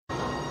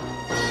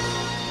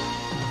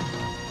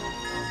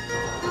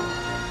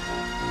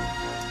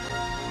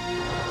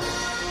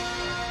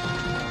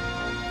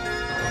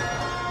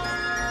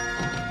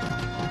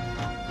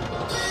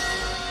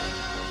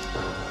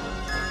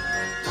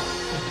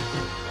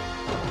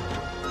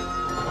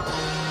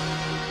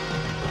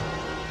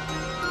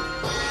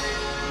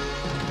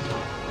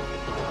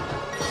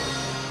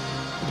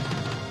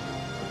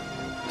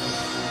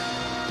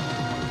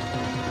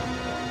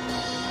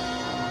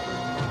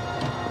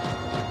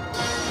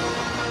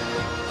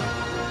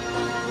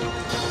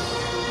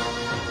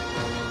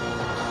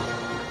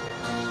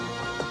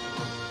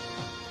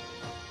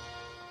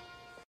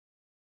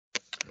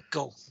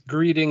Go.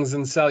 Greetings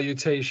and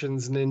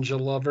salutations, ninja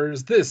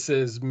lovers. This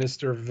is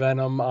Mr.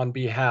 Venom on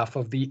behalf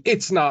of the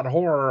It's Not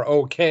Horror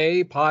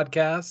Okay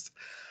podcast.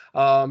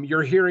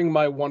 You're hearing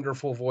my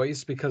wonderful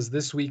voice because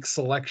this week's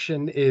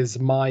selection is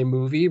my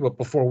movie. But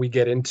before we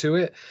get into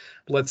it,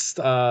 let's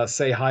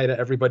say hi to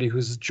everybody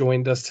who's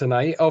joined us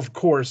tonight. Of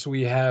course,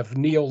 we have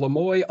Neil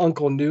Lamoy,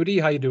 Uncle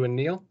Nudie. How you doing,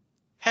 Neil?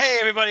 Hey,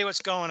 everybody,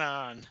 what's going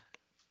on?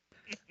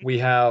 We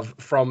have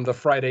from the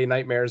Friday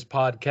Nightmares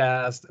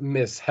podcast,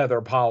 Miss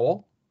Heather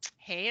Powell.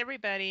 Hey,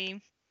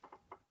 everybody.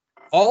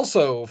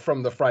 Also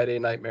from the Friday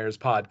Nightmares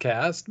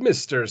podcast,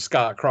 Mr.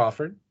 Scott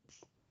Crawford.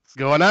 What's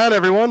going on,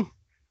 everyone?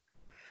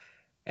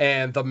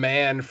 And the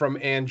man from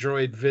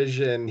Android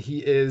Vision, he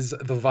is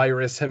the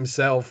virus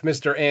himself,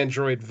 Mr.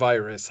 Android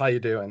Virus. How you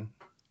doing?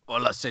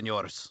 Hola,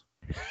 señores.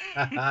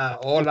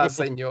 Hola,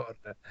 señor.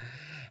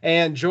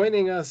 And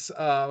joining us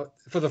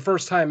for the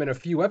first time in a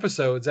few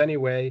episodes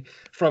anyway,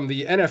 from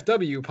the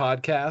NFW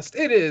podcast,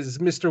 it is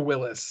Mr.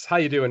 Willis. How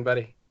you doing,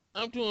 buddy?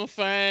 I'm doing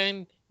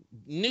fine.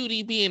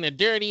 Nudie being a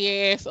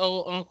dirty ass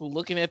old uncle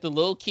looking at the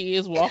little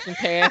kids walking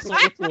past on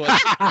the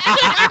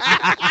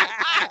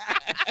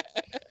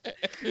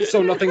toilet.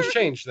 So nothing's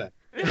changed then.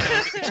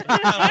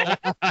 I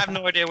have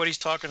no idea what he's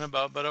talking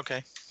about, but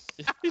okay.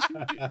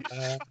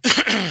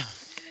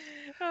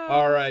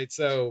 All right,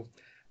 so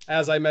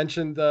as I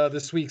mentioned,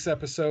 this week's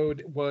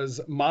episode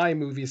was my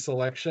movie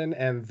selection,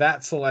 and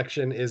that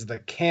selection is the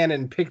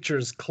Canon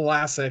Pictures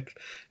classic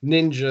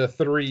Ninja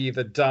III: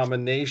 The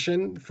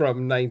Domination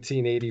from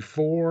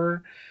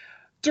 1984,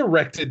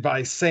 directed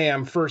by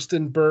Sam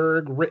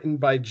Furstenberg, written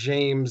by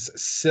James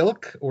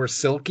Silk, or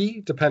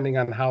Silky, depending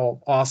on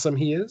how awesome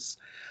he is.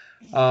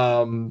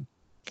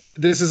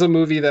 This is a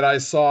movie that I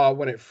saw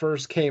when it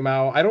first came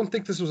out. I don't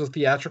think this was a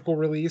theatrical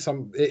release,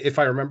 if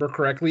I remember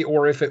correctly,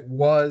 or if it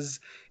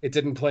was, it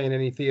didn't play in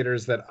any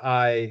theaters that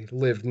I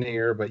lived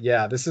near. But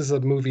yeah, this is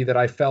a movie that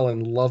I fell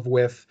in love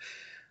with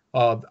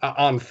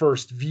on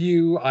first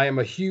view. I am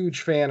a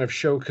huge fan of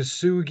Sho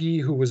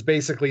Kosugi, who was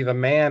basically the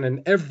man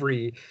in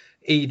every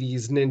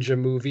 80s ninja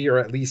movie, or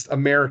at least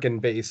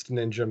American-based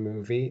ninja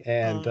movie.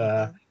 And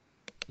I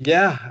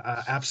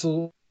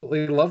absolutely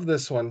love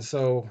this one.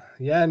 So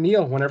yeah,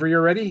 Neil, whenever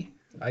you're ready,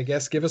 I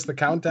guess give us the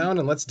countdown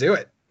and let's do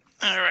it.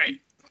 All right.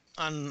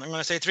 I'm going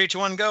to say 3, 2,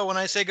 1, go. When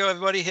I say go,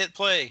 everybody hit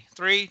play.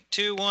 3,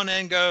 2, 1,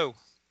 and go.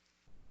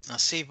 Now,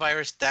 see,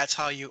 Virus, that's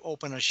how you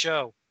open a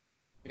show.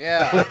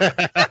 Yeah.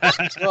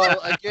 Well,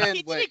 again,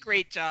 You did a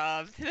great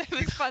job. That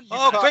was fun.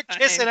 Oh, quit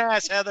kissing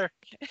ass, Heather.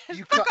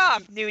 you Fuck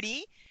off,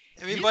 Nudie.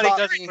 Everybody caught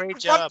does me. a great Grumpy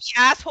job.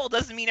 asshole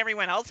doesn't mean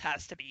everyone else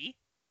has to be.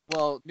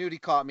 Well,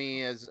 Nudie caught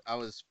me as I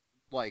was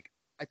like,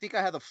 I think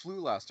I had the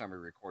flu last time we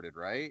recorded,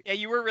 right? Yeah,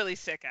 you were really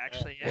sick,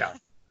 actually. Yeah.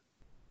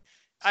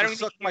 I So don't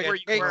suck think you knew where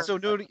you hey, were. so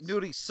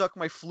Nudie, suck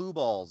my flu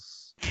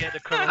balls. He had the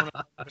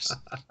coronavirus.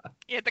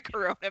 You had the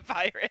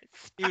coronavirus.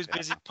 He was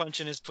busy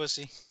punching his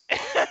pussy.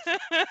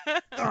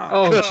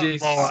 Oh, Good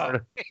jeez.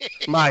 Lord.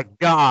 My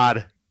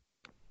God.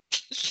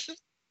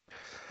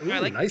 Ooh, I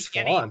like the nice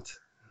beginning. font.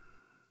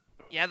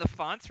 Yeah, the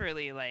font's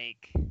really,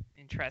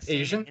 interesting.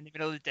 Asian? In the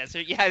middle of the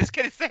desert. Yeah, I was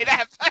going to say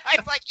that, but I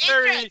was like,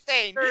 Very-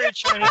 interesting. Very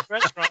Chinese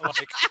restaurant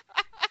like.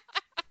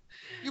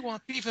 You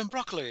want beef and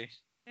broccoli?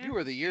 You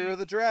were the year of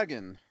the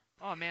dragon.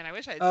 Oh, man, I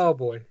wish I'd... Oh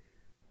boy.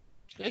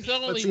 It's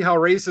Let's only, see how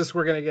racist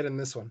we're gonna get in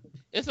this one.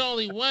 it's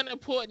only one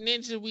important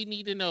ninja we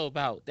need to know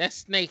about. That's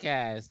Snake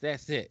Eyes.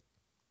 That's it.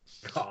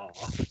 Oh.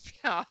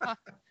 I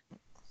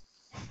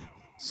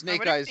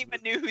Snake wonder if Eyes. anyone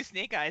knew who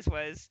Snake Eyes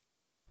was.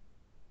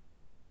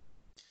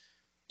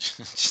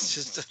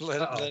 Just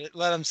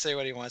let him say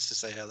what he wants to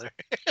say, Heather.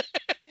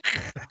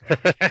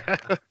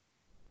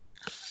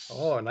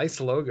 Oh, nice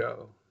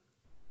logo.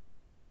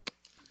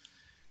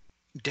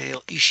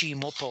 Dale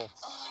Ishimoto.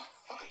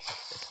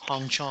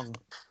 Hong Chung.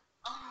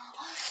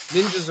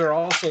 Ninjas are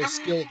also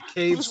skilled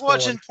cave Who's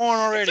watching porn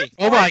already?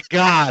 Oh my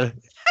God.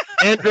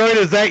 Android,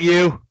 is that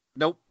you?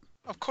 Nope.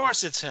 Of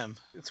course it's him.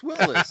 It's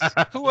Willis.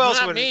 Who else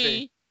Not would it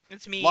me.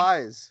 It's me.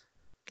 Lies.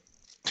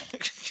 be?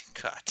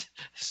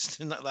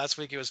 God. Last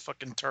week it was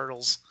fucking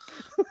turtles.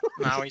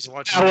 Now he's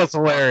watching. That was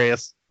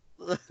hilarious.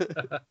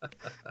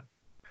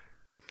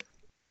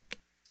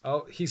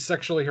 Oh, he's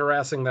sexually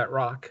harassing that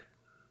rock.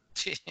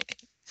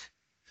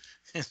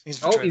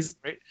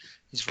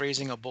 he's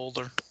raising a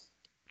boulder.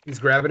 He's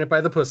grabbing it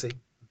by the pussy.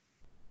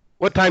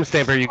 What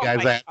timestamp are you Oh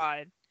guys my at?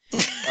 God.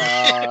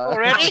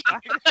 Already?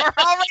 We're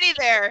already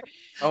there.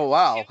 Oh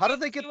wow! How did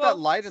they get that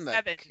light in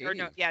that 7, or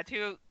no, cave? yeah,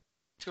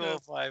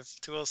 205,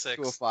 206.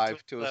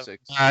 205,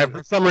 206.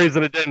 For some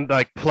reason, it didn't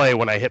play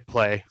when I hit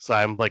play, so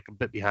I'm a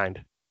bit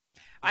behind.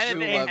 I'm a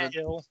bit 211. ahead.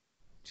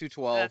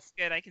 212. That's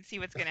good. I can see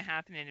what's going to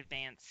happen in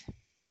advance.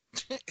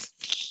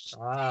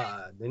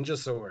 Ah, ninja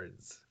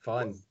swords.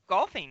 Fun.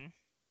 Golfing.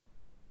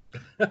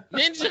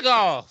 Ninja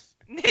Golf.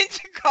 Ninja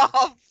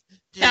golf.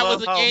 That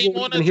was a game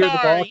You on can hear the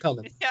ball Atari.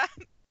 coming.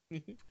 Yeah.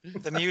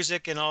 The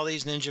music in all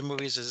these ninja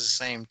movies is the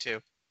same too.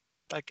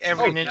 Like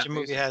every Oh, ninja yeah.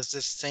 movie has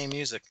this same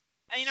music.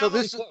 You So know,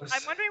 this Close.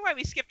 I'm wondering why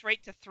we skipped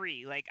right to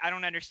 3. Like, I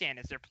don't understand.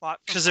 Is there plot?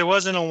 from Because there one-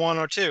 wasn't a 1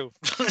 or 2.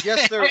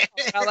 yes, there.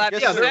 Well, that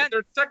Yes, Yeah, makes there- there, sense.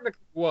 there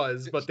technically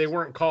was, but they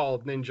weren't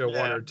called Ninja 1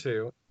 Yeah. or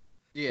 2.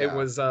 Yeah. It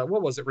was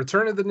what was it?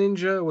 Return of the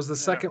Ninja was the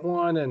second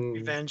one, and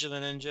Revenge of the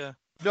Ninja.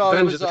 No, it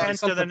Revenge was of the-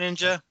 Enter the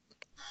Ninja.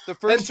 the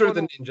first Enter one.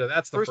 the Ninja.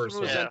 That's the First first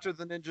one was one. Yeah. Enter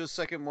the Ninja.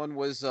 Second one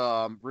was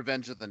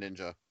Revenge of the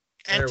Ninja.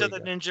 There Enter we the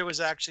go. Ninja was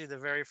actually the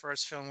very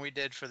first film we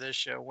did for this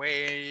show,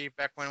 way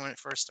back when it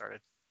first started.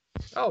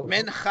 Oh,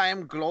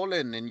 Menheim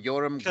Glolen and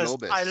Joram Because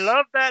Globus. I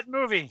love that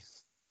movie.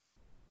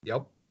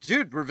 yep.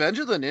 Dude, Revenge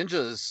of the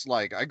Ninja is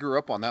like I grew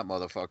up on that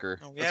motherfucker.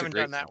 We That's a haven't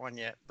great done that film. one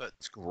yet, but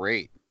It's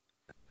great.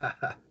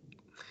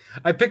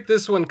 I picked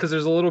this one because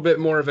there's a little bit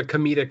more of a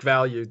comedic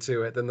value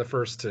to it than the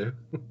first two.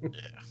 well,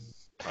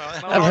 Well,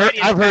 I've heard already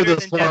it's I've heard better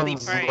this than Deadly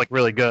one's Prey. like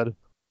really good.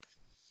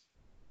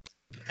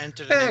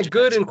 Enter the Ninja. Good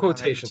got in 2, 1, and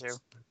quotations.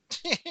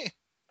 2.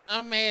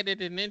 I'm mad that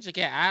the ninja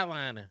got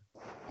eyeliner.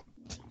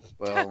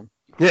 Well,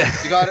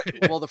 Yeah. you got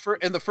it. Well,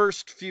 in the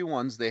first few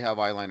ones they have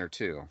eyeliner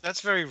too.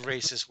 That's very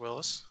racist,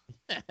 Willis.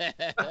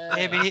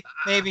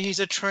 Maybe he's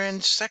a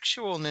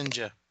transsexual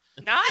ninja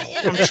Not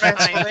in From this time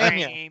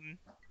Transylvania. frame.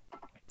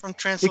 from He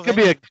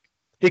Transylvania.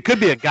 could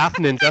be a goth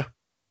ninja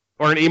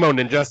or an emo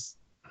ninja.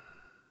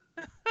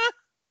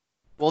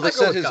 Well, they I'll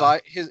go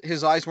said with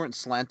his eyes weren't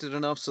slanted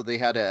enough, so they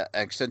had to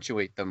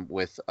accentuate them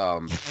with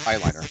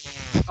eyeliner.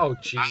 Oh,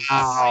 jeez.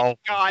 Ow.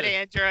 God,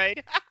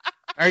 Android.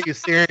 Are you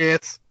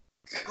serious?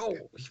 Oh,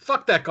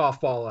 fuck that golf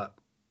ball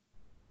up.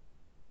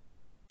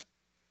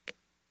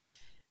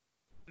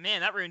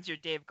 Man, that ruins your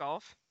day of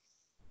golf.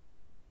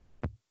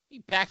 He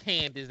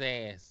backhand his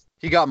ass.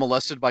 He got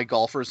molested by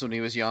golfers when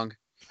he was young.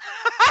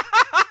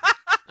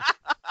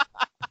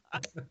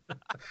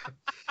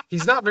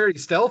 He's not very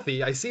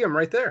stealthy. I see him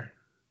right there.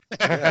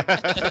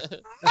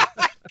 God,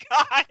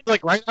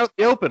 Like right out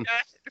in the open.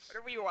 what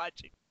are we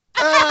watching?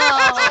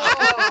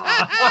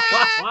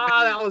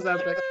 That was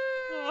epic.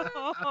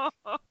 Oh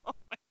my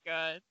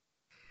God.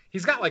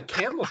 He's got like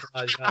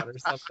camouflage on or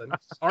something.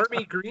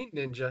 Army Green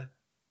Ninja.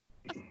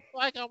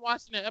 Like I'm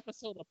watching an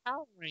episode of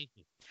Power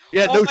Rangers.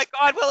 Yeah, Oh no, my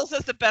God, Willis,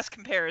 that's the best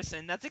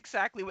comparison. That's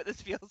exactly what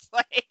this feels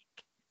like.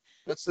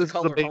 That's the This is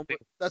color. amazing.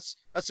 That's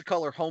the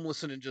color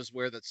homeless ninjas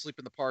wear that sleep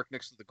in the park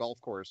next to the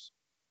golf course.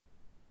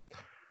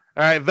 all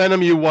right,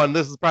 Venom, you won.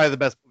 This is probably the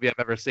best movie I've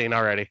ever seen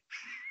already.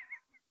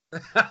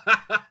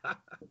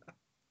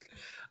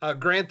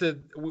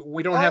 Granted,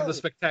 we don't have Oh. the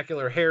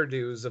spectacular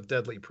hairdos of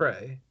Deadly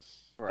Prey.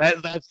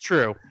 That's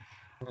true.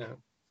 Yeah.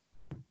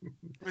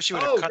 Wish you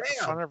would have Oh, cut the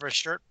damn. front of her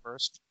shirt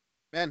first.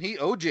 Man, he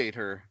OJ'd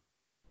her.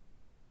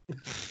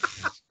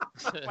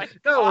 Like,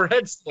 No, her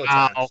head's still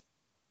attached. Ow.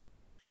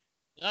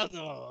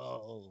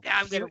 Oh, yeah,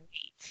 I'm gonna wait.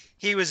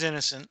 He was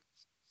innocent,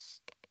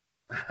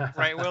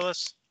 right,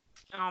 Willis?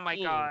 Oh my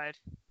Hmm. God.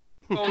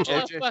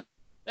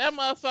 that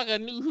motherfucker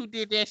knew who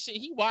did that shit.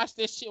 He watched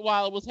that shit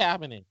while it was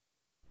happening.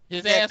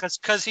 His Yeah, ass,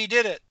 because he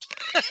did it.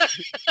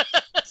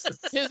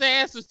 his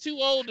ass was too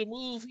old to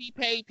move. He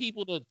paid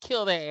people to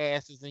kill their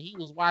asses, and he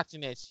was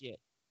watching that shit.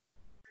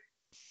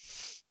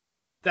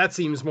 That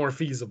seems more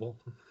feasible.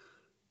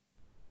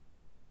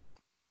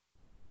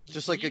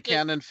 Just like You a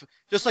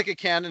could-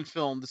 canon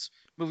film. This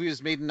movie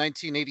was made in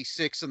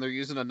 1986, and they're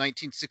using a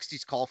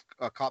 1960s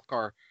cop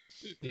car.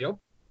 Yep.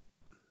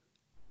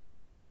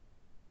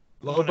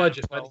 Low 1 out of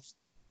budget, buddy. 12.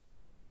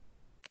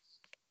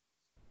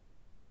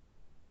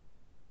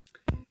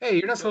 Hey,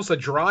 you're not supposed to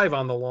drive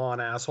on the lawn,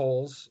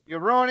 assholes. You're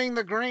ruining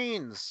the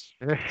greens.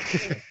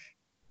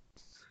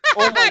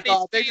 Oh my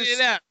God, they speeded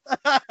just- it up.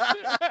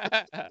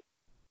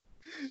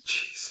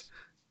 Jeez.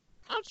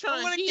 I'm I'm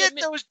trying gonna to get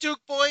those Duke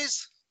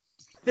boys.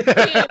 His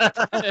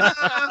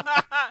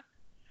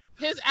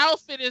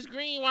outfit is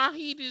green while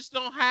he just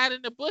don't hide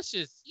in the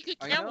bushes. He could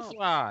I know.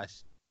 camouflage.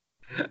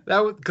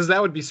 That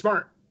would be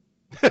smart.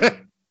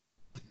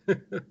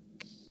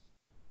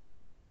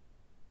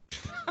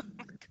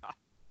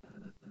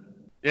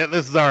 Yeah,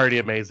 this is already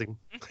amazing.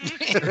 This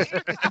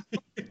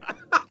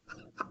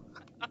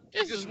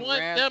just is one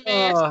ran-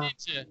 dumbass Uh.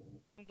 ninja.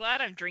 I'm glad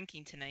I'm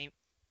drinking tonight.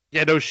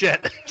 Yeah, no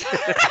shit.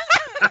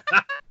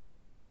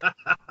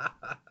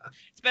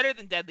 It's better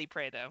than Deadly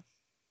Prey, though.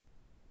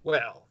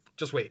 Well,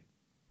 just wait.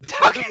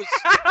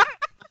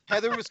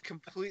 Heather was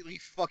completely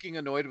fucking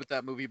annoyed with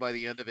that movie by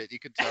the end of it. You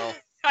could tell.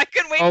 I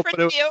couldn't wait Oh, for but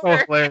it it to be was so over.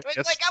 I hilarious.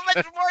 was like, how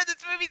much more of this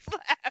movie's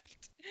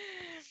left?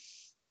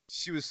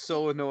 She was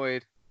so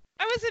annoyed.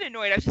 I wasn't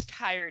annoyed. I was just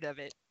tired of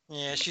it.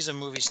 Yeah, she's a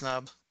movie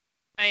snob.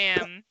 I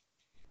am.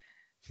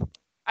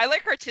 I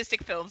like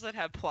artistic films that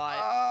have plot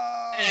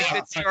and a Oh,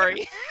 good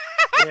story.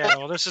 Yeah,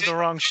 well, this is the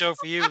wrong show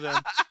for you then.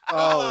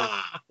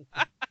 oh.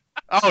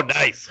 Oh,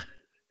 nice.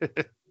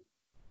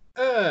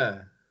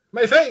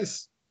 My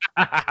face.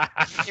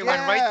 It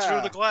went right through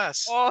Yeah. the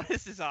glass. Oh,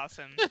 this is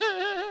awesome.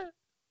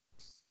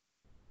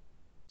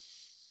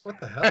 What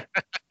the hell?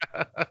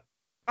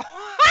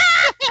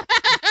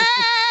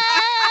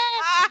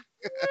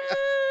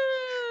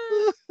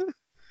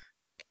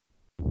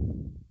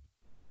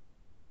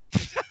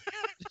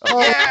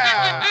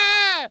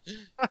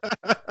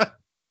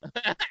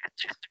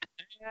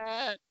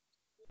 Yeah.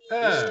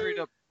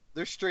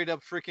 straight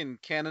up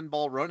freaking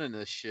cannonball running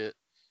this shit.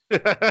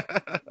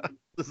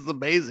 This is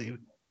amazing.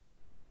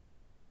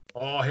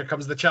 Oh, here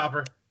comes the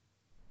chopper.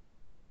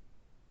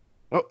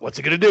 Oh, what's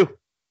it gonna do?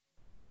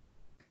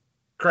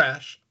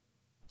 Crash.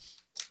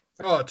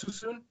 Oh, too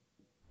soon?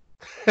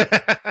 You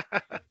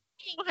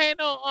don't have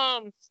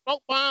no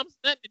smoke bombs,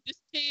 nothing to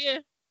disappear.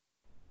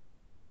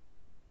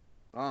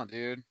 Oh,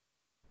 dude.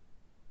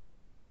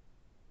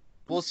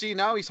 Well, see,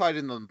 now he's hiding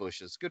in the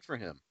bushes. Good for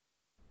him.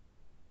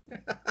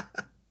 What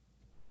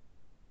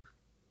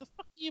the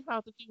fuck are you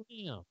about to do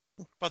now?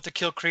 About to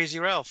kill Crazy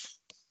Ralph.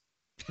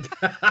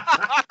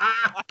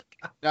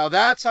 Now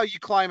that's how you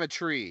climb a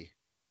tree.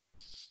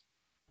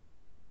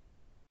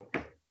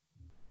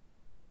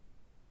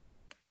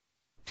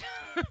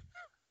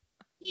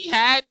 He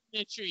had in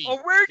the tree. Oh,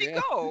 where'd he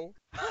Yeah. go?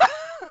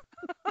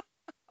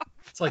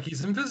 It's like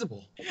he's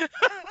invisible.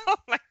 Oh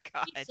my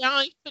god. He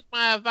finally took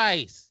my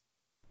advice.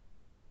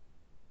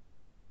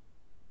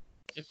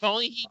 If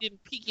only he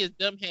didn't peek his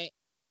dumb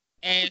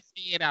ass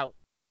head out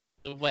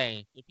the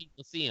way so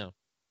people see him.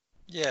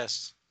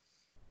 Yes.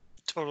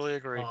 Totally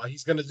agree. Oh,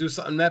 he's gonna do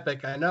something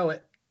epic. I know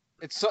it.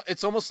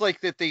 It's almost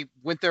like that they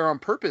went there on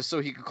purpose so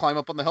he could climb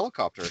up on the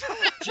helicopter.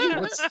 Gee,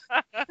 it's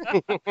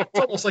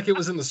almost like it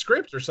was in the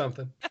script or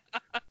something.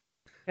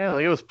 Yeah,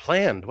 like it was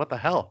planned. What the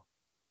hell?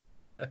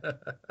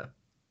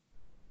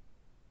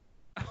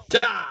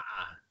 Gah!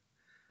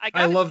 I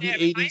gotta love say, the I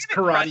 80s am karate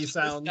impressed with the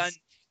sounds. stunts.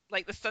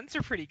 Like the stunts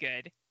are pretty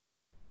good.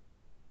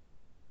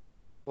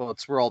 Well,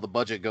 it's where all the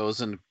budget goes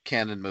in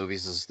canon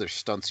movies is their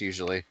stunts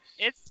usually.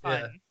 It's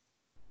fun. Yeah.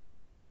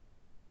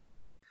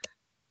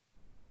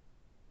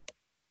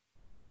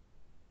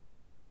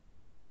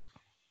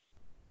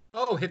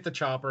 Oh, hit the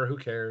chopper. Who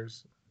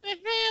cares? The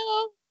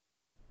hell?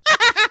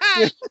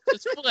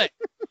 His foot.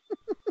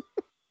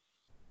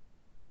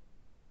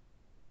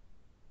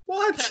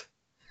 What?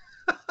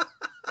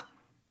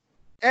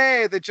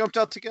 Hey, they jumped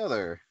out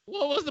together.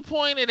 What was the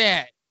point of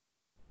that?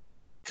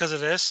 Because of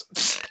this.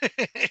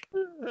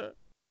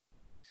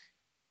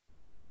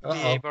 Uh-oh.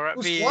 V.A.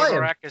 Who's flying?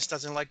 Baracus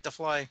doesn't like to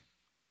fly.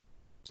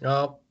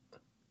 Oh,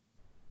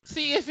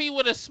 See, if he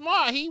would have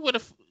smart, he would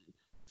have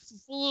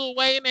flew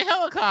away in the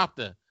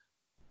helicopter.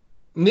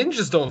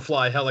 ninjas don't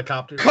fly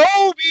helicopters.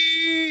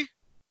 Kobe!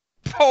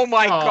 Oh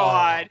my Aw.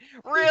 god.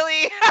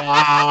 Really?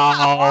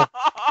 Wow.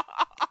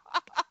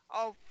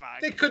 Oh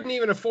fuck. They couldn't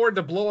even afford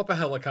to blow up a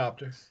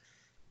helicopter.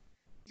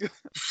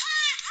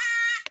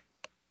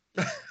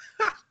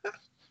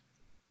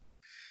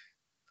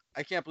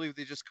 I can't believe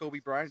they just Kobe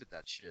Bryant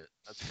that shit.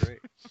 That's great.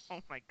 Oh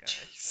my god.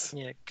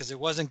 Yeah, because it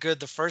wasn't good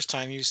the first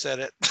time you said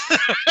it.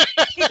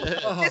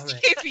 Oh, Just in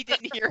man. case we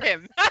didn't hear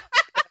him.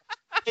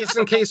 Just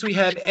in case we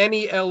had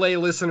any LA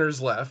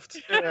listeners left.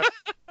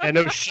 I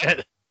know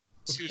shit.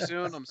 Too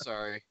soon? I'm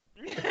sorry.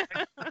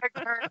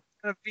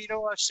 Gonna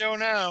veto our show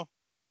now.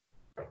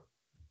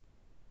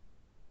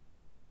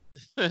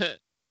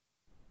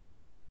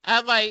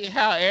 I like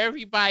how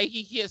everybody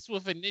he hits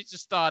with a ninja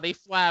star, they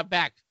fly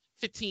back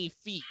 15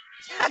 feet.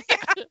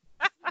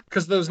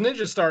 Because those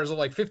ninja stars are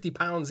like 50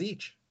 pounds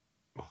each.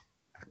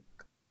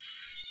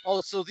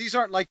 Oh, so these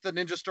aren't like the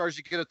ninja stars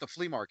you get at the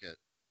flea market.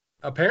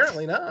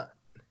 Apparently not.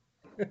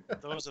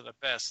 Those are the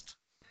best.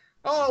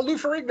 Oh, Lou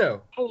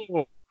Ferrigno.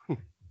 Oh.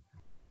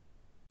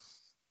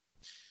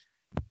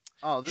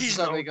 Oh, this He's is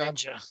how no they got.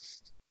 ninja.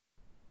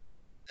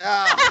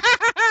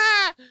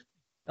 Ah,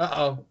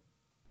 Uh-oh.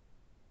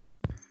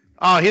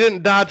 Oh, he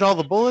didn't dodge all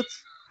the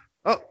bullets?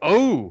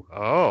 Oh.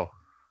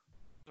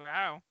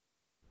 Wow.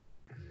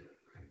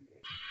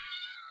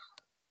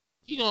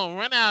 He gonna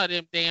run out of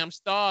them damn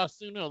stars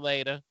sooner or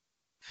later.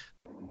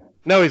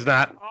 No, he's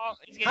not. Oh,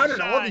 he's How getting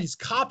did all shot. these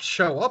cops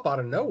show up out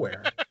of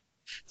nowhere?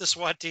 The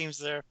SWAT team's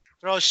there.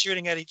 They're all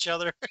shooting at each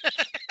other.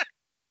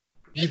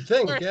 You'd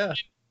think, yeah.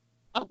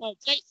 Oh,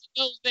 Jason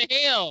goes to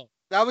hell.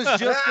 I was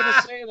just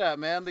gonna say that,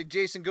 man. The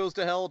Jason Goes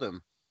to Hell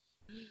him.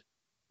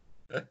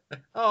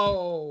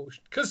 Oh,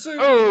 Kazoo.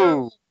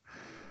 Oh.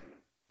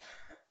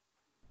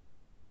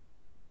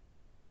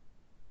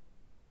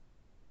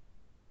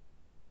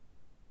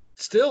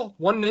 Still,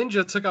 one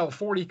ninja took out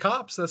 40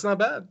 cops. That's not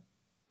bad.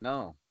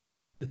 No.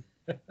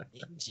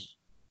 Ninja.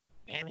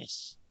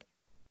 Vanish.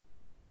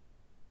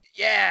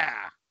 Yeah.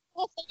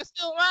 Motherfucker's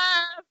still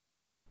alive.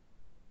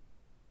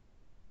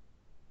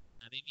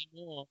 Not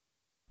anymore.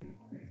 Pew,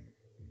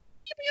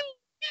 pew,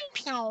 pew,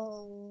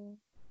 pew.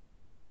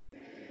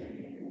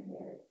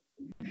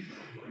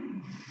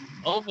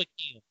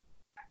 Overkill.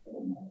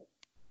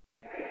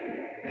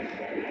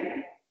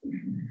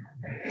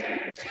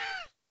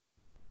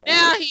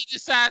 Now he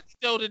decides to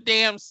throw the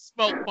damn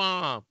smoke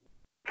bomb.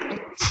 A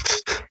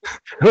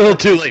little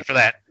too late for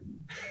that.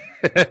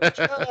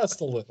 Just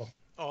a little.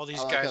 All these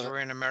I like guys how were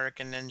in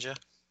American Ninja.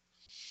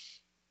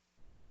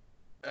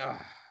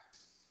 Ugh.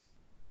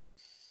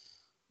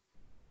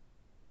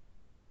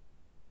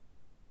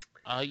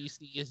 All you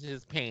see is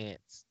his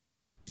pants.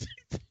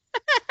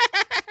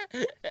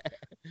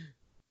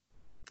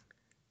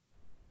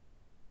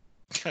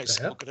 Guy's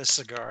The hell? smoking a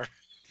cigar.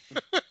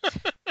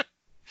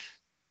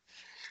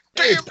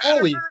 Hey, Damn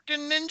Paulie.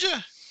 American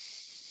Ninja.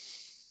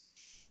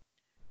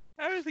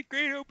 That was a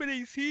great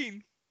opening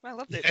scene. I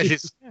loved it.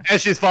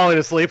 As she's falling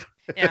asleep.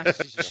 Yeah,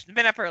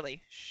 been up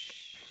early.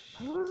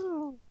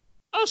 Oh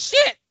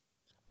shit!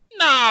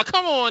 Nah,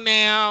 come on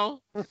now.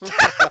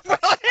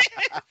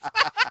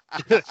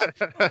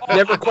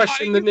 Never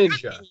question the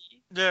ninja.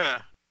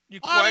 Yeah. You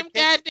All them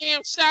can't,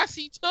 goddamn shots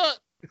he took.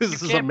 you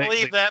This is can't amazing.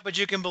 believe that, but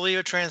you can believe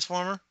a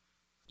Transformer.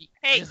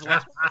 Hey, It's,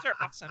 Transformers are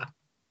awesome.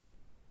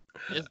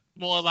 it's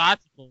more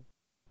logical.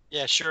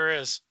 Yeah, sure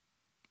is.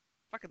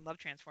 Fucking love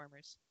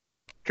Transformers.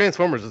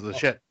 Transformers is the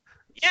shit.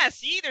 Yeah,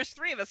 see, there's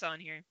 3 of us on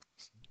here.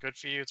 Good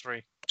for you,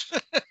 3.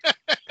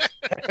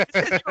 It's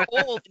because you're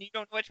old and you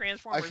don't know what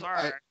Transformers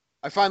are.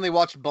 I finally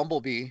watched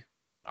Bumblebee.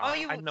 Oh,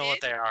 you I know what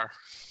did? they are.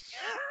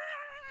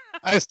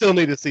 I still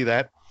need to see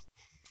that.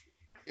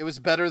 It was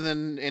better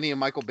than any of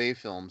Michael Bay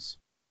films.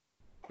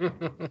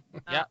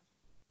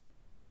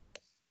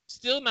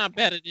 Still not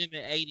better than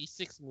the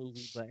 '86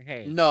 movie, but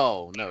hey.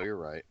 No, you're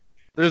right.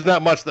 There's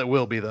not much that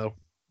will be though.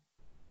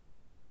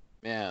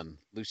 Man,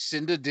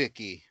 Lucinda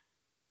Dickey.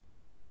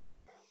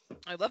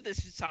 I love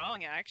this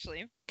song,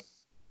 actually.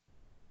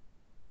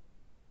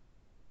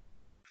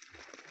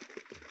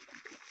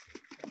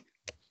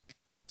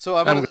 So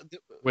I'm was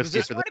Whiskey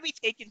this for Want to be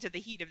taken to the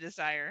heat of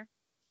desire.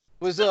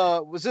 was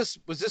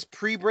this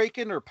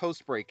pre-breaking or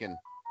post-breaking?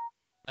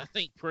 I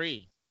think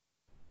pre.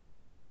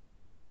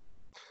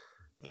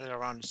 They're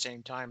around the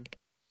same time.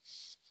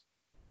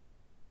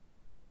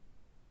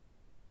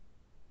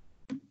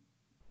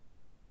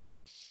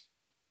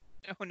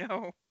 Oh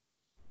no.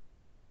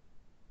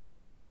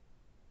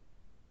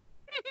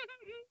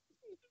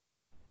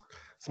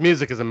 This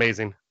music is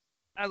amazing.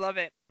 I love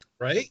it.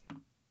 Right?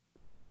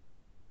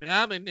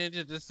 Now the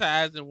ninja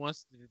decides and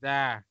wants to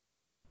die.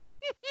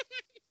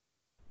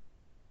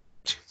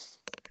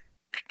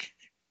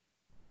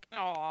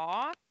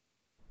 Aww.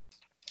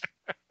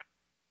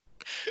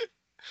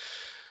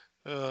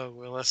 Oh,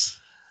 Willis.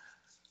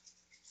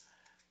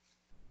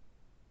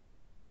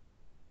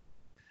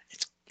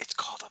 It's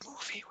called a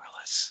movie,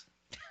 Willis.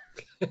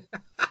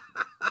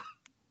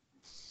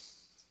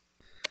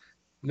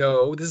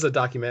 No, this is a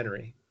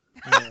documentary.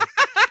 Yeah.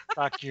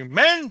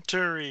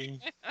 Documentary.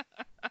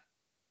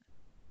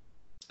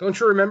 Don't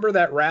you remember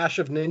that rash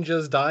of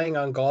ninjas dying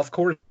on golf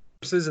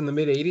courses in the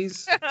mid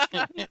 80s?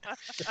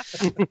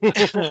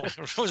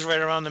 It was right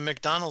around the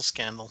McDonald's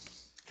scandal.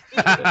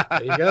 There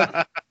you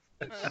go.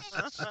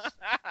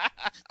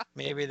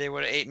 Maybe they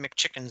would have ate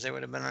McChickens. They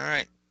would have been all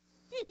right.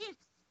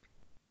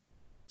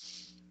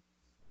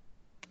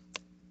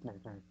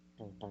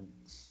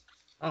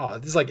 Oh,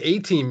 this is like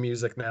A-Team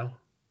music now.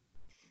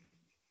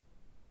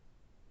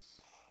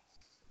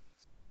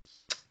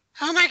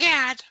 Oh my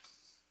God!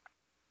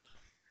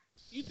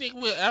 You think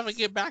we'll ever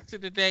get back to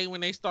the day when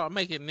they start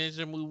making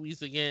ninja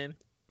movies again?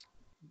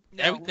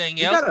 No. Everything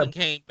We else got a- that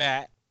came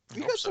back.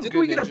 We got some Didn't good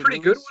we get a ninja pretty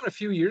good movies. one a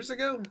few years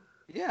ago?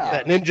 Yeah.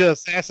 That ninja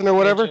assassin or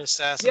whatever. Ninja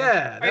Assassin.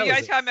 Yeah. Are that you was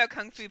guys it. talking about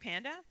Kung Fu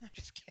Panda? I'm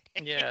just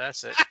kidding. Yeah,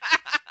 that's it.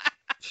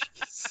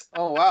 Jeez.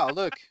 Oh wow,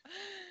 look.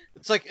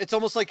 It's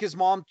almost like his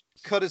mom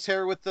cut his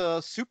hair with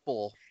the soup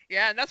bowl.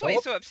 Yeah, and that's why Oh.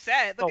 he's so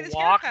upset. Look The at his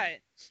walk. haircut.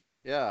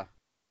 Yeah.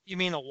 You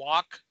mean a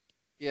walk?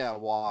 Yeah,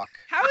 walk.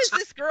 How is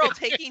this girl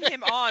taking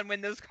him on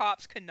when those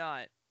cops could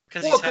not?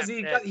 Because Well, because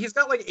he's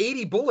got like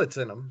 80 bullets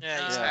in him.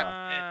 Yeah, he's half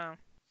Oh.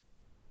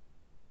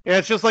 Yeah,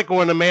 it's just like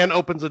when a man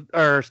opens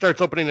or starts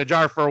opening a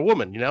jar for a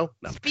woman, you know?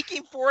 No.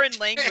 Speaking foreign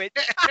language.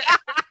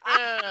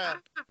 dead.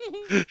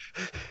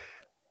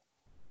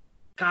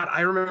 God,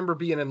 I remember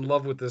being in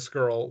love with this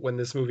girl when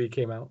this movie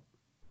came out.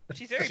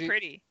 She's very She-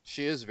 pretty.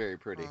 She is very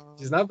pretty.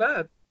 She's not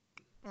bad.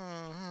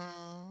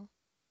 Mhm.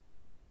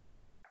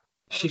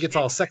 She gets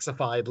all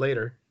sexified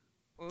later.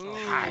 Ooh,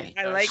 Hi.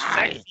 I like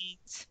Hi. sex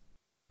scenes.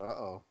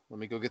 Uh-oh. Let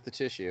me go get the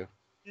tissue.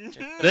 Take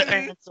the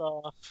pants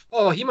off.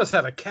 Oh, he must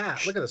have a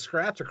cat. Look at the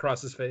scratch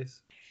across his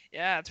face.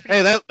 Yeah, it's pretty.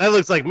 Hey, that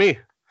looks like me.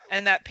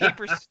 And that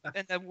paper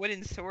and the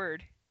wooden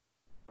sword.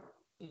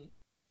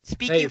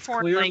 Speaking Hey, it's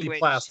foreign clearly language.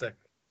 plastic.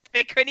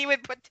 They couldn't even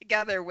put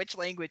together which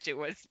language it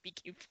was.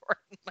 Speaking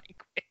foreign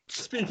language.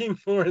 Speaking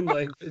foreign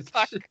language.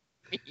 Fuck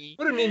me.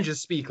 What do ninjas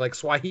speak? Like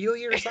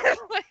Swahili or something?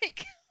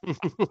 Like,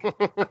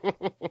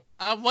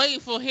 I'm waiting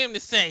for him to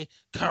say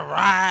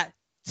karate.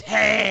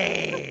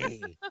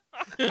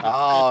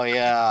 Oh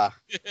yeah.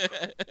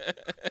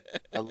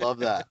 I love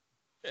that.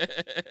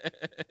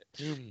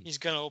 He's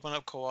gonna open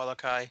up Koala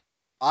Kai.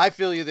 I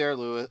feel you there,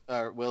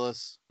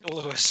 Willis.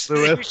 Lewis.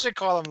 Lewis. We should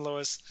call him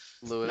Lewis.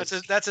 Lewis.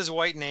 That's his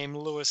white name,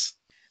 Lewis.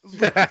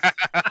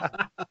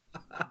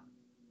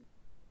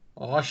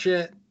 Oh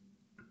shit.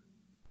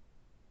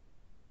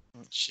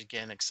 She's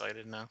getting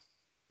excited now.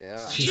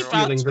 Yeah. She's Sure.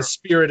 feeling the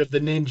spirit of the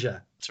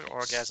ninja. It's her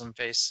orgasm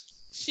face.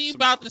 She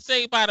about to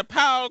say by the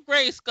power of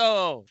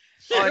Grayskull.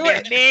 oh,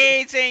 it'd be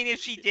amazing if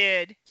she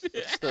did.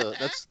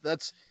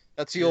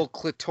 That's the old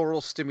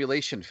clitoral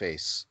stimulation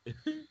face.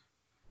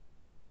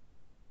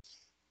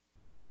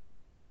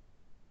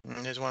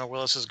 And there's one of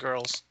Willis's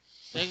girls.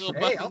 They go Hey,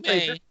 Bucky I'll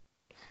take May. it.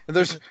 And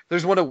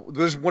there's one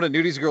of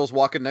Nudie's girls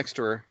walking next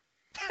to her.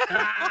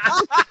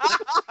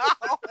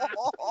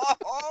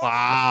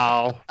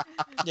 Wow.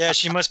 Yeah,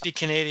 she must be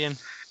Canadian.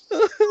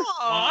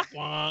 Aw.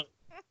 Wonk,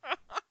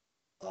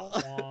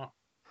 wonk.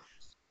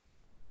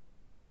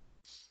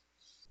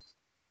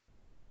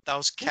 That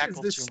was Who is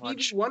cackled this too Stevie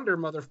much. Wonder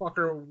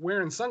motherfucker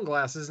wearing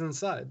sunglasses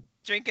inside?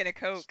 Drinking a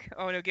Coke.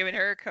 Oh no, giving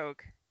her a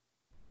Coke.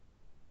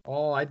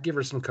 Oh, I'd give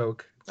her some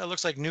Coke. That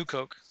looks like New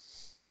Coke.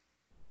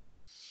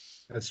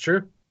 That's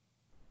true.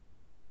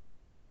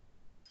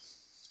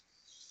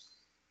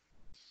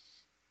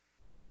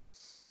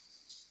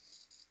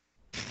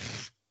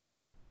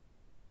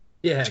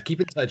 Yeah, keep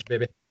in touch,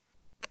 baby.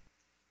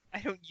 I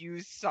don't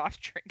use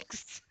soft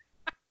drinks.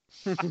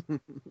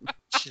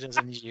 She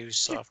doesn't use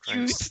soft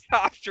drinks. Use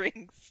soft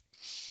drinks.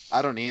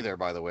 I don't either,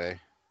 by the way.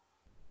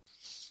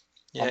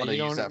 Yeah, gonna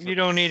you use that don't. for- You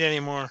don't need any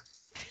more.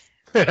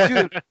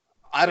 Dude,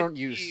 I don't What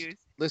do you use.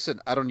 Listen,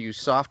 I don't use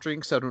soft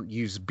drinks. I don't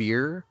use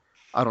beer.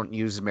 I don't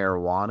use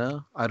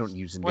marijuana. I don't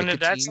use When did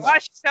nicotine. that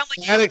Gosh, you sound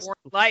like That you're ex- born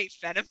life,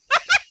 Venom.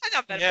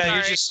 Not Venom. Yeah,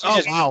 you sorry.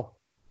 just. Oh, wow.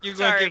 You're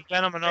going to Sorry. give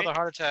Venom another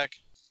heart attack.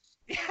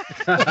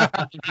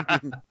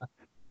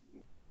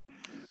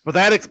 But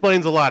that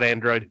explains a lot,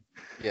 Android.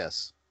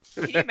 Yes.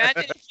 Can you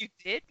imagine if you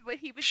did what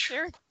he was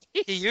sharing?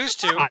 He used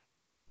to.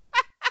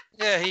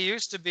 Yeah, he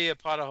used to be a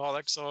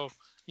potaholic, so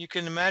you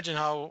can imagine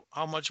how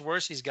much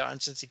worse he's gotten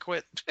since he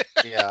quit.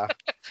 Yeah.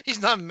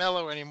 He's not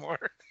mellow anymore.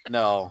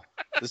 No.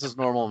 This is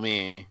normal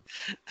me.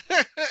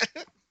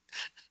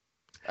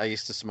 I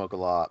used to smoke a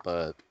lot,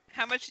 but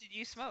How much did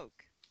you smoke?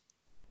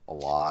 a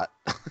lot.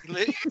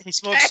 He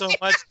smokes so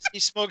much. He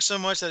smokes so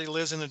much that he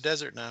lives in the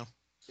desert now.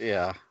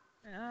 Yeah.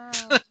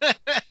 Oh.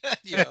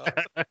 Yeah.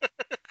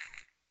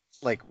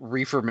 Like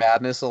reefer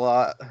madness a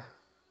lot.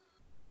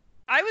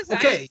 I was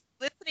Okay. actually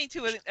listening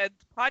to a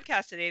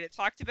podcast today that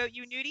talked about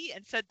you, Nudie,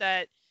 and said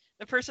that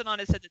the person on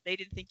it said that they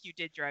didn't think you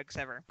did drugs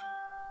ever.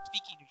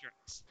 Speaking of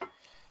drugs.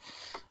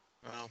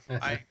 Well,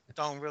 I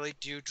don't really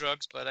do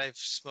drugs, but I've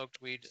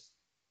smoked weed,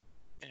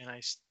 and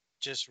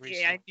just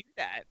recently. Yeah, I knew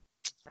that.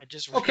 I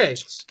just. Okay.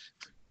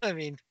 I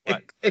mean,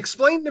 what?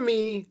 Explain to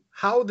me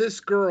how this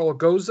girl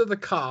goes to the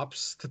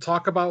cops to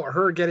talk about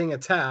her getting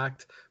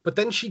attacked, but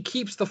then she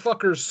keeps the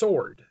fucker's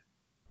sword.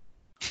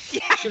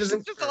 Yeah, She doesn't-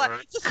 it's just a lot-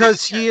 it's just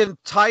Because like he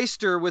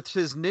enticed her with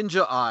his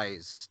ninja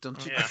eyes.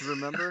 Don't you Yeah.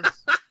 remember?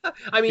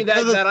 I mean,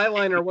 Because that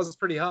eyeliner was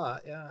pretty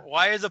hot. Yeah.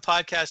 Why is the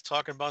podcast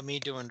talking about me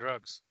doing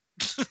drugs?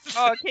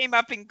 Oh, it came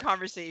up in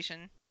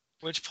conversation.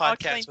 Which I'll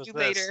explain podcast to was you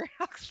this? later.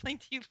 I'll explain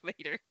to you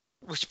later.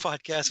 Which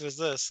podcast was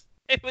this?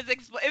 It was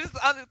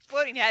on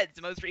Exploding Heads,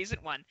 the most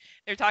recent one.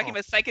 They're talking Oh.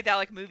 about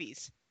psychedelic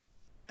movies.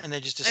 And they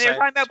just And they're decided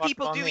talking about to talk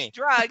people about doing me.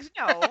 drugs.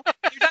 No, they're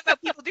talking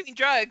about people doing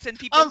drugs and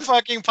people. I'm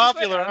fucking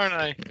popular, Twitter. aren't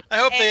I? I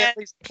hope they at And-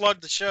 least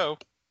plug the show.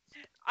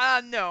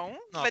 No, No,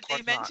 but of they course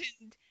not.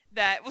 mentioned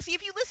that. Well, see,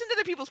 if you listen to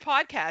other people's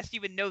podcasts,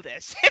 you would know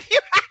this. If you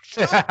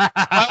actually,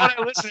 Why would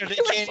I listen to it? They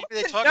can't even.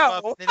 They talk No.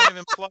 about. They don't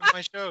even plug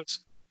my shows.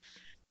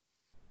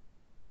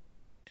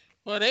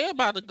 Well, they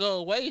about to go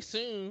away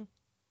soon.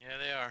 Yeah,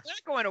 they are. they're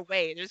not going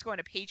away. They're just going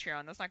to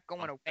Patreon. That's not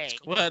going Oh, away. that's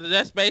cool. Well,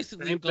 that's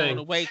basically Same going thing.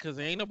 away because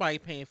ain't nobody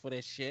paying for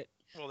that shit.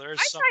 Well, there's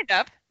I some. signed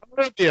up.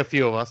 There'll be a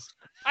few of us.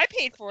 I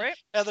paid for it.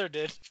 Heather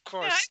did, of Yeah,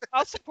 course.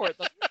 I'll support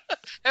them.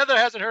 Heather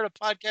hasn't heard a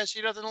podcast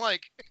she doesn't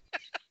like.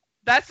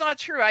 That's not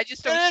true. I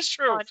just don't. That is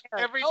true. on air.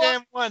 Every Oh,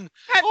 damn one.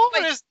 Pat, Oh,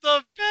 like, it's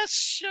the best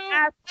show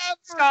Pat, ever,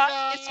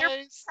 Scott, is there a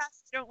guys.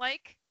 podcast you don't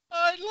like?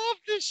 I love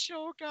this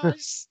show,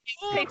 guys.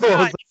 Oh, Hey, my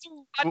Scott,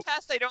 God.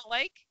 podcast I don't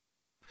like?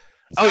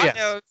 Oh, Scott yes.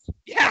 knows.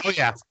 Yeah. Oh,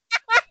 yeah.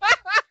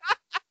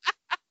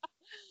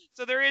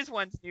 So there is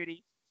one,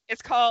 Snooty.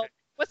 It's called.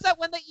 What's that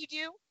one that you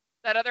do?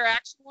 That other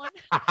action one?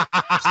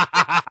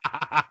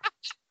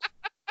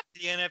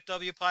 The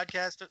NFW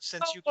podcast,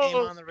 since you Oh. came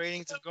on, the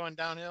ratings have gone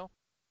downhill.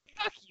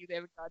 Fuck you, they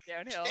haven't gone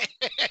downhill.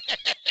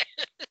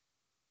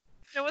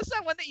 No, what's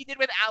that one that you did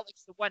with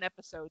Alex? The one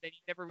episode that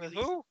you never With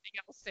released who? anything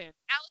else in.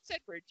 Alex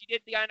Edwards. You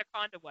did the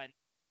Anaconda one.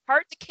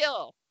 Hard to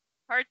kill.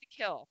 Hard to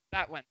kill.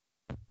 That one.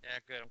 Yeah,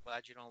 good. I'm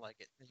glad you don't like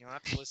it. You don't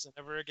have to listen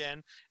ever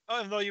again. Oh,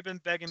 even though you've been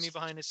begging me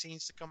behind the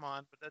scenes to come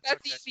on, but that's That's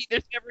okay. easy.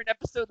 There's never an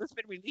episode that's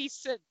been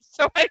released since,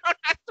 so I don't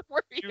have to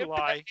worry You about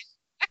lie.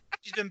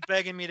 She's been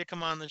begging me to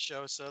come on the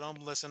show, so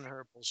don't listen to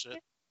her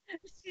bullshit.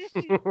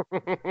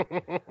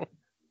 it.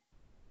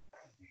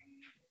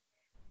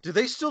 Do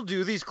they still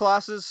do these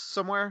classes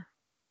somewhere?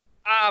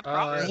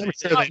 Probably. I'm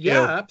sure they do.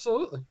 Yeah,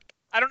 absolutely.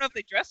 I don't know if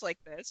they dress like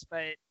this,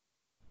 but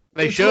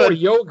They It's more should.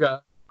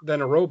 yoga than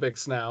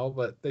aerobics now,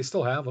 but they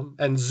still have them.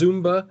 And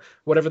Zumba,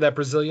 whatever that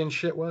Brazilian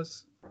shit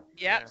was.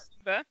 yeah, Yeah.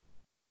 Simba.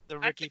 The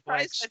I'm Ricky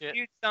Blank surprised that shit.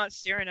 dude's not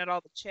staring at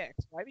all the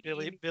chicks. Why would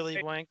you even Billy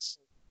stare- Blanks.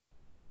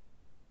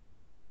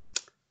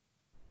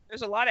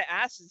 There's a lot of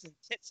asses and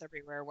tits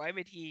everywhere. Why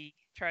would he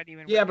try to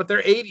even? Yeah, but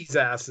they're 80s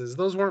asses.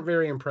 Those weren't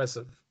very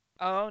impressive.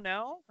 Oh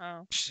no.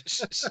 Oh.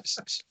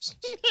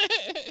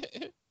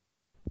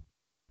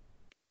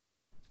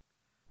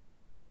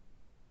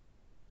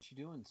 What you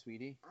doing,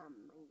 sweetie?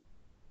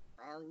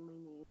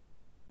 Filing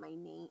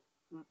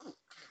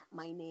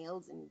my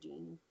nails in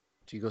June.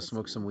 Do you go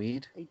smoke some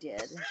weed? I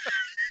did.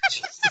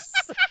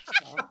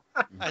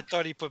 I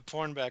thought he put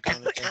porn back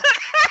on again.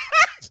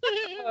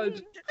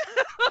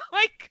 Oh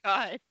my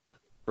god.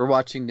 We're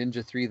watching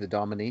Ninja 3: The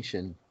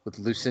Domination with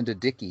Lucinda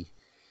Dickey.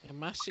 And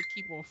my shit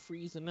keep on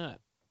freezing up.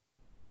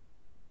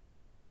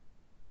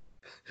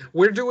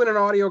 We're doing an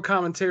audio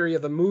commentary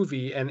of the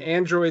movie, and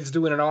Android's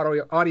doing an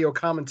audio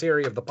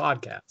commentary of the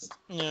podcast.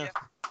 Yeah.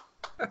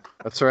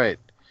 That's right.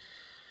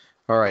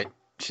 All right.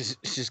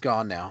 She's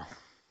gone now.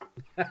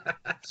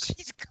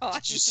 She's gone.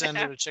 Did you send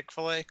her to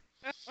Chick-fil-A?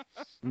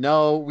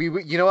 No,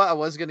 you know what? I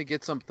was gonna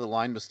get some, but the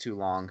line was too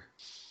long,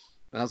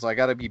 and I was like, I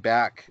gotta be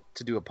back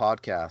to do a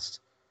podcast.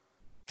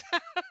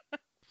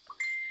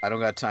 I don't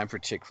got time for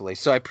Chick-fil-A,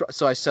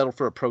 so I settled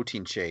for a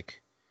protein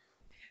shake.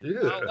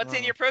 Oh, what's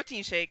in your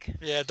protein shake?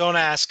 Yeah, don't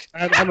ask.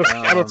 I'm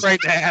afraid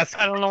to ask.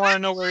 I don't want to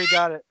know where he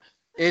got it.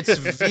 It's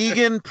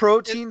vegan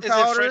protein Is it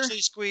powder. freshly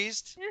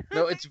squeezed?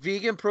 No, it's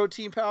vegan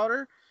protein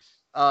powder.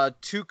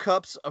 2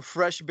 cups of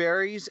fresh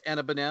berries and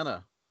a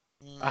banana.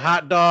 A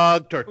hot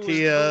dog, Who was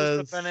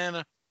tortillas. the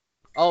banana?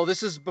 Oh,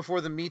 this is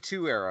before the Me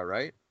Too era,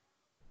 right?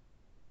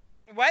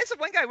 Why is the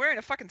one guy wearing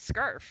a fucking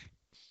scarf?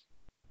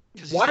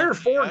 Why are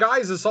 4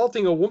 guys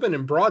assaulting a woman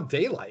in broad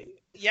daylight?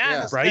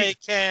 Yeah. Right? They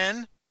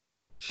can.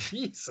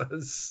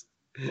 Jesus.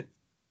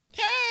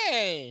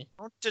 Hey!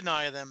 Don't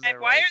deny them. And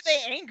their why are rights.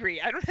 they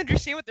angry? I don't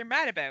understand what they're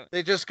mad about.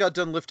 They just got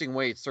done lifting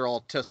weights. They're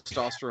all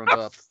testosterone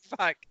up.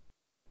 Fuck.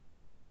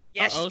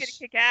 Yeah, Uh-oh. she's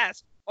gonna kick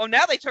ass. Oh,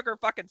 now they took her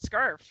fucking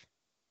scarf.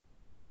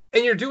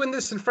 And you're doing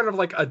this in front of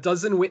like a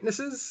dozen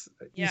witnesses?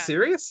 You Yeah.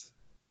 serious?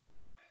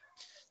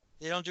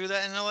 They don't do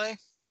that in LA?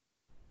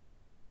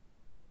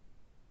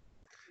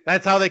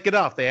 That's how they get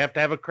off. They have to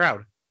have a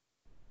crowd.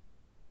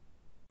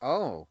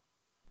 Oh.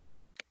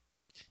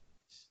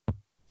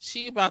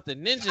 She about to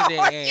ninja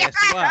their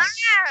ass. Watch.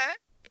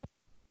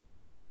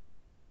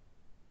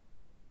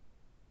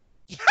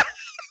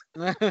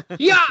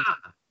 Yeah.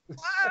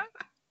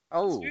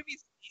 Oh. This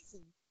movie's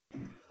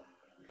amazing.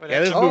 But Yeah,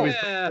 that, this took, movie's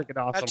yeah. freaking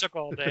awesome. that took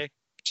all day.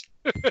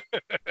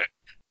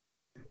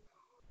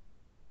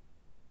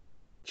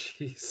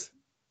 Jeez.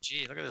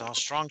 Gee, look at how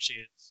strong she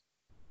is.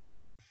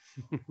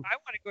 I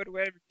want to go to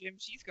whatever gym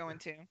she's going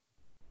to.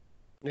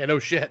 Yeah, no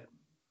shit.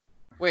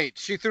 Wait,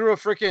 she threw a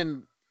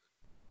freaking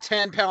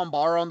 10-pound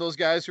bar on those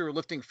guys who were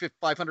lifting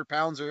 500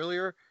 pounds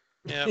earlier?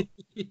 Yeah.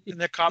 And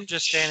the cop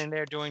just standing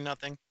there doing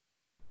nothing.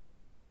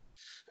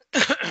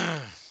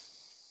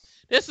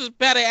 This is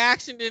better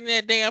action than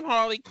that damn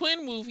Harley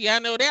Quinn movie. I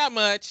know that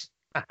much.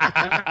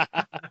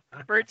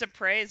 Birds of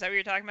Prey, is that what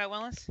you're talking about,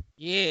 Willis?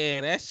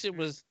 Yeah, that shit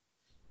was.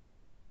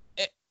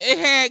 It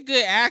had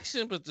good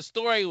action, but the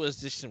story was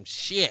just some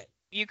shit.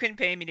 You couldn't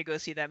pay me to go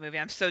see that movie.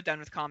 I'm so done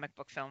with comic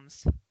book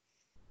films.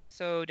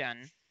 So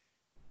done.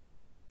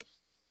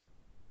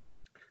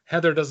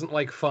 Heather doesn't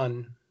like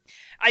fun.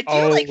 I do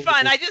Oh. like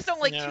fun. I just don't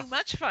like Yeah. too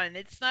much fun.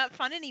 It's not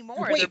fun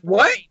anymore. Wait, They're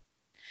what? boring.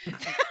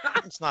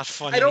 It's not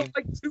funny. I don't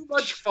like too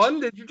much fun.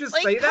 Did you just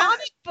say Like that?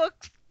 comic book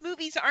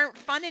movies aren't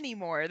fun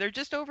anymore. They're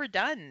just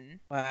overdone.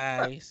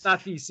 Why?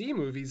 Not DC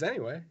movies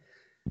anyway.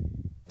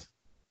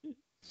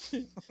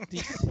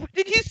 What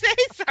did you say?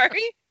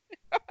 Sorry.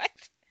 What?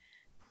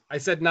 I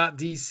said not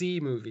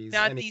DC movies.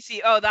 Not any- DC.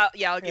 Oh, that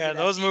yeah. I'll give Yeah, you that.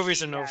 those DC,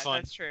 movies are no yeah,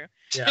 fun. That's true.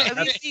 Yeah, At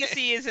that's- least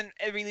DC isn't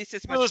released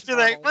as much. We'll as just be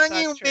like, Marvel,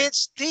 "Run you,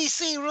 that's true. bitch!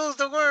 DC rules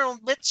the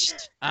world, bitch!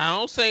 I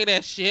don't say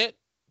that shit.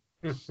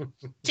 10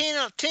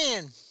 out of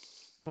 10.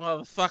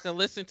 Motherfucker,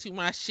 listen to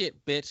my shit,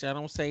 bitch. I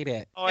don't say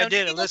that. Oh, No, I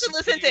did. I he doesn't listened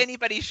listen to you.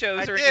 anybody's shows.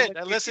 I or did. anyone I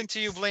who- listened to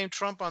you blame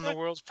Trump on the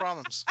world's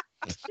problems.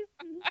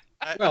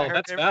 Well, heard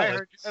that's I valid.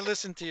 heard- I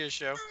listened to your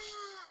show.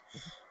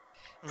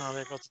 Oh,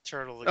 there goes the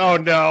turtle again. Oh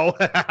no.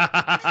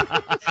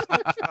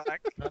 Fuck.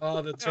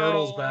 Oh, the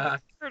turtle's Oh,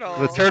 back. Turtle.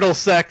 The turtle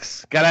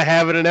sex. Gotta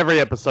have it in every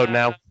episode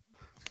now.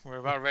 We're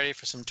about ready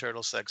for some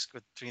turtle sex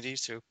between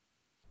these two.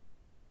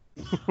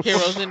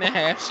 Heroes in the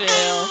half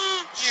shell.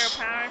 Hero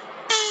power.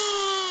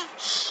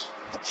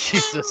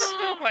 Jesus.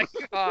 Oh my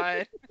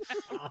god.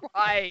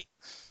 Why?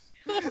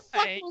 What the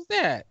fuck Right. was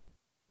that?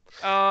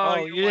 Oh,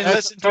 Oh, you're you didn't one- That's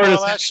listen to our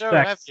turtles last show,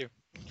 having have sex. you?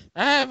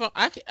 I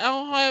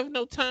don't have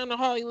no time to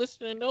hardly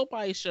listen to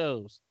nobody's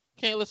shows.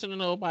 Can't listen to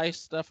nobody's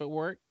stuff at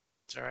work.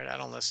 It's all right. I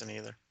don't listen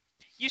either.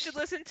 You should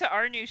listen to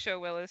our new show,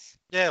 Willis.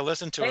 Yeah,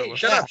 listen to Hey, it.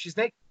 shut up. She's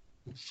naked.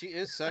 She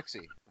is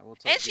sexy. I will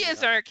tell And she you has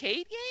that. an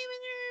arcade game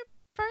in her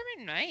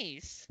apartment.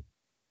 Nice.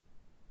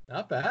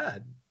 Not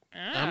bad.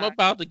 I'm Ah.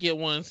 about to get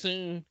one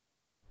soon.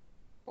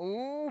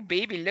 Oh,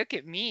 baby, look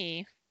at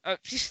me. Oh,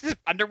 she's just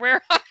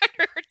underwear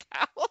under her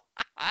towel.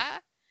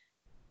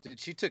 Dude,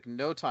 she took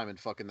no time in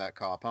fucking that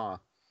cop, huh?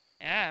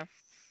 Yeah.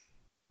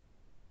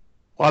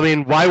 Well, I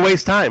mean, why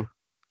waste time?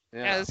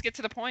 Yeah, let's get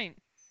to the point.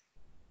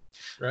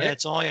 Right? Yeah,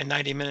 it's only a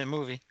 90-minute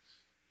movie.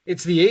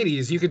 It's the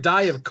 80s. You could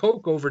die of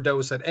coke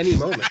overdose at any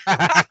moment.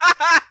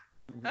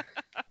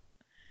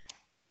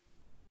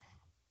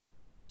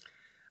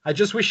 I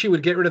just wish she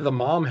would get rid of the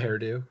mom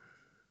hairdo.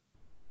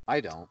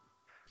 I don't.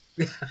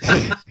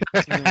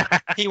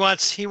 He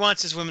wants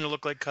his women to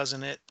look like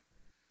Cousin It.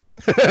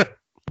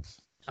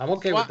 I'm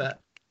okay Why- with that.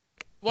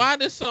 Why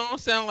does song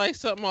sound like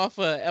something off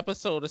an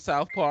episode of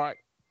South Park?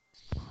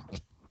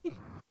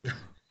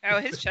 Oh,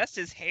 his chest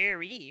is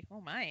hairy. Oh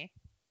my.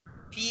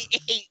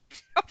 V8.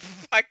 Oh,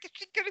 fuck. Is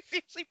she gonna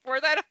seriously pour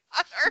that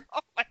on her? Oh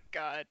my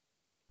god.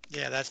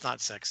 Yeah, that's not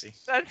sexy.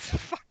 That's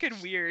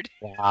fucking weird.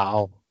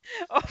 Wow.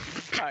 Oh,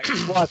 fuck.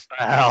 What the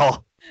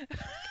hell?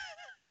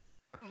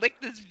 Lick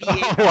this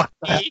V8 What off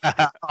the me.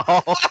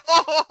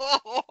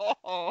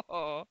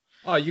 hell?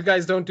 Oh, you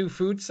guys don't do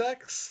food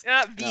sex?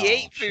 Not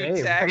V8 No, food shame.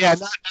 sex. Yeah,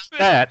 not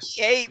that.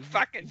 V8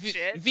 fucking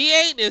shit.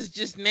 V8 is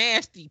just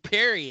nasty,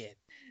 period.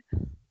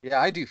 Yeah,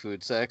 I do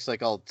food sex.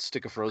 Like I'll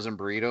stick a frozen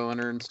burrito in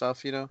her and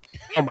stuff. You know,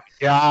 Oh my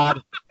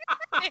god.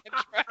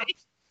 That's right.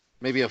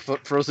 maybe a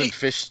frozen He-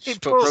 fish. He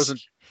Frozen.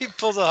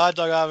 pulls a hot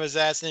dog out of his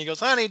ass and he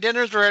goes, "Honey,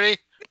 dinner's ready."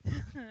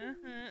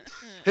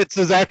 It's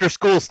his after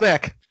school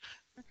snack.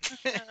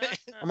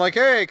 I'm like,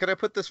 hey, could I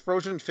put this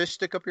frozen fish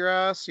stick up your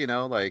ass? You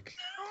know, like.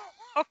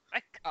 Oh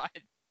my god.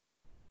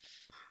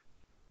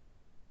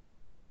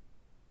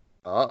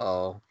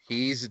 Uh-oh.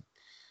 He's.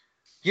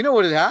 You know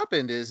what had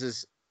happened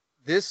is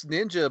this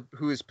ninja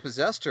who has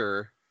possessed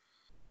her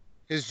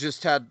has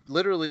just had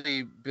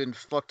literally been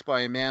fucked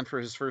by a man for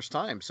his first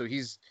time. So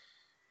he's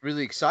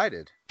really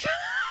excited.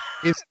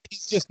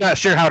 He's just not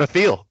sure how to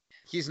feel.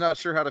 He's not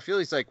sure how to feel.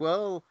 He's like,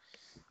 well,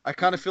 I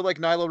kind of feel like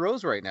Nyla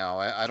Rose right now.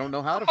 I don't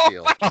know how to Oh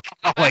feel. my Oh my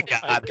Oh my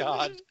god.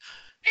 God.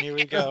 Here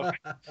we go.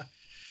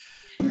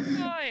 Oh,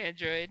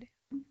 Android.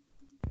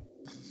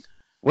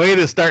 Way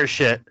to start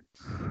shit.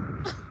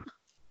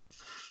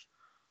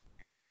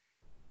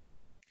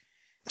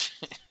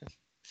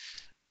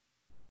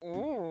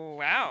 Ooh,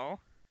 wow.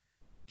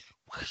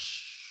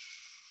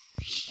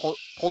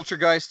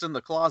 Poltergeist in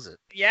the closet.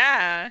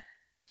 Yeah.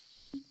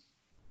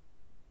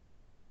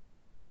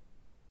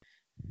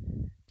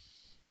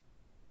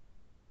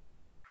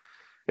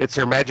 It's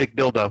her magic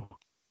dildo.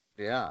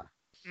 Yeah.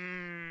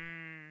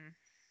 Mm.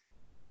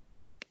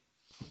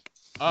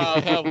 I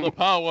have the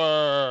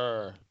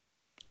power.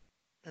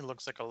 It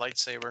looks like a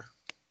lightsaber.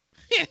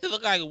 It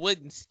look like a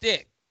wooden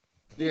stick.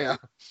 Yeah.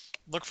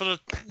 Look for the.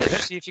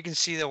 See if you can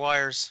see the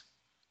wires.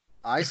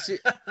 I see.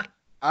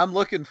 I'm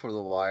looking for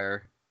the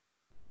wire.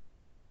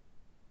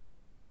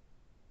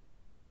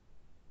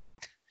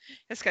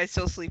 This guy's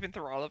still sleeping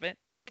through all of it.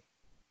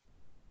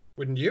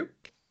 Wouldn't you?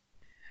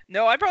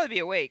 No, I'd probably be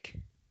awake.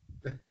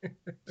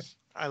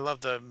 I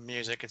love the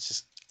music. It's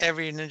just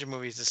every ninja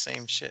movie is the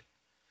same shit.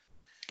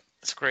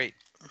 It's great.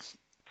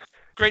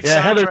 Great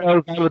Yeah, Heather soundtrack.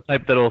 knows I'm the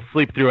type that'll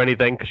sleep through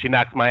anything because she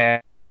knocks my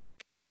ass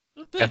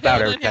What the out hell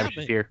every done time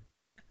she's happened? here.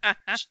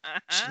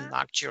 She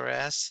knocked your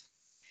ass.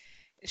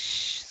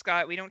 Shh,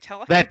 Scott, we don't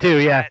tell That people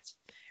too, yeah. that.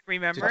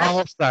 Remember?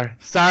 Oh,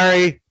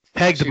 sorry.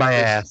 Pegged She my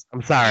was- ass.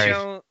 I'm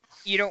sorry.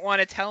 You don't want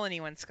to tell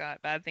anyone, Scott.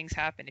 Bad things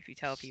happen if you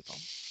tell people.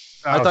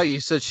 I Oh, thought you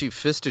said she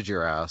fisted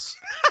your ass.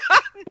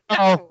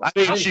 Oh, I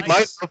mean, she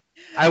might have.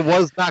 I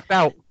was knocked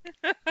out.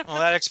 Well,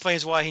 that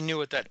explains why he knew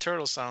what that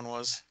turtle sound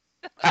was.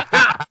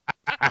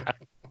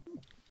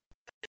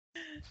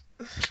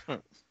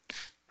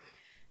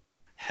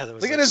 Heather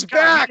was Look like, at his "Scott, you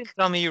back!" didn't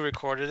tell me you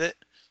recorded it.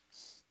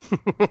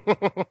 Dude,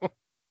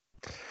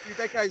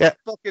 that guy's Yeah.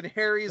 fucking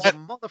hairy as a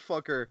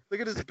motherfucker.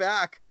 Look at his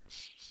back.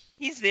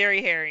 He's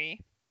very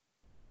hairy.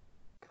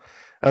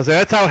 I was like,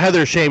 that's how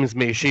Heather shames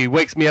me. She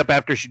wakes me up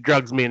after she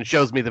drugs me and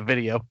shows me the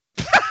video.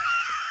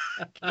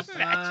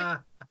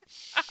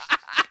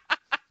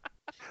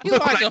 You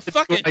Look like what I a did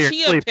fucking while you're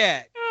chia sleeping.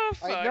 pet. Oh,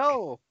 fuck. I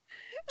know.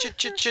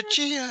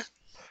 Chia.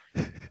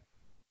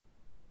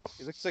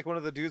 He looks like one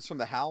of the dudes from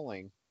The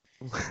Howling.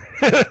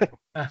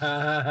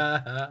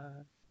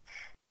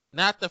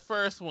 Not the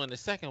first one, the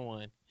second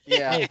one.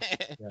 Yeah.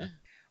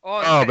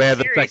 Oh, Oh, he's man,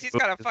 the serious. second He's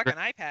got a one is fucking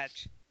eye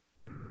patch.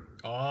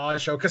 Oh,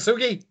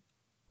 Shokasugi.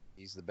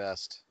 He's the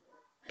best.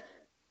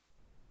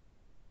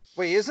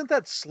 Wait, isn't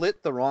that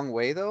slit the wrong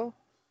way though?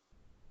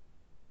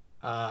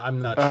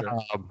 I'm not sure.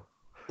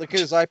 Look at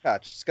his eye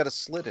patch. It's got a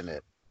slit in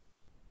it.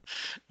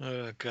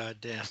 Oh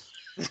goddamn.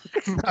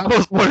 I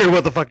was wondering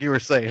what the fuck you were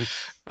saying.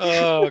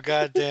 Oh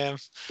goddamn.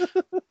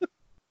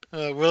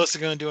 Willis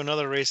is gonna do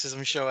another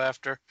racism show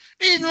after.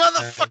 These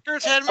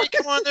motherfuckers had me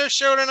come on their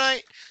show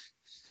tonight.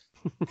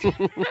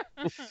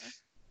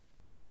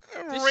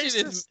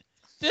 Racist.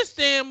 This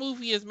damn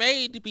movie is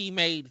made to be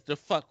made to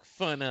fuck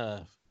fun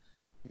of.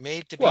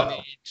 Made to be Well,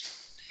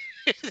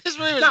 made. This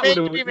movie was Not made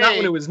when, to be it, not when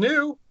made. it was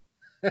new.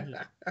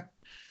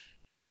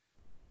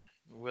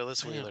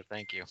 Willis Man. Wheeler,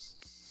 thank you.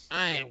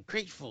 I am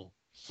grateful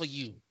for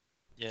you.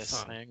 Yes,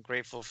 Son. I am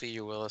grateful for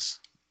you, Willis.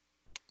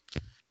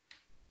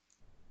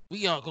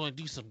 We are going to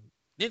do some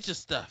ninja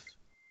stuff.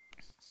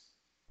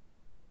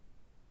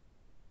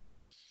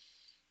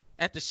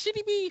 At the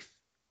shitty beef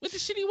with the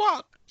shitty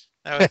walk.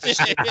 That was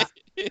the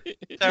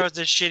shitty, that was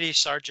the shitty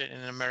sergeant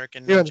in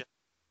American Yeah. Ninja.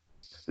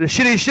 The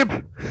shitty ship.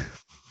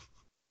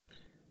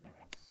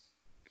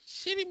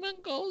 Shitty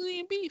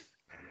Mongolian beef.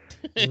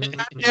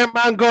 Damn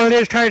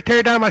Mongolians trying to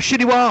tear down my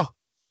shitty wall.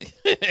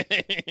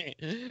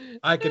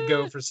 I could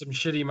go for some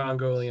shitty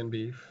Mongolian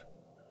beef.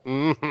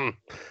 Mm-hmm.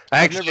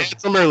 I actually never-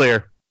 had some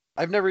earlier.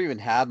 I've never even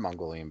had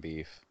Mongolian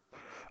beef.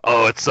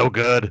 Oh, it's so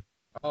good.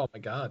 Oh my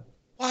god.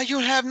 Why you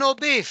have no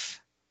beef?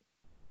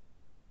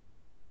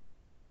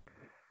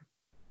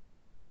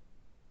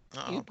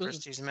 Uh-oh,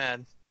 Christy's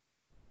mad.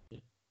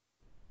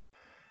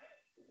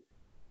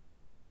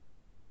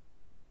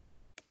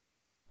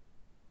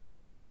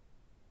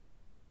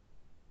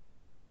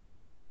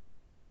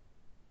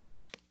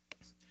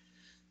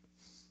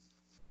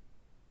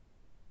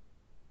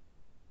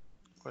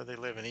 Where they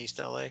live in East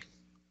LA.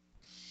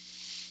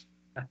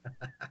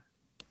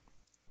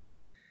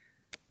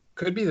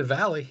 Could be the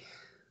Valley.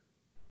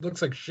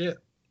 Looks like shit.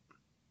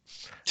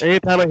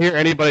 Anytime I hear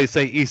anybody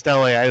say East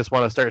LA, I just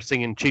want to start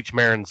singing Cheech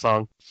Marin's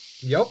song.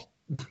 Yep.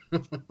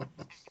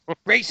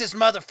 Racist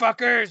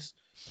motherfuckers.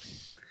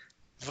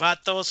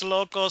 Vatos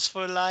locos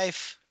for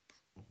life.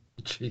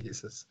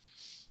 Jesus.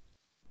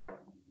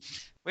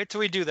 Wait till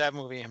we do that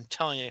movie. I'm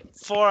telling you,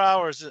 4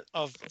 hours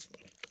of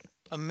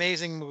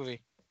amazing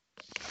movie.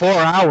 4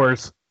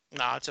 hours.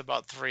 No, it's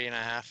about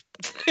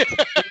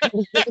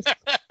 3.5.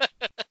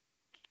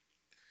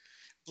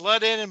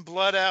 Blood in and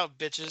blood out,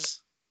 bitches.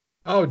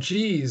 Oh,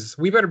 geez.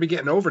 We better be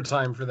getting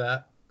overtime for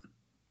that.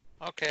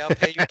 Okay, I'll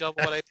pay you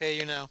double what I pay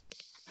you now.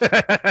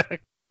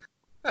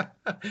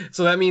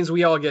 So that means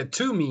we all get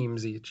 2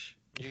 memes each.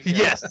 You get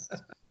Yes. it.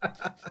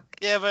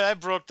 Yeah, but I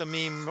broke the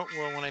meme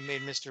when I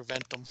made Mr.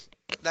 Ventum.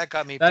 That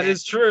got me That banned.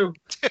 is true.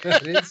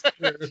 That is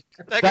true. That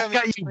That got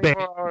got me you a banned.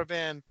 24-hour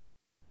ban.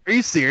 Are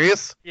you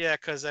serious? Yeah,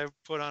 because I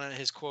put on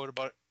his quote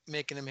about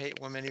making him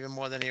hate women even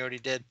more than he already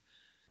did.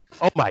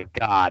 Oh my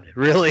God!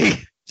 Really?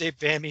 They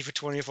banned me for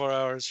 24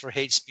 hours for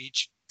hate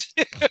speech.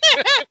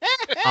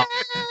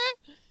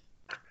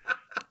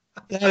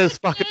 That is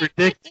fucking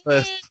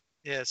ridiculous.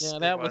 Yes, Yeah, it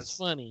that was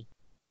funny.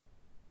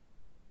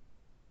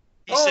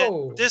 He said,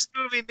 Oh. this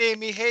movie made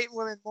me hate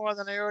women more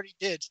than I already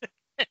did.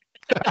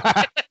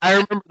 I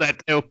remember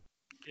that too.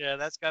 Yeah,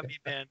 that's got me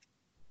banned.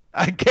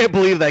 I can't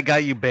believe that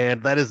got you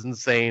banned. That is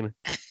insane.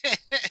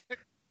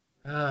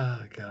 Oh,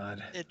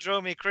 God. It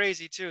drove me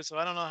crazy too. So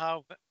I don't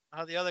know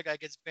how the other guy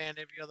gets banned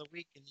every other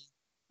week, and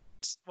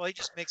he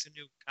just makes a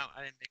new account.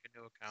 I didn't make a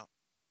new account.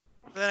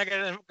 But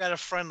then I got a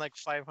friend like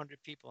 500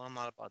 people. I'm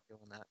not about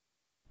doing that.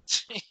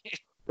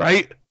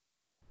 Right?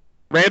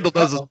 Randall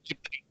does this.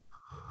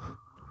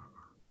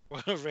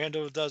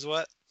 Randall does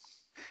what?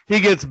 He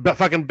gets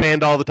fucking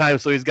banned all the time,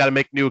 so he's got to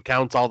make new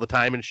accounts all the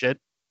time and shit.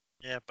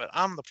 Yeah, but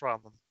I'm the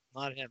problem,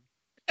 not him.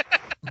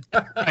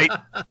 Right.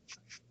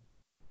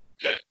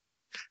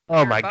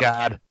 Oh my bumpkin.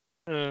 God.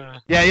 Uh,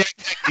 Yeah.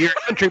 You're a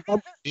country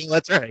bumpkin. Yeah,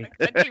 that's right.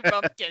 Country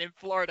bumpkin in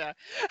Florida.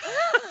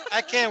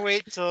 I can't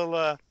wait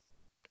till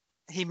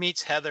he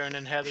meets Heather, and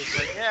then Heather's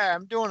like, "Yeah,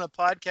 I'm doing a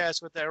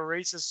podcast with that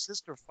racist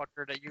sister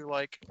fucker that you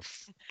like."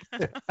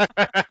 No,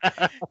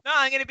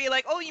 I'm gonna be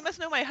like, oh, you must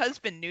know my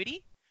husband,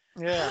 Nudie.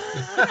 Yeah,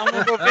 I'm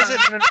gonna go visit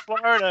him in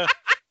Florida.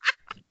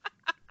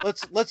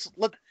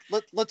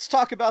 Let's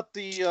talk about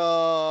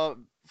the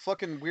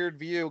fucking weird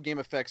video game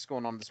effects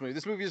going on in this movie.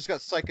 This movie just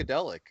got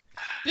psychedelic.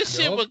 This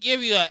shit Nope. will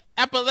give you an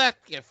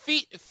epileptic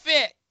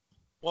fit.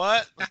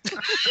 What?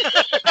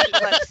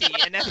 Epilepsy,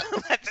 an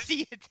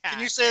epilepsy attack. Can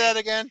you say that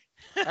again?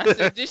 I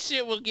said, this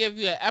shit will give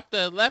you an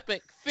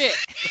epileptic fit.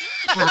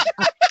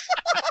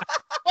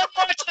 One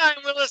more time,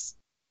 Willis.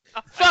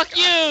 Fuck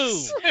you!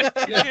 Yeah,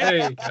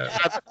 there you go.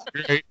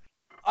 Great.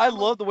 I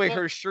love the way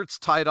her shirt's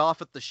tied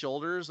off at the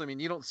shoulders. I mean,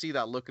 you don't see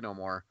that look no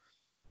more.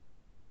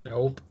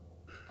 Nope.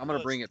 I'm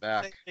gonna bring it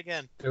back. Say it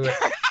again. Do it.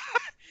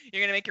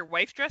 You're gonna make your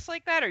wife dress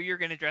like that, or you're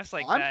gonna dress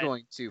like I'm that?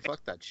 going to.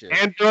 Fuck that shit.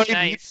 Android, you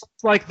Nice.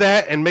 look like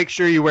that, and make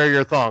sure you wear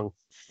your thong.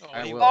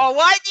 I he- will. Oh,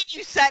 why did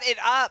you set it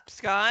up,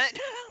 Scott?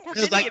 We're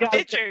Because gonna I get got-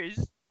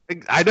 pictures.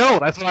 I know.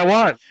 That's what I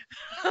want.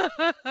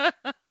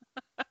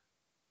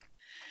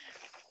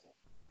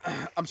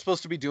 I'm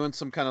supposed to be doing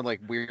some kind of like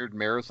weird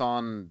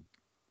marathon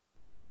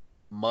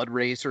mud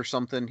race or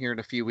something here in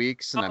a few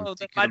weeks, and I'm Oh, the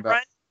thinking mud about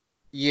run.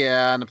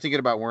 yeah, and I'm thinking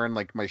about wearing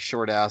like my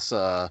short ass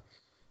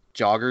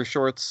jogger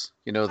shorts.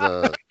 You know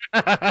the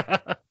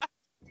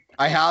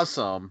I have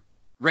some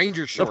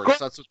Ranger shorts.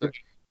 course.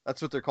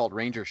 That's what they're called,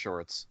 Ranger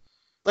shorts.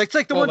 Like it's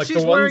like the Oh, one like the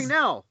she's wearing ones-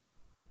 now.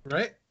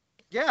 Right?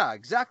 Yeah,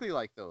 exactly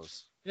like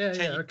those. Yeah,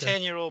 yeah, okay.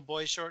 10-year-old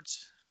boy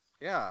shorts.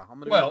 Yeah, I'm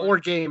gonna. Well, be or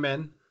gay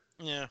men.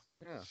 Yeah.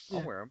 yeah, I'll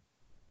Yeah. wear them.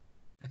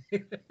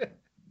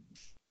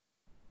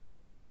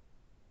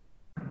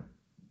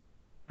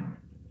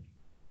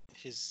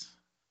 His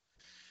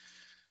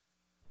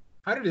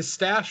How did his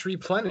stash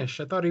replenish?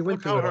 I thought he went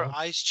look how through it her all.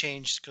 eyes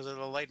changed because of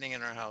the lightning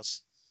in her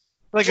house.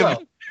 Like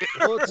Well,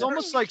 Well, it's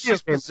almost like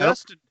she's Yeah,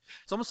 possessed.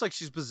 It's almost like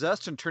she's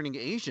possessed and turning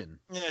Asian.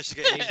 Yeah, she's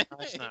got Asian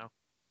eyes now.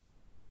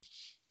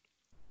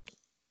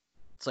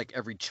 It's like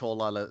every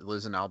chola that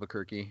lives in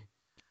Albuquerque.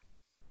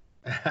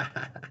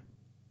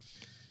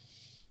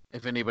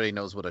 If anybody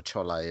knows what a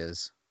chola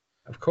is,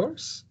 of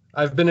course.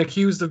 I've been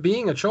accused of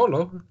being a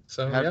cholo,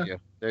 so have yeah. you?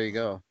 There you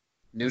go.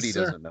 Yes, Nudie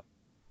sir. doesn't know.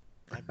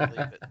 I believe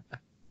it.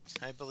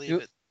 I believe Nu-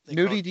 it. They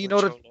call Nudie, it do you a know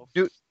what a cholo.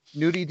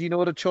 Nudie? Do you know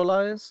what a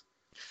chola is?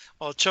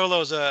 Well,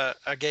 cholo's a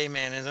gay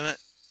man, isn't it?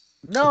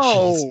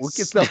 No,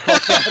 Jesus. get the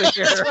fuck out of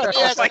here.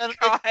 Yes, Oh my Venom-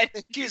 god. They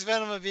accuse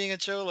Venom of being a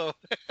cholo.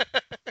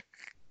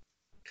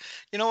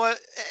 You know what,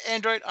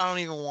 Android? I don't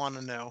even want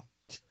to know.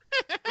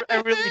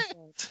 I really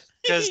don't.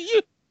 Because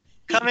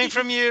Coming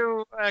from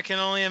you, I can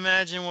only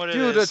imagine what it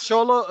Dude, is.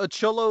 a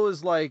cholo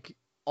is like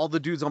all the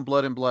dudes on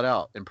Blood In, Blood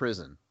Out in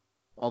prison.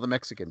 All the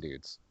Mexican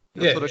dudes.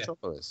 That's Yeah, what a yeah.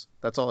 cholo is.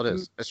 That's all it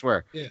is. I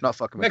swear. Yeah. Not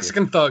fucking with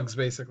Mexican thugs,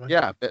 basically. you.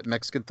 Yeah,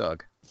 Mexican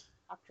thug.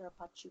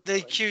 They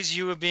accuse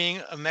you of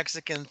being a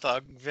Mexican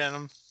thug,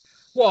 Venom.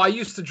 Well, I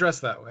used to dress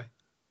that way.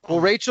 Well,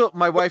 Rachel,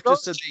 my wife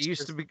those just said they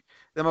used to be.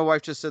 Then my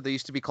wife just said they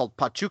used to be called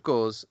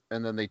pachucos,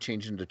 and then they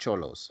changed into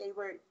cholos. They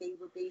were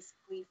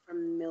basically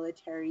from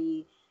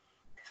military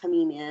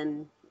coming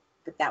in,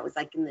 but that was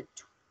like in the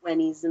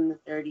 20s and the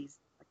 30s.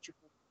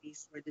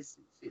 These were the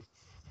suits.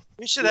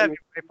 We should have your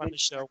wife on the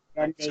show.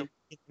 And so they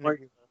we can were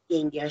interview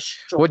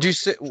her. What'd you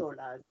say?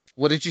 Cholas.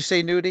 What did you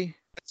say, Nudie?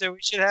 So we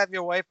should have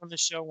your wife on the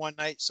show one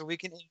night so we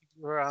can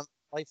interview her on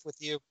Life with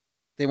You.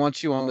 They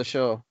want you on the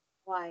show.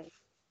 Why?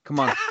 Come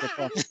on,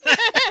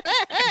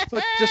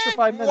 just for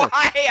 5 minutes.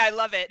 Why? I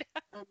love it.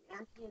 Auntie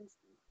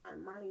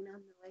and Marlene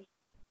on the way.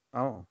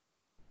 Oh,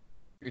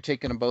 you're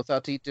taking them both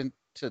out to eat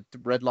to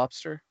Red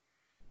Lobster?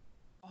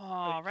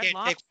 Oh, You Red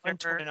can't take one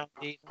Lobster. twin out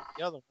to eat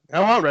the other one. I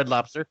want Red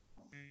Lobster.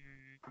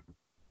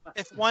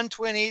 If one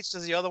twin eats,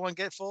 does the other one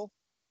get full?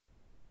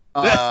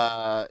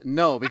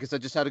 No, because I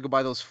just had to go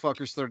buy those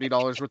fuckers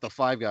 $30 worth of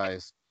Five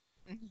Guys.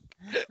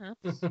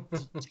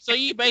 So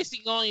you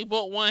basically only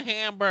bought one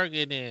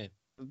hamburger then.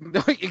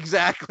 No,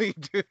 exactly,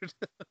 dude.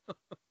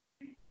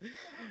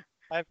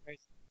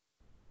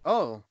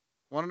 Oh,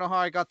 want to know how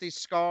I got these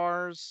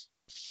scars?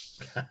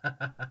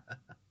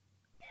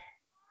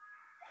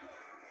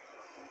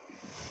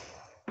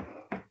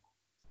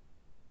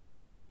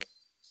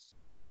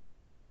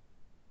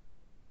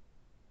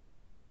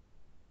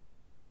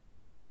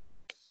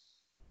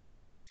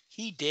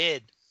 He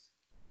did.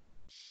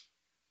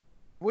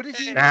 What did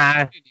he?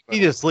 Nah, he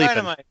just sleeping.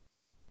 Dynamite.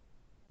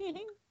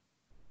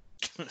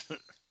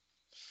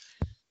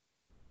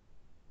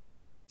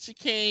 She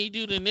can't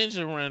do the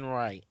ninja run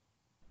right.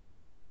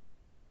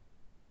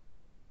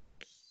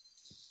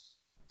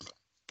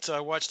 So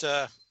I watched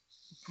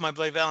My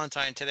Blade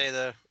Valentine today,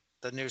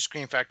 the new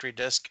Scream Factory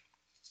disc.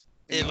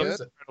 It Good? looks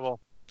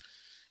incredible.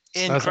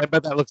 I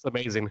bet that looks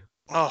amazing.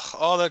 Oh,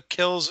 all the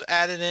kills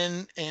added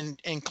in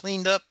and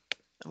cleaned up.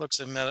 It looks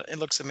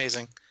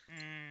amazing.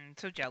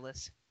 So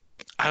jealous.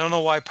 I don't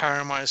know why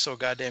Paramount is so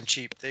goddamn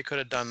cheap. They could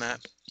have done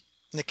that.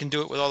 And they can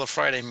do it with all the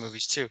Friday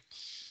movies too.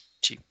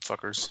 Cheap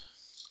fuckers.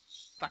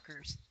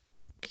 Fuckers.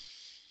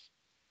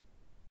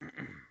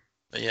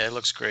 But yeah, it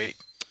looks great.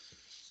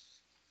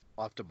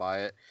 I'll have to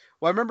buy it.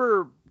 Well, I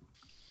remember,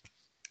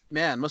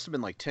 man, must have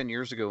been like 10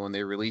 years ago when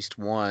they released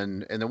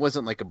one, and it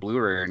wasn't like a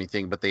Blu-ray or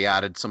anything, but they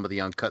added some of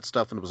the uncut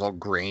stuff, and it was all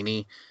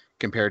grainy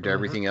compared to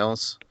everything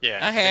else. Yeah.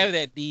 I have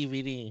that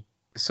DVD.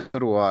 So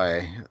do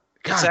I. It's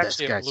God, this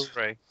actually a guy's...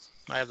 Blu-ray.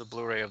 I have the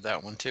Blu-ray of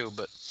that one too,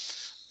 but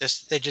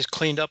they just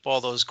cleaned up all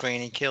those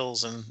grainy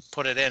kills and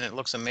put it in. It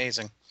looks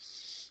amazing.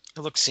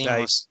 It looks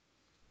seamless.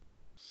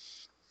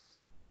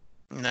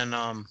 And then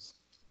on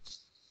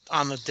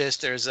the disc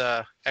there's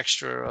a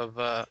extra of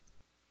a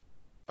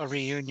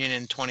reunion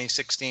in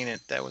 2016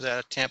 that was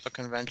at a Tampa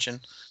convention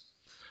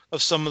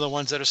of some of the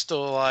ones that are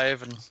still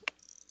alive, and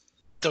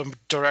the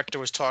director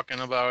was talking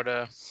about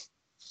a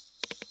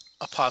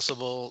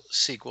possible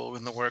sequel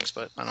in the works,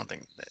 but I don't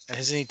think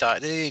hasn't he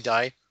died? Did he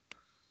die?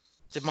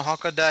 Did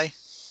Mahaka die?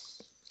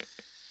 I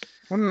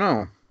don't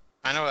know.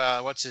 I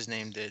know what's his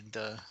name did.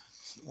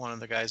 One of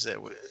the guys that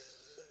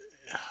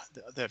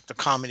the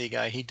comedy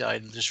guy, he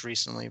died just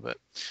recently, but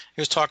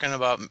he was talking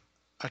about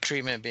a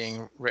treatment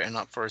being written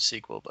up for a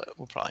sequel, but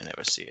we'll probably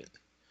never see it.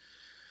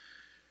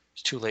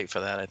 It's too late for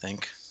that, I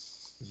think.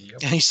 Yep.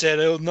 And he said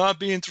it'll not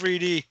be in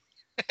 3D.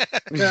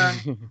 Yeah.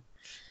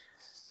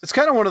 It's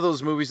kind of one of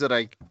those movies that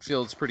I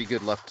feel it's pretty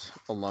good left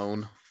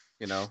alone,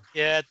 you know?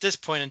 Yeah, at this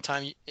point in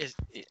time, it's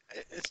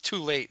too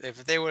late.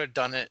 If they would have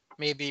done it,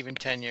 maybe even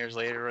 10 years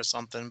later or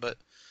something, but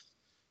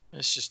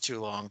it's just too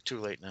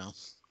late now.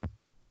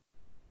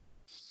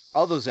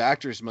 All those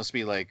actors must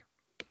be like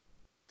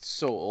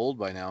so old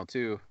by now,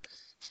 too.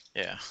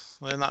 Yeah,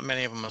 well, not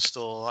many of them are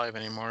still alive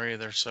anymore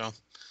either, so.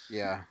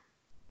 Yeah.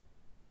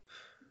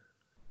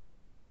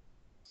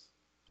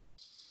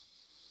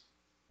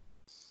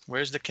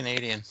 Where's the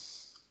Canadian?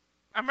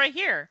 I'm right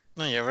here.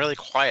 No, you're really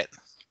quiet.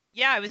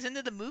 Yeah, I was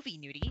into the movie,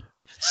 Nudie.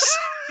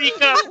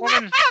 Speak up,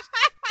 woman.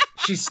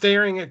 She's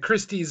staring at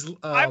Christie's,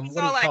 I what was do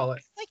all you like, call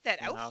it? I like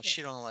that No, outfit.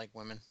 she don't like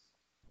women.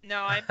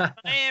 No, I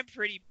am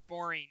pretty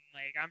boring.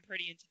 Like, I'm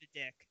pretty into the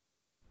dick.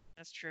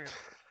 That's true.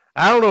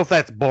 I don't know if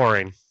that's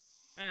boring.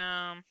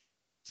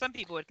 Some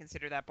people would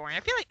consider that boring. I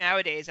feel like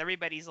nowadays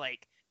everybody's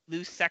like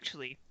loose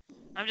sexually.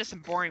 I'm just some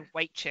boring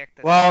white chick.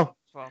 That's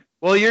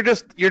Well, you're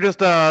just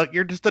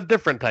a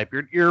different type.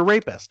 You're a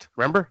rapist.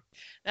 Remember?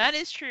 that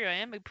is true. I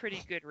am a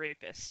pretty good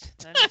rapist.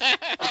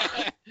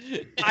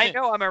 I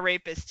know I'm a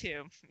rapist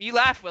too. You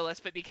laugh, Willis,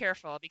 but be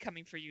careful. I'll be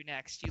coming for you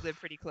next. You live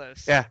pretty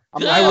close. Yeah.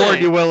 I'm I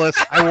warned you, Willis.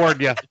 I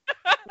warned you.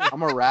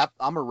 I'm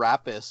a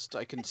rapist.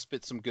 I can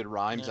spit some good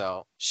rhymes Yeah.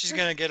 out. She's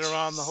gonna get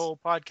around the whole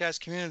podcast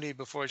community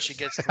before she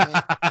gets to me.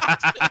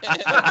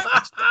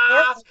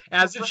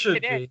 As it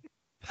should be.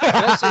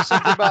 Can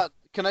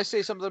can I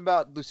say something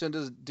about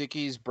Lucinda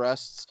Dickey's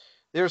breasts?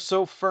 They're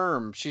so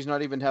firm. She's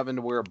not even having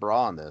to wear a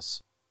bra on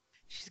this.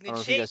 She's in I don't good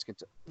know if you shape. guys can.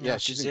 Yeah,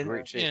 she's in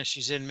great shape. Yeah,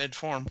 she's in mid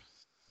form.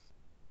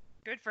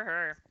 Good for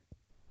her.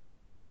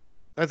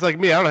 That's like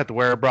me. I don't have to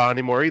wear a bra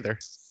anymore either.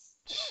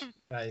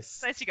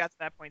 Nice. Nice you got to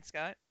that point,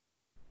 Scott.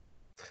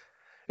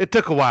 It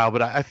took a while,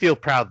 but I feel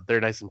proud that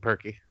they're nice and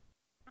perky.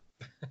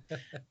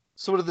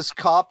 So did this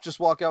cop just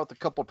walk out with a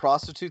couple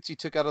prostitutes he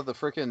took out of the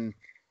frickin'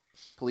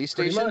 police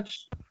Pretty station?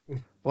 much.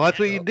 Well, that's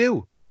what you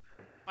do.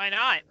 Why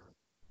not?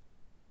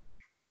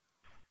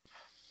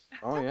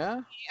 Oh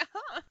yeah.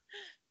 Yeah.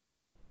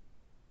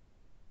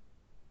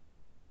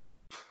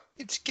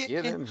 It's Get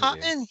getting in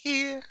hot here. in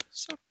here,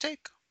 so take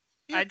off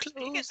your I'd take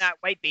in clothes. that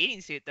white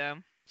bathing suit though.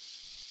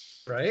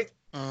 Right?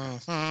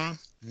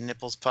 Mm-hmm.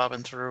 Nipples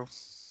popping through.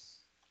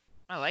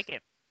 I like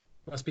it.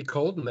 Must be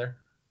cold in there.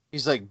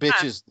 He's like,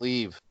 bitches,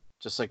 leave.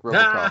 Just like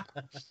RoboCop.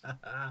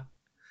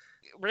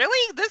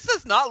 Really? This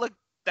does not look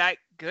that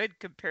good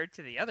compared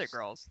to the other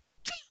girls.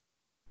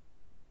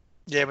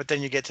 Yeah, but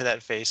then you get to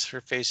that face.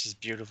 Her face is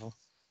beautiful.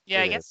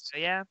 Yeah, I It guess is. so,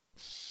 yeah.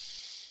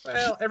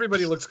 Well,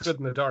 everybody looks good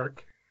in the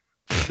dark.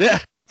 Yeah,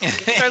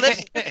 Her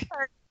lips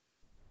are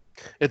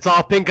it's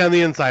all pink on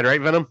the inside, right,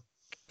 Venom?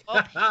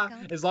 all pink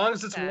on As long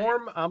as it's the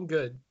warm, I'm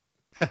good.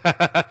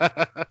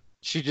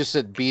 She just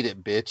said, beat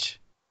it, bitch.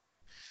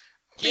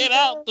 Get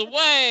out the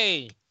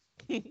way.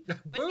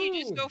 Wouldn't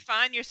you just go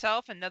find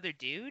yourself another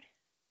dude?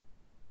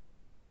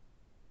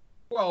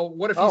 Well,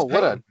 what if he's Oh,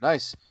 what paying? a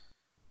nice.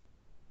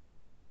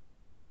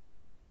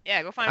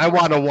 Yeah, go find I more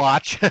want to stuff.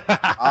 watch.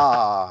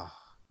 Ah,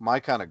 my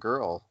kind of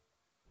girl.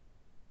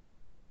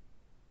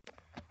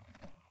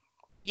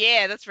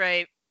 Yeah, that's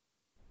right.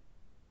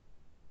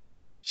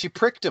 She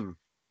pricked him.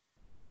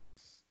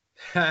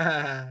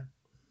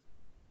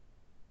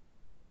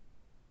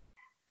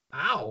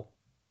 Ow.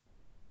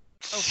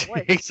 Oh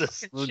boy.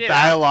 Jesus, Good the shit,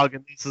 dialogue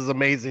in this is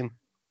amazing.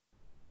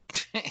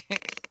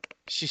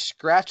 She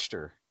scratched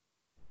her.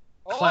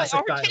 Classic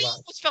her titty dialogue.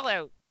 almost fell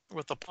out.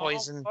 With the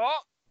poison, Oh,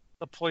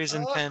 the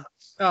poison Oh. pen.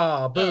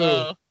 Oh, boo.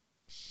 Uh-oh.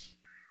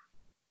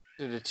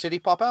 Did a titty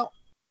pop out?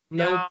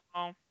 Nope.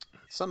 no.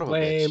 Son of a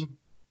bitch. Lame.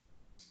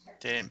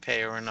 They didn't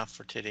pay her enough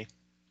for titty.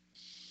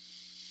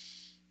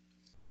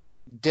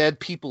 Dead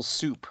people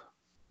soup.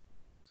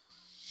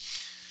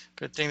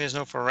 Good thing there's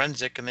no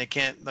forensic and they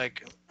can't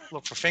like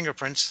look for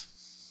fingerprints.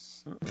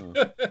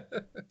 Mm-mm.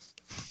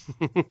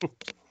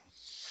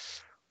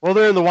 Well,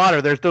 they're in the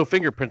water. There's no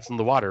fingerprints in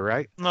the water,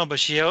 right? No,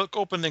 but she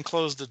opened and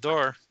closed the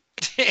door.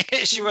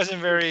 She wasn't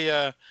very,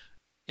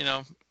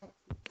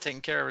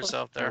 taking care of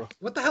herself there.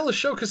 What the hell is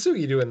Sho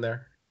Kasugi doing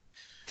there?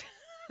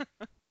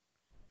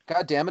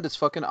 God damn it, his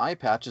fucking eye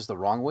patch is the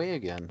wrong way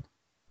again.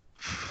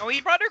 Oh,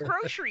 he brought her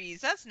groceries.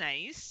 That's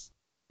nice.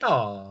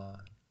 Aw.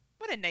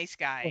 What a nice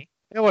guy.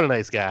 Yeah, what a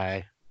nice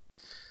guy.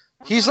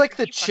 He's What like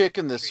the you fucking chick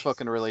in this groceries?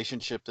 fucking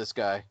relationship, this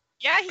guy.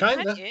 Yeah, he Kinda.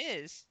 kind of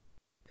is.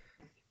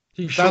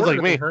 He's Sounds shorter like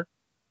than me. her.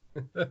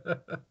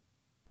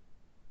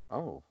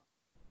 Oh,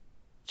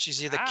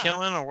 She's either Wow.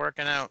 killing or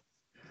working out.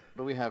 what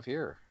do we have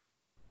here?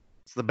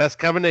 It's the best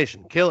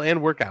combination. Kill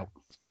and work out.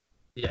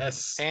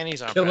 Yes.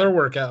 Panties on. Killer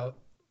workout.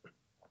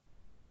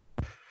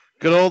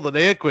 Good old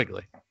Linnea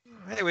Quigley.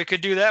 Hey, we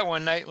could do that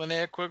one night when they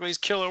had Quigley's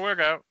killer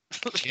workout.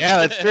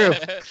 Yeah, that's true.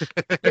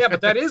 Yeah, but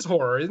that is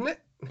horror, isn't it?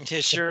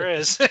 It sure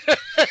is.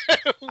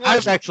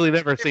 I've actually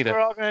never If seen it. we're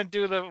all gonna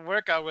do the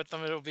workout with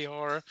them, it'll be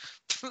horror.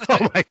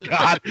 Oh my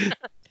god.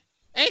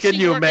 Ain't Can she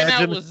you working out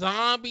imagine? with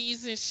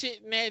zombies and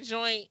shit in that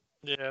joint?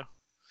 Yeah.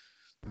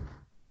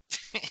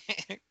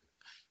 There's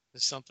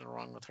something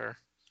wrong with her.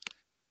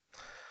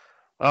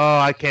 Oh,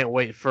 I can't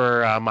wait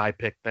for my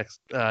pick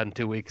next in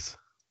 2 weeks.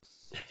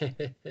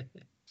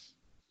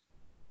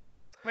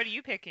 What are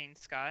you picking,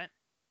 Scott?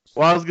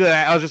 Well, I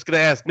was just gonna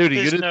ask Nudie.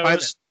 You His didn't find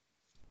nose.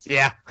 it?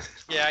 Yeah.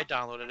 Yeah, I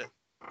downloaded it.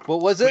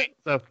 What was it?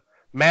 So,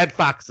 Mad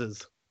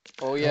Foxes.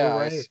 Oh yeah, All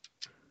I right. s-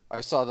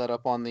 I saw that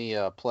up on the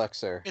Plex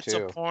there It's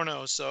too. a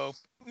porno, so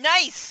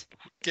Nice.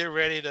 get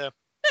ready to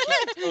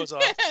keep your clothes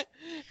off.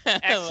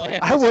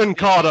 Excellent. I wouldn't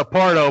call it a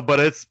porno, but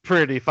it's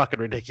pretty fucking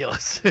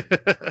ridiculous. Is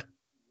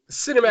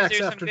Cinemax there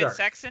some After good Dark.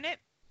 sex in it?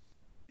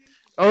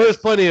 Oh, there's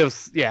plenty of.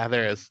 Yeah,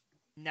 there is.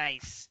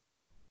 Nice.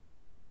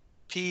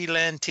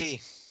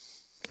 P-L-N-T.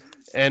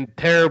 And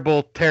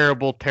terrible,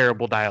 terrible,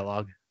 terrible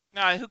dialogue.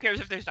 No, who cares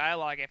if there's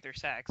dialogue after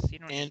sex? You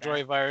don't need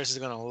Android virus is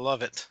gonna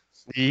love it.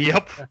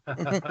 Yep.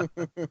 that.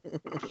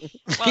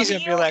 Well, He's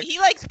gonna be like, he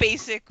likes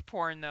basic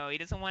porn though. He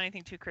doesn't want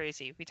anything too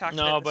crazy. We talked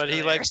no, about this but he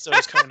earlier. likes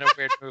those kind of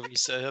weird movies,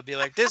 so he'll be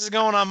like, "This is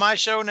going on my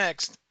show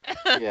next."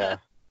 Yeah. Yeah,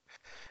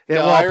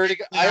 No, well, I already.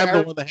 I'm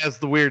the one that has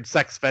the weird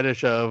sex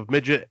fetish of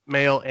midget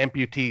male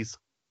amputees.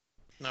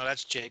 No,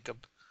 that's Jacob.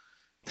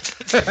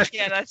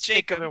 Yeah, that's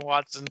Jacob Jacob. and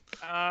Watson.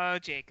 Oh,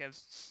 Jacob.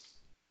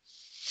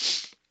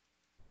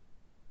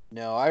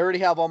 No, I already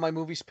have all my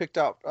movies picked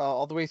out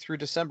all the way through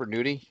December,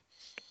 Nudie.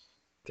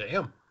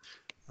 Damn.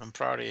 I'm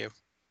proud of you.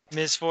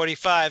 Ms.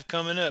 45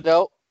 coming up.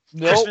 Nope.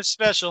 Nope. Christmas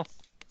special.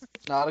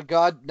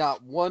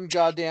 Not one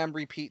goddamn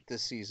repeat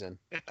this season.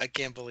 I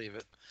can't believe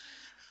it.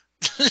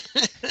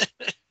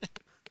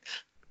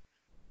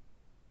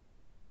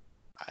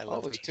 I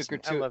love we took teasing. her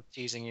to- I love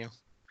teasing you.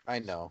 I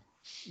know.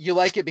 You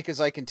like it because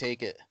I can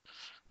take it.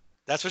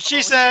 That's what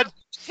she said.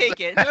 Take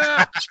it.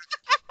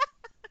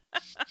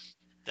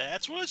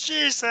 That's what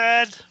she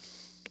said.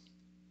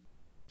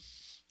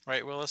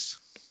 Right, Willis?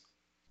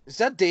 Is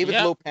that David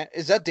Yep. Lopan?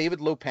 Is that David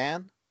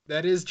Lopan?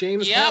 That is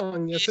James Yep,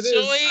 Hong. Yes, it it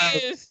is.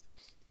 sure is.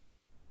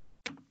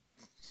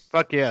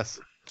 Fuck yes.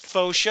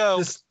 Faux show.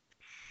 This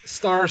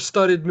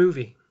star-studded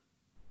movie.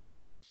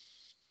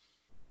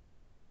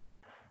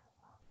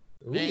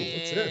 Ooh, what's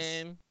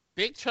this? Man,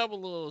 Big Trouble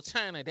in Little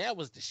China, that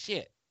was the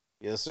shit.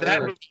 Yes, sir.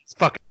 That movie's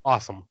fucking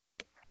awesome.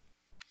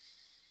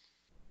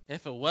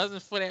 If it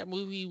wasn't for that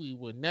movie, we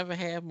would never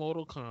have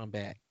Mortal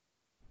Kombat.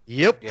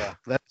 Yep. Yeah.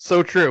 That's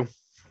so true.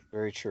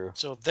 Very true.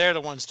 So they're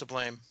the ones to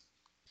blame.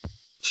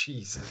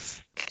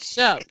 Jesus.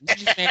 Shut up. You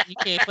just mad you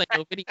can't play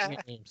no video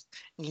games.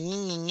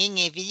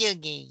 Video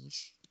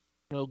games.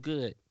 No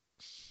good.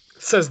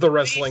 Says the He's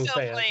wrestling still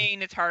fan. playing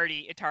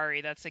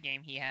Atari. That's the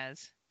game he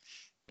has.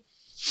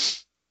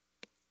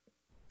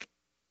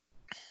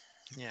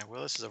 Yeah,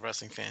 Willis is a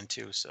wrestling fan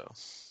too, so.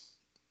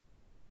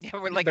 Yeah,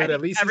 we're like, But I at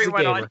think least he's a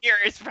everyone on gamer. here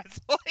is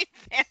wrestling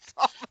fans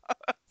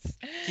almost.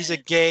 He's a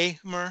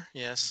gamer.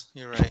 Yes,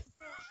 you're right.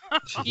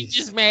 You Jeez.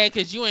 just mad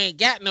because you ain't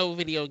got no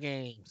video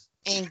games.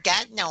 Ain't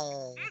got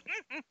no.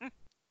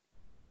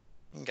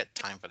 Ain't got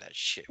time for that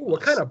shit. Ooh,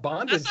 what kind of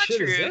bonded That's not shit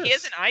true. is this? He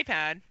has an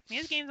iPad. He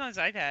has games on his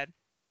iPad.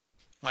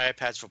 My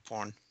iPad's for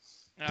porn.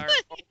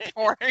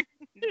 Or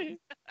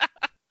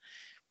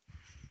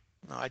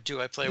No, I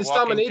do. I play This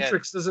Walking Dead.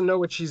 dominatrix doesn't know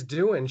what she's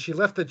doing. She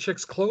left the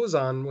chick's clothes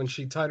on when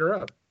she tied her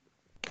up.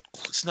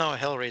 It's now a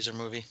Hellraiser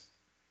movie.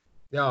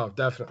 Yeah,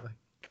 definitely.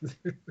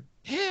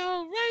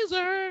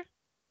 Hellraiser.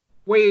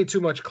 Way too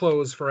much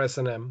clothes for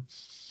S&M.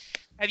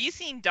 have you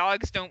seen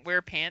Dogs Don't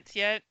Wear Pants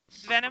yet,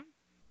 Venom?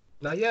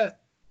 Not yet.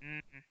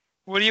 Mm.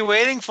 What are you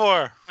waiting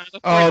for? I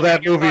look forward Oh, to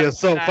that hearing your movie thoughts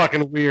is so on that.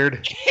 fucking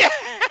weird.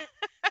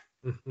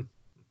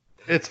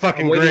 It's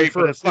fucking I'm waiting great, for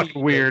but a it's fucking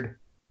preview. weird.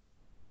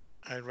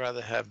 I'd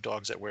rather have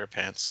dogs that wear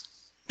pants.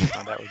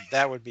 Oh,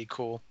 that would be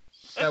cool.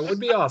 That would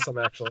be awesome,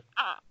 actually.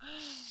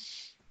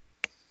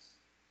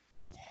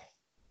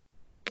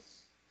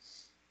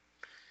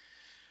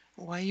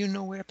 Why you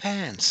no wear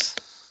pants?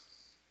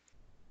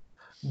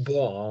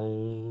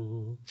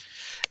 Bong.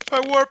 If I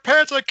wear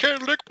pants, I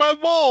can't lick my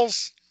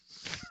balls.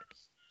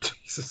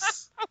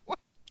 Jesus.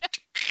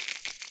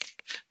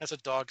 That's a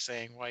dog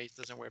saying why he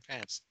doesn't wear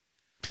pants.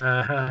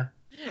 Uh-huh.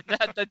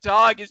 That the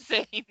dog is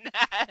saying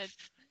that.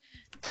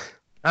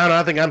 I don't know.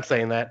 I think I'm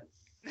saying that.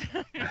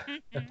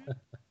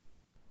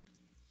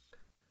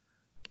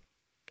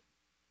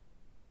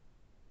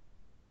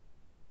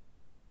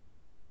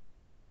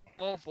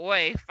 Oh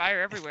boy,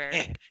 fire everywhere.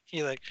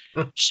 He like,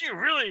 she's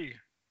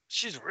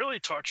really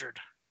tortured.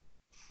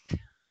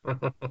 Oh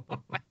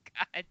my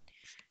god.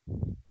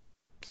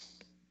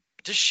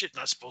 This shit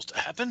not supposed to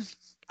happen.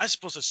 I'm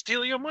supposed to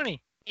steal your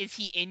money. Is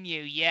he in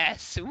you?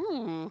 Yes.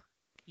 Ooh.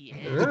 He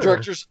is.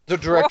 The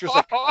director's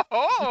like,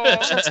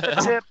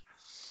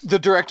 the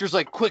director's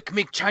like, quick,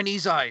 make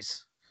Chinese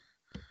eyes.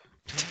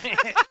 Who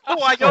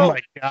are you? Oh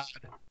my god.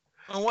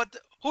 And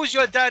who's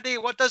your daddy?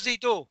 What does he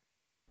do?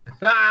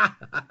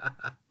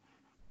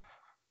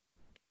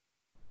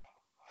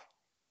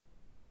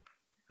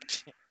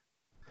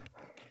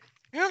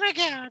 Oh my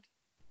god.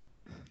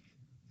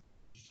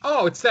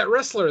 Oh, it's that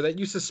wrestler that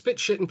used to spit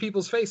shit in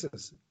people's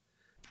faces.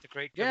 The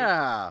great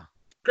Yeah.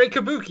 Great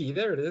Kabuki.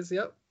 There it is.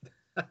 Yep.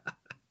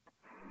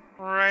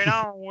 Right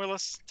on,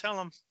 Willis. Tell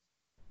him.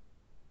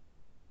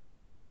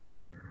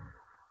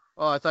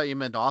 Oh, I thought you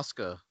meant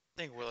Oscar.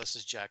 I think Willis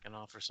is jacking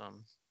off or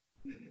something.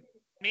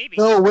 Maybe.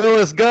 Go,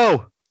 Willis,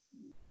 go.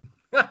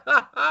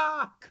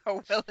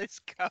 Go, Willis,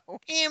 go.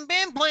 And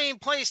been playing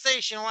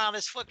PlayStation while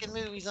this fucking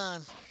movie's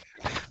on.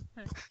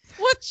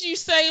 What you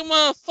say,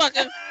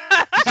 motherfucker?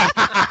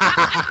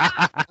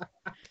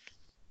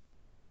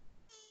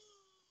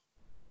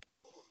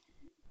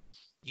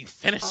 You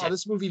finish Oh, it.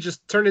 this movie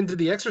just turned into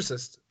The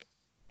Exorcist.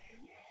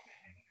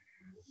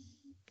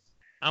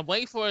 I'm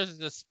waiting for us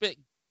to spit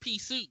pea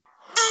soup.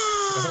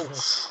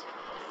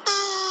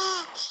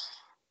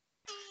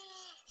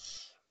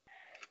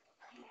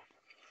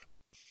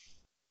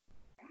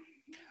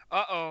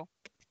 Uh-oh.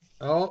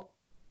 Oh,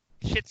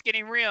 Shit's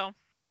getting real.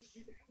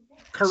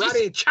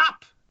 karate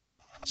chop.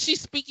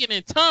 She's speaking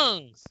in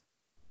tongues.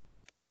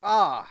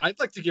 Ah. I'd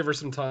like to give her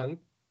some tongue.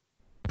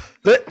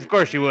 But of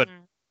course you would.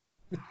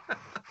 Mm.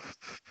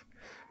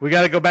 We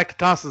got to go back to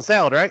tossing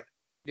salad, right?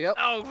 Yep.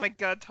 Oh my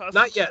god, toss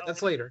Not it yet. out.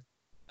 That's later.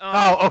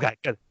 Oh, okay,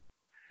 good.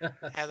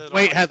 Heather don't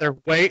Wait, like, Heather,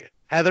 wait.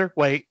 Heather,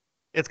 wait.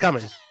 It's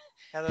coming.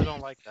 Heather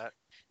don't like that.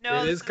 No,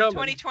 It this is is coming.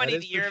 2020, That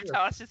is the for year of sure.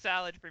 tossed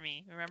salad for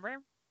me. Remember?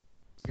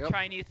 Yep.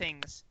 Try new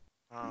things.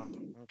 Oh,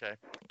 okay.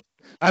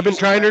 I've been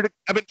trying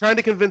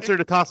to convince her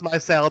to toss my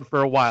salad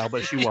for a while,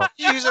 but she won't.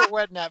 Use her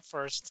wet nap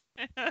first.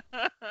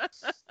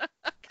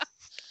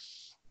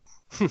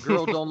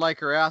 Girl don't like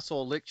her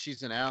asshole licked,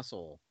 she's an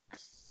asshole.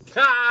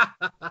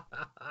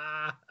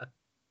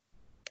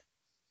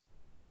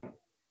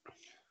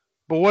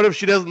 But what if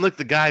she doesn't lick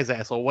the guy's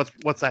asshole?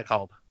 What's that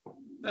called?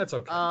 That's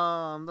okay.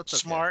 That's okay.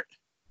 Smart.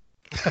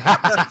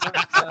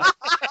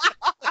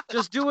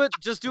 Just do it.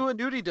 Just do what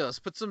Nudie does.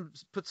 Put some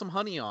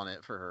honey on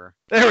it for her.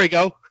 There we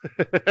go.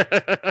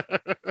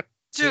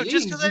 Dude,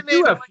 just because See, I you made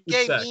do one have food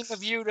gay sex. meme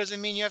of you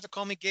doesn't mean you have to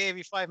call me gay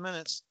every 5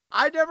 minutes.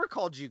 I never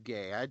called you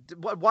gay.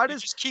 Why You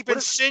does just keep what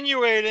is-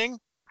 insinuating.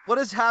 what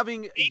is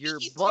having Maybe your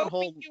he's butthole?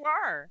 hoping you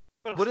are.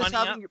 Put What is honey,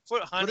 having on, your-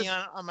 put honey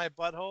is- on my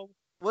butthole.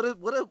 What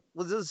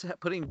does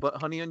putting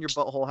honey on your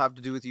butthole have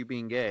to do with you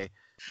being gay?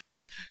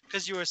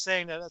 Because you were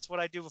saying that's what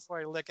I do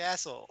before I lick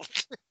asshole.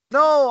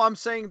 No, I'm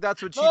saying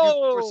that's what you do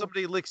before No.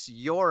 somebody licks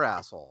your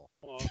asshole.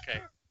 Oh,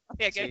 okay.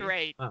 Yeah, get See? it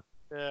right.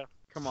 Yeah.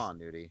 Come on,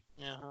 Nudie.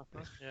 Yeah.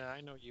 Yeah,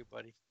 I know you,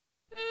 buddy.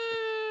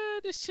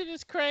 This shit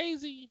is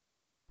crazy.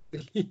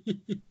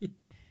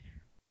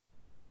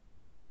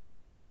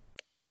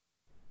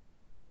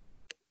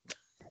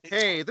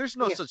 Hey, there's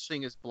no such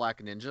thing as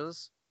black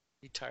ninjas.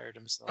 He tired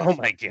himself. Oh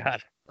my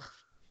god.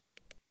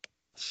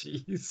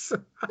 Jeez.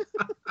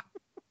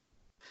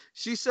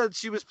 She said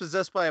she was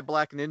possessed by a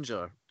black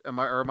ninja. Am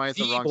I at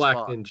the The wrong Black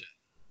spot? Ninja.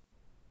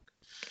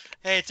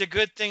 Hey, it's a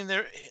good thing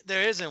there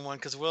isn't one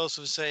because Willis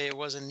would say it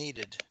wasn't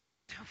needed.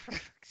 For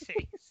fuck's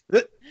sakes.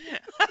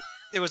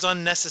 It was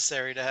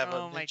unnecessary to have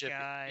Oh a my ninja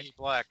God. be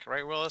black,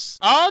 right, Willis?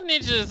 All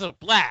ninjas are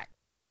black.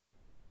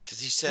 Because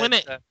he said When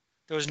it- that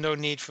there was no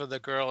need for the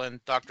girl in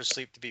Doctor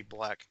Sleep to be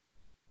black.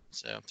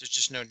 So there's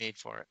just no need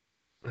for it.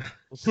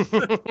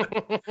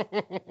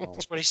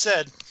 That's what he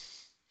said.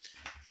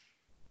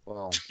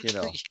 Well, you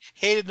know. He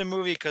hated the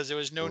movie because there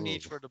was no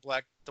need Ooh. for the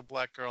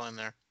black girl in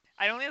there.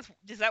 I don't think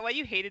is that why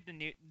you hated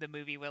the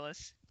movie,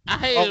 Willis? I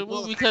hated the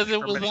well, movie because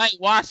it was like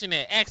watching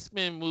an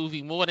X-Men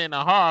movie more than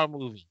a horror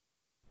movie.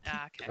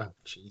 Ah, okay. Oh,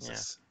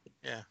 Jesus.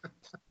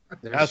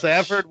 I say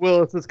I've heard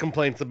Willis's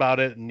complaints about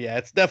it, and yeah,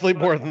 it's definitely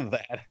more than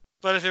that.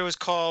 But if it was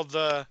called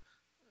the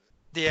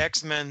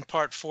X-Men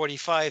Part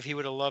 45, he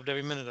would have loved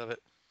every minute of it.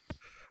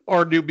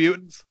 Or New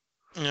Mutants.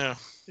 Yeah.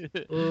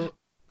 Mm.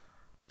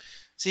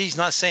 See, he's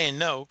not saying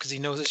no because he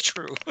knows it's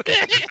true.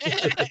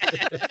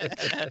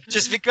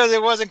 Just because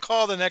it wasn't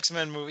called an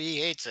X-Men movie,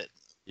 he hates it.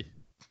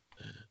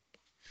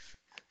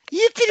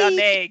 Not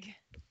Meg.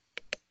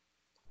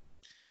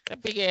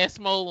 That big ass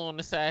mole on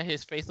the side of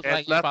his face looked That's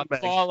like he's not about to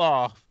Meg. fall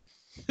off.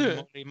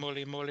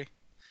 Moly.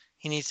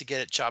 He needs to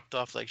get it chopped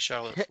off like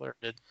Charlotte Flair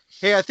did.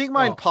 Hey, I think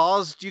mine Oh.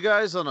 paused you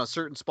guys on a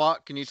certain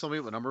spot. Can you tell me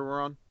what number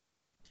we're on?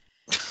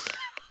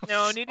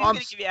 No, Nudie's I'm gonna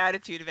give you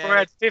attitude about We're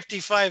it. at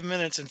 55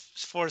 minutes and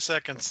 4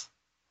 seconds.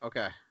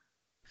 Okay.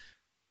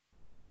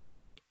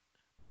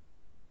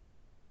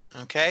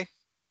 Okay?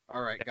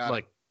 All right, I'm got it.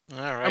 like, All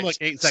right. I'm like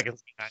 8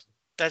 seconds behind.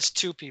 That's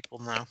 2 people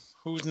now.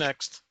 Who's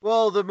next?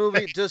 Well, the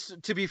movie,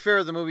 just to be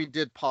fair, the movie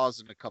did pause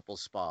in a couple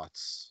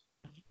spots.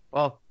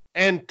 Well,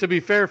 and to be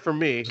fair for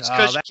me, It's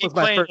because you that keep was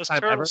my playing first those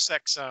time turtle ever.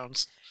 sex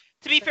sounds.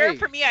 To be fair, Hey.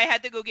 for me, I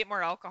had to go get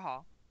more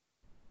alcohol.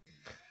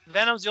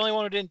 Venom's the only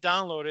one who didn't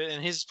download it,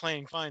 and his is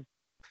playing fine.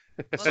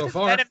 Well, So because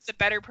far. Venom's a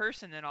better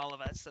person than all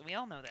of us, so we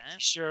all know He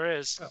that. sure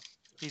is. Oh.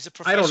 He's a I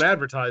professional. don't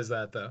advertise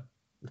that though.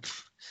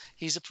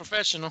 He's a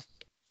professional,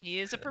 He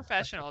is a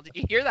professional. Did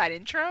you hear that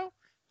intro?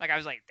 Like, I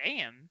was like,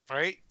 damn,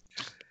 right?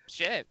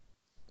 shit.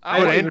 I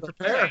Oh, don't even and-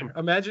 prepare.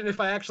 Imagine if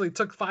I actually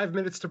took 5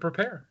 minutes to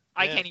prepare.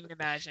 I Yeah. can't even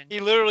imagine. He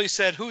literally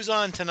said, "Who's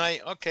on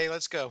tonight? Okay,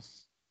 let's go."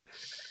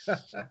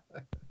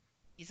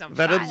 He's on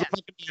Venom's fire. a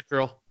fucking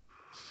natural.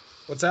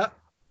 What's that?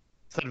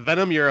 Said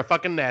Venom, you're a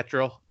fucking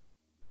natural.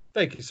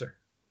 Thank you, sir.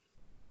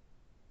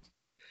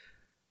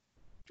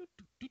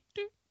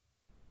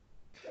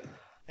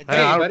 I I Hey,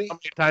 don't know buddy. how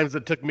many times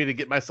it took me to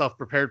get myself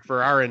prepared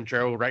for our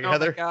intro, right, Oh my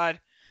Heather? god.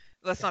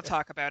 Let's not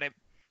talk about it.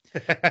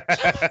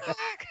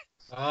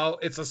 Oh,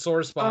 it's a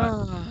sore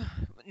spot.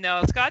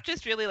 No, Scott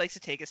just really likes to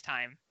take his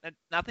time.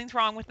 Nothing's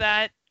wrong with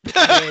that.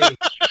 Hey,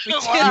 We Wow.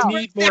 just we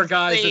need more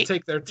guys to quickly-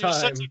 take their You're time.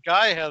 such a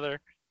guy, Heather.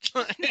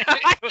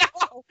 I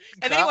know.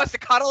 And then he wants to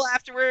cuddle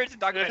afterwards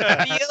and talk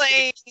about his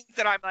feelings.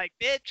 And I'm like,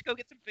 bitch, go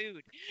get some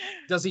food.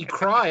 Does he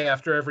cry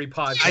after every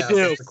podcast? I do.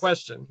 That's the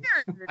question.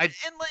 Weird. I-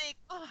 And like,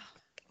 oh,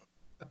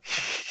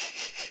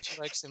 She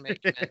likes to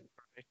make men cry.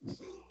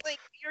 like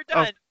you're Oh.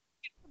 done.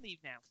 You can leave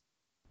now.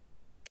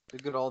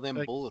 Look at all them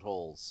Like- bullet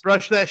holes.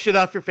 Brush that shit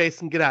off your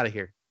face and get out of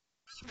here.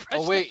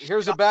 Oh wait,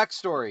 here's a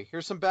backstory.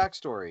 Here's some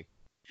backstory.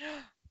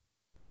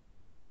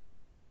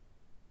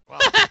 Wow,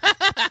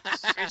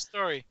 great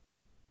story.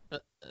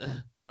 The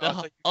I thought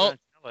you were oh, gonna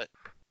tell it.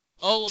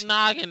 old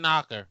noggin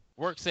knocker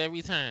works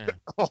every time.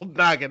 Old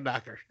noggin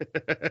knocker.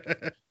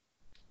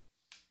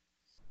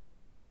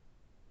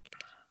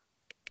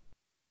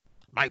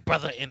 My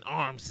brother in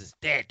arms is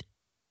dead.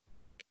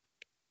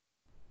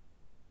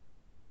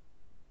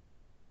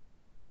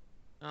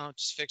 No, it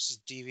just fixes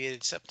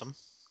deviated septum.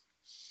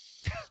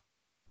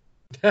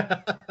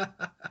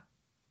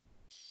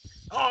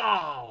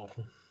 Oh,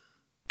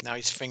 Now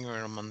he's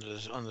fingering him under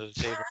the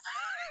table.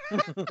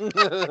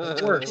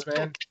 it works,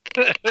 man.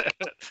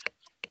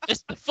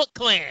 It's the Foot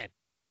Clan.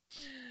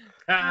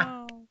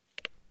 Ah, Oh.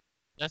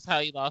 That's how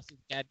he lost his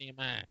goddamn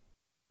mind.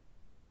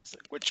 It's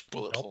like, which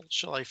bullet hole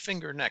shall I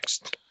finger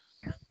next?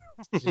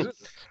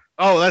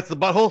 Oh, that's the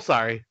butthole.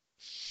 Sorry.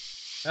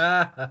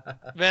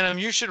 Venom,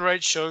 you should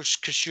write Sho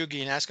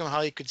Kashugi and ask him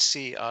how he could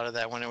see out of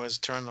that when it was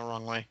turned the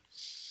wrong way.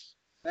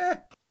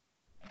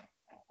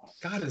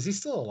 God, is he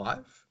still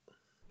alive?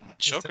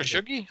 Sho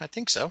Kashugi? I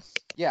think so.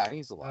 Yeah,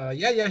 he's alive.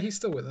 Yeah, he's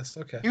still with us.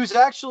 Okay. He was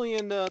actually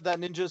in that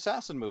Ninja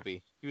Assassin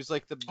movie. He was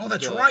like the. Oh,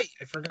 that's the- right.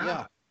 I forgot.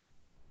 Yeah.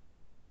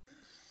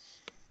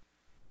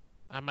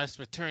 I must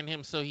return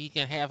him so he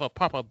can have a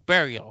proper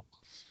burial.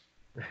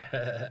 Look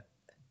at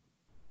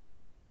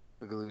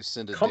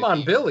Lucinda. Come on,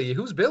 Dickey. Billy.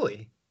 Who's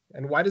Billy?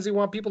 And why does he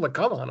want people to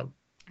come on him?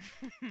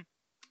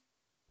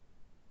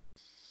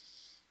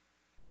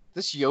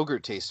 This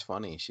yogurt tastes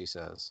funny, she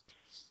says.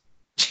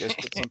 You guys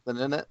put something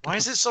in it? Why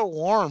is it so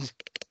warm?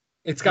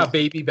 It's got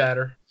baby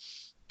batter.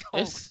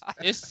 It's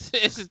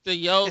the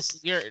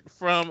yogurt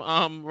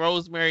from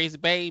Rosemary's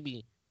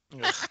Baby.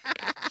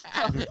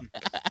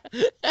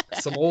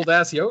 Some old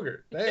ass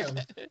yogurt. Damn.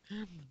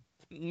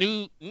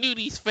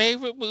 Nudie's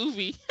favorite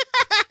movie.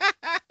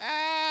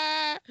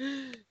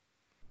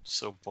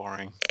 So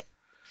boring.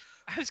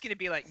 I was gonna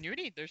be like,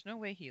 Nudie, there's no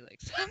way he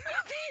likes that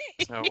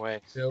movie. No way.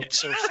 Nope. It's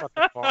so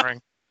fucking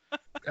boring.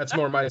 That's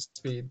more my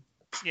speed.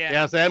 Yeah.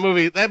 Yeah, so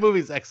that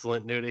movie's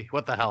excellent, Nudie.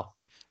 What the hell?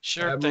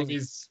 Sure That thing.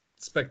 movie's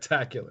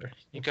spectacular.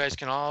 You guys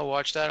can all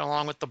watch that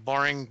along with the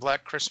boring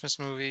Black Christmas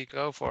movie.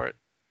 Go for it.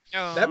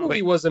 Oh, That movie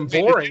Wait, wasn't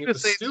Wait, boring. did It you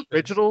was say the stupid.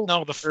 original?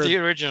 No, Or- the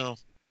original.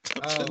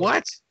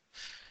 What?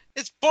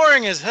 It's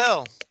boring as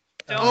hell.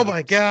 Oh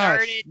my gosh!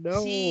 started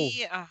No.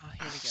 T. Oh,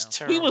 here It's we go.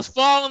 terrible. He was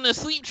falling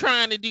asleep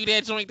trying to do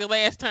that joint the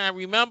last time,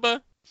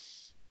 remember?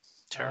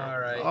 terrible. All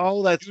right.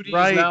 Oh, that's Judy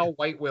right. is now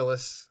White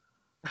Willis.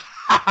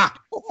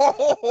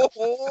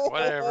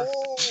 Whatever.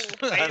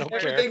 I don't care.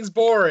 Everything's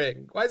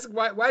boring. Why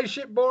is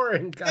shit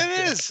boring? God damn. It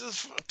is.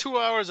 It's 2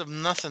 hours of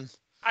nothing.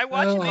 I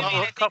watched a Oh. movie. and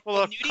I A think, couple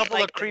well, of Nudie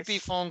liked creepy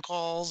this. phone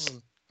calls.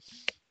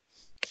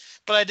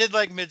 But I did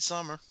like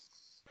Midsummer.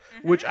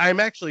 Which I'm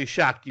actually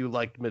shocked you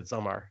liked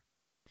Midsommar.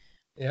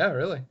 Yeah,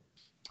 really.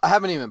 I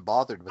haven't even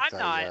bothered with I'm that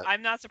not. yet.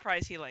 I'm not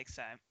surprised he likes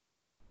that.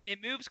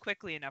 It moves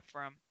quickly enough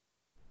for him.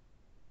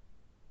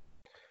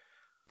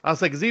 I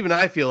was like, because even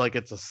I feel like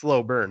it's a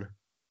slow burn.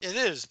 It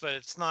is, but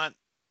it's not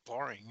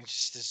boring. It's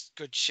just this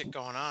good shit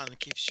going on. It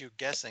keeps you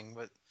guessing.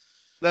 But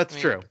That's I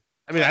mean, true.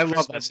 I mean, I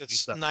love that Christmas, movie it's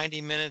stuff.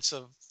 90 minutes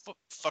of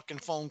fucking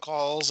phone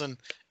calls and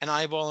an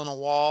eyeball in a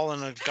wall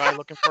and a guy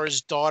looking for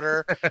his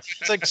daughter.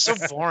 It's like so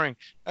boring.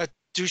 A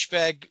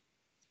douchebag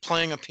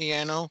playing a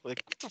piano.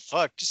 Like, what the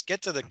fuck? Just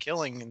get to the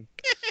killing and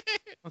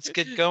let's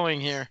get going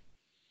here.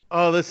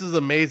 Oh, this is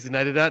amazing.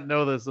 I did not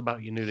know this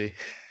about you, Nudie.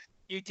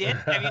 You did?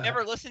 Have you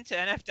never listened to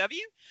NFW?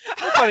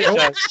 Nobody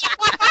does.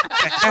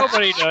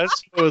 Nobody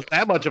does. It was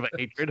that much of a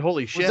hatred.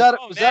 Holy shit.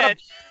 Oh, Was man.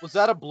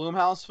 that a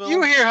Bloomhouse film?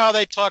 You hear how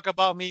they talk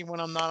about me when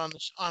I'm not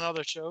on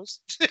other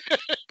shows?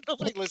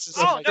 Nobody listens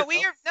to Oh my no,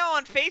 show.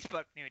 on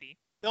Facebook, Nudie.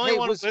 The only Hey,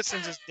 one was- who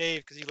listens is Dave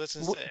because he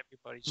listens wa- to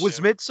everybody's Was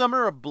show.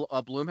 Midsummer a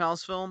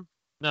Bloomhouse film?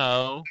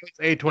 No,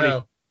 A20.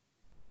 No.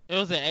 it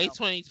was an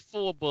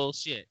A24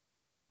 bullshit.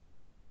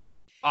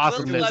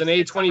 Awesome. Will It was loves an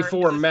Midsummer. A24 It was his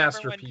number one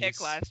masterpiece.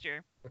 pick last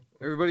year.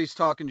 Everybody's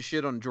talking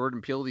shit on Jordan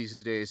Peele these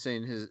days,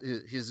 saying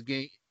his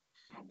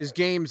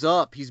game's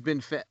up. He's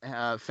been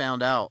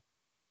found out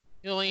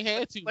He only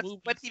had two movies.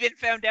 What's he been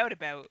found out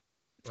about?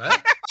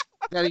 What?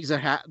 that he's a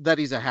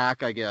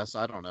hack. I guess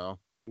I don't know.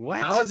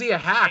 What? How is he a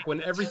hack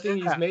when everything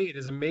he's made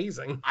is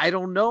amazing? I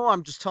don't know.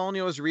 I'm just telling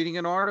you. I was reading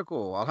an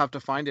article. I'll have to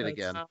find it That's-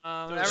 again.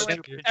 Those Everyone's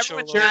stupid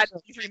everyone's shows. mad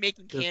he's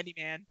remaking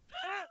Candyman.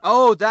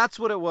 Oh, that's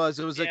what it was.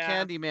 It was a Yeah.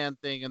 Candyman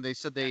thing, and they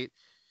said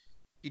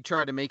he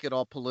tried to make it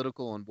all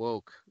political and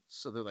woke.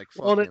 So they're like,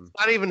 fuck Well, and him. it's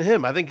not even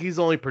him. I think he's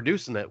only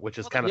producing it, which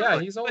is Well, kind of Yeah,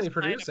 funny. he's only was kind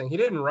of- producing. He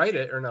didn't write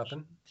it or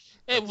nothing.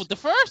 The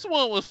first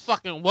one was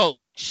fucking woke.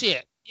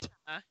 Shit.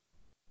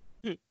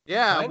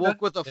 Yeah, Kinda,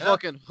 woke with a yeah.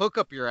 fucking hook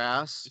up your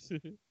ass.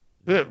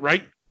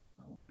 Right?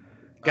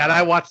 God,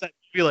 I watched that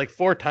movie like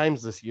 4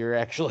 times this year,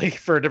 actually,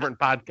 for different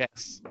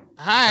podcasts.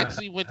 I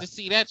actually went to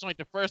see that joint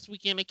the first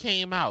weekend it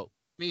came out.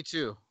 Me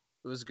too.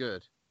 It was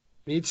good.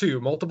 Me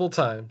too, multiple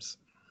times.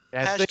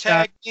 I think Hashtag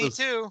that me was-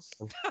 too.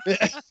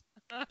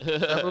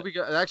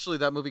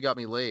 That movie got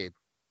me laid.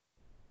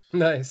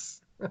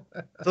 Nice.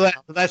 So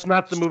that's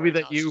not the movie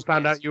that you Storyhouse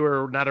found is out you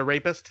were not a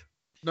rapist?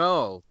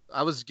 No,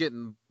 I was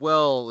getting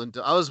well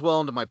into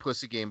my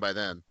pussy game by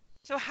then.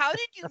 So how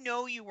did you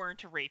know you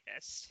weren't a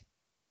rapist?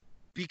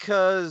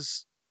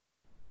 Because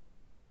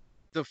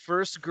the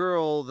first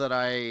girl that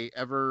I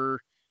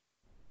ever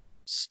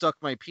stuck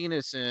my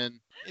penis in,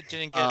 It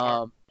didn't get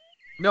hard.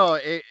 no,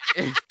 it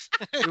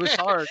was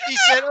hard. He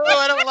said, "Oh,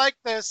 I don't like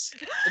this.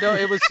 No,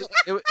 it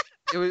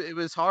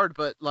was hard.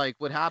 But like,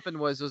 what happened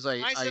was Why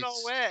is it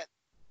all wet?"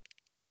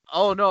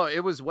 Oh no, it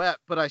was wet,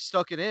 but I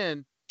stuck it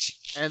in,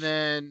 and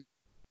then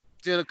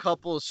did a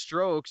couple of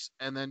strokes,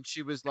 and then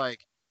she was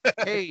like,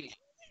 "Hey,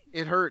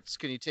 it hurts.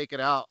 Can you take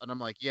it out?" And I'm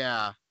like,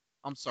 "Yeah,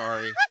 I'm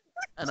sorry,"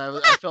 and I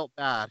felt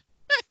bad.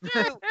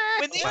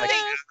 When these my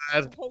things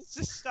are God. supposed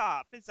to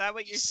stop, is that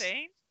what you're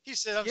saying? He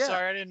said, "I'm Yeah.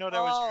 sorry, I didn't know that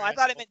was." Oh, your I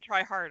thought it asshole." meant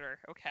try harder.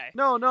 Okay.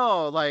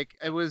 No, like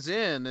it was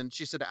in, and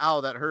she said,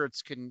 "Ow, that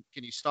hurts. Can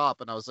you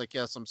stop?" And I was like,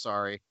 "Yes, I'm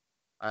sorry."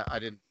 I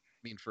didn't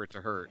mean for it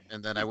to hurt.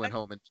 And then I went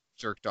home and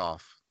jerked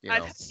off.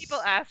 I've had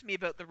people ask me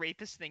about the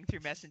rapist thing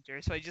through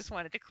Messenger, so I just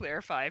wanted to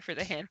clarify for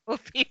the handful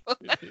of people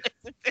that listen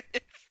to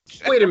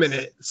this. Wait a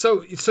minute.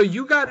 So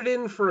you got it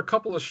in for a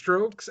couple of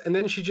strokes, and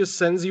then she just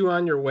sends you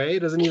on your way?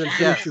 Doesn't even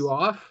finish Yes. you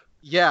off?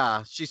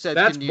 Yeah, she said.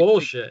 That's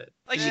bullshit.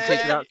 Like, Can you you take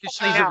it couldn't out? 'Cause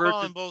point she's out. a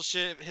Calling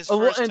bullshit. His Oh,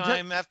 well, first and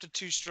time after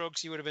 2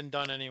 strokes, he would have been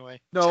done anyway.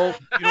 No,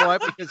 you know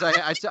what? Because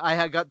I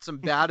had got some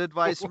bad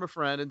advice from a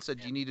friend and said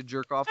you need to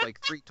jerk off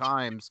like 3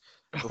 times.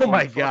 Oh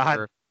my you fuck God.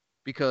 her,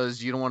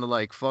 because you don't want to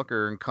like fuck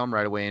her and come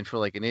right away and feel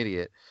like an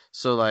idiot.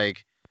 So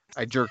like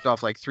I jerked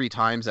off like 3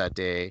 times that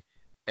day,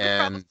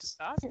 and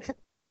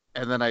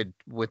then I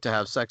went to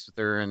have sex with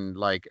her, and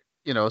like,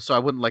 you know, so I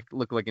wouldn't like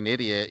look like an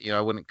idiot, you know,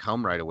 I wouldn't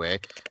come right away.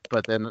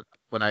 But then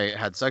when I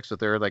had sex with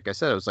her, like I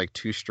said, it was like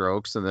 2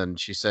 strokes, and then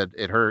she said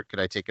it hurt. Could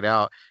I take it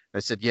out? I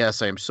said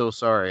yes. I am so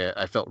sorry.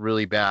 I felt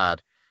really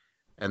bad,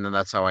 and then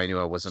that's how I knew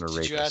I wasn't a Did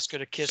rapist. you ask her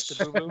to kiss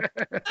the boo boo?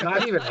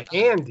 Not even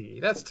handy.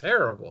 That's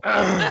terrible.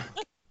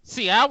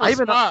 See, I was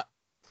even- smart.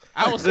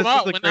 I was This is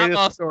smart the when I greatest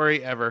lost.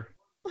 story ever.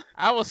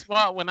 I was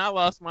smart when I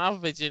lost my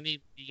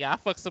virginity. I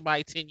fucked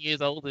somebody 10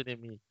 years older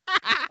than me.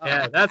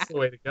 Yeah, that's the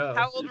way to go.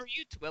 How old were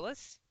you,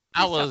 Willis?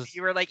 I Please tell me was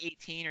You were like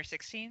 18 or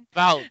 16.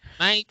 about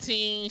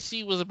 19.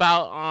 She was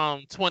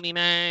about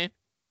 29.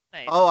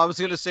 Nice. Oh, I was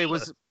gonna say,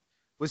 was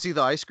he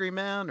the ice cream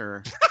man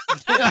or?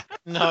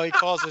 No, he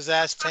calls his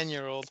ass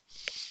 10-year-old.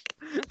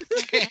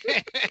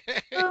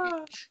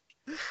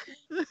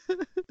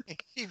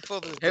 He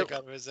pulled his dick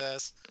out of his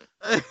ass.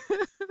 He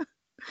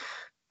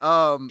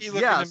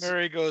looked Yeah, in the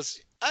mirror. He goes,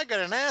 "I got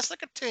an ass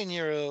like a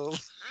 10-year-old."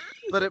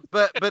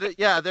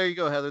 yeah, there you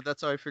go, Heather.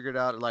 That's how I figured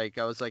out. Like,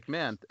 I was like,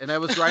 man, and I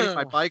was riding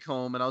my bike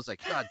home, and I was like,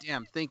 God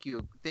damn, thank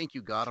you,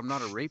 God, I'm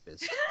not a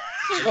rapist.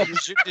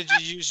 Did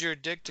you use your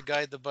dick to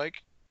guide the bike?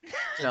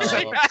 No.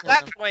 At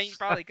that point, you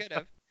probably could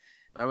have.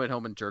 I went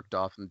home and jerked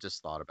off and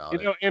just thought about You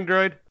it. know,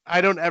 Android, I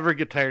don't ever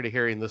get tired of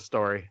hearing this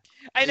story.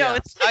 I know Yeah.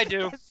 it's. I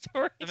do. a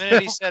story. The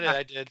minute he said it,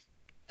 I did.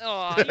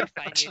 Oh, you're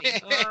fine, Judy.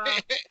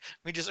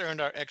 We just earned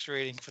our X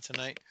rating for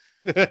tonight.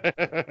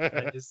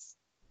 Nice.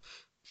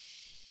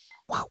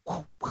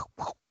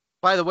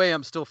 By the way,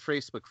 I'm still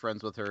Facebook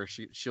friends with her.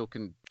 She'll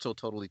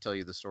totally tell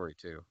you the story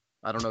too.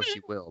 I don't know if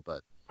she will,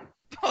 but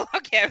Oh,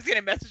 okay, I was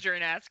gonna message her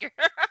and ask her.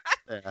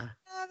 yeah,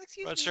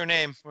 Excuse What's me. her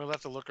name? We'll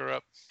have to look her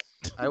up.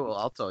 I will.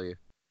 I'll tell you.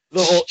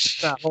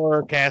 The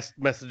horror cast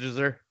messages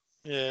her.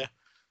 Yeah.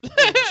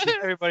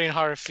 Everybody in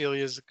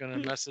Horrorphilia is gonna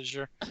message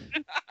her.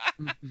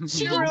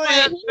 She really was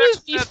had like, who is sex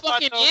with these that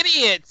fucking butto?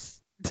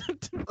 idiots?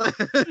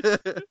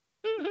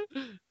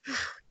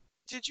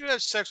 Did you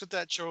have sex with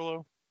that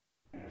cholo?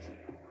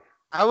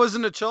 I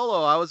wasn't a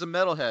cholo. I was a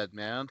metalhead,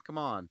 man. Come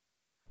on.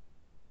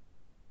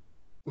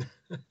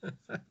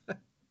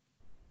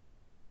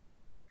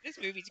 This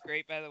movie's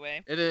great, by the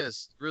way. It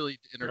is really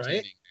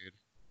entertaining, dude.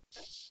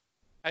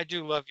 I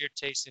do love your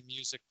taste in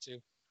music too.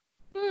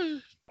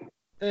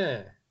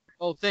 Eh.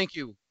 Oh, thank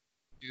you,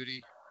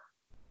 Duty.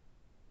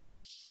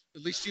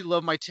 At least you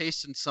love my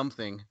taste in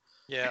something.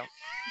 Yeah.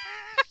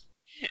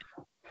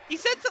 He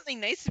said something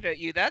nice about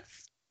you.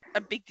 That's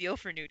a big deal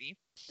for Nudie.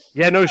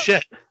 Yeah, no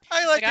shit.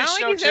 I Like, like I this don't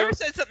show think he's too. ever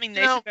said something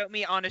You nice know- about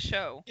me on a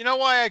show. You know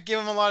why I give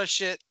him a lot of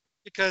shit?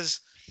 Because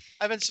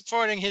I've been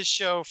supporting his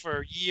show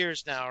for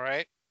years now,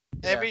 right?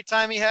 Yeah. Every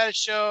time he had a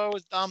show,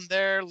 I'm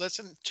there,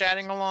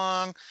 chatting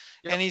along,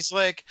 Yep. and he's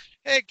like,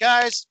 "Hey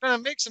guys,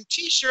 gonna make some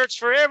T-shirts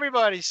for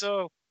everybody.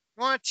 So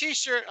you want a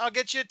T-shirt? I'll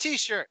get you a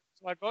T-shirt."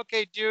 I'm like,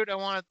 "Okay, dude, I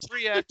want a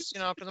 3X,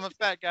 because I'm a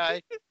fat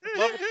guy.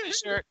 Love a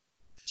T-shirt."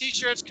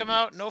 T-shirts come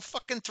out, no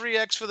fucking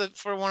 3X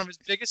for one of his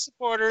biggest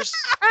supporters.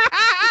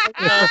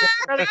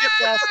 Try to give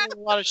that a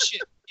lot of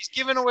shit. He's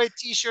giving away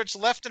T-shirts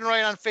left and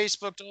right on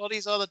Facebook to all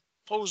these other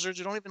posers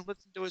who don't even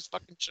listen to his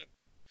fucking show.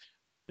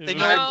 They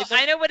know- No,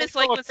 I know what it's they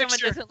like show a when someone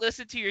picture. doesn't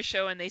listen to your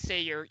show and they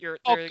say you're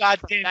Oh, they're God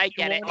from- damn I it,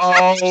 get you it.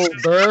 want- Oh,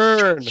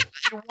 burn.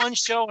 Do one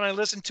show and I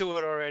listened to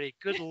it already.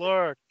 Good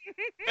lord.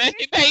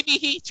 Maybe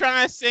he's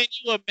trying to send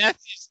you a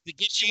message to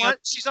get you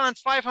She's on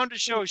 500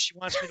 shows. She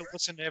wants me to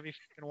listen to every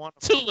fucking one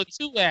of them. to a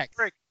 2X.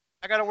 Frick.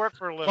 I gotta work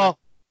for a living.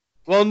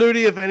 Well,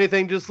 Nudie, if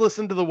anything, just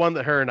listen to the one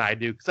that her and I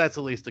do, because that's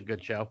at least a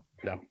good show.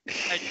 No.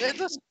 I did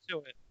listen to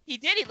it. He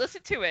did. He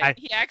listened to it. I-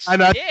 He actually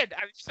not- did.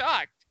 I was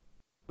shocked.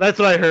 That's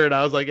what I heard.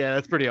 I was like, yeah,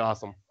 that's pretty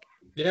awesome.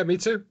 Yeah, me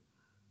too.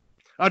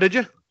 Oh, did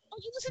you? Oh,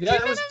 you listened Yeah,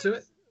 to I it? listened to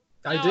it.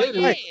 I Oh, did.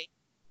 yay.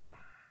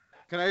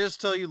 Can I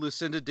just tell you,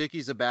 Lucinda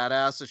Dickey's a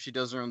badass if she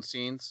does her own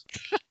scenes?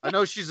 I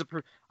know she's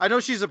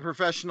a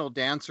professional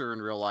dancer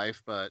in real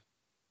life, but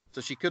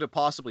so she could have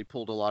possibly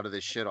pulled a lot of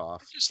this shit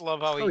off. I just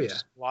love how he Oh, yeah.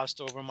 just glossed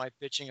over my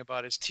bitching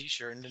about his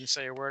T-shirt and didn't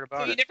say a word So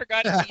about you it. never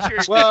got a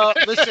T-shirt. Well,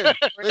 listen.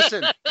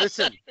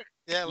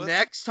 Yeah, listen.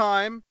 Next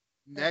time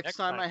next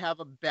I time. have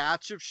a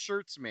batch of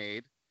shirts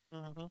made,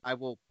 Mhm.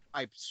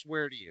 I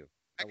swear to you.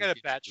 I will got a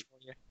get batch you. for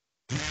you.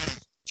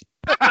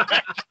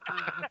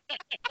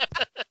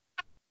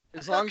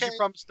 As long as you Okay.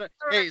 promise not,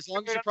 hey, as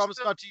long as you I'm promise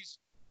still- not to use,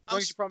 as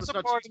long as you promise not to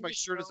use supporting my the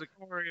shirt as show. a,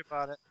 Don't worry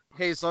about it.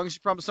 hey, as long as you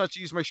promise not to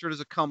use my shirt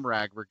as a cum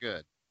rag, we're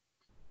good.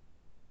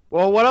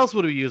 Well, what else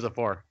would we use it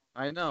for?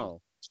 I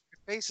know.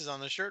 Your face is on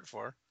the shirt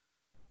for.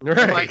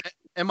 Right.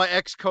 And my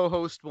ex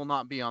co-host will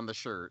not be on the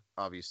shirt,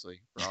 obviously,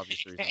 for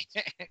obvious reasons.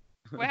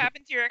 What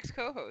happened to your ex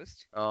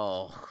co-host?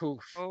 Oh, oof.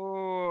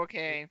 Oh,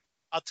 okay.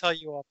 I'll tell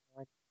you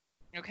offline.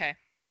 Okay.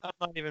 I'm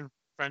not even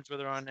friends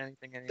with her on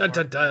anything Dun, anymore.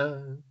 dun,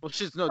 dun. Well,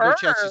 she's no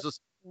chance Her? she's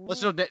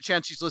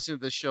chance she's listening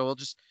to this show.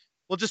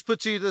 We'll just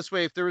put to you this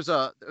way: if there was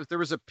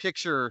a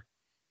picture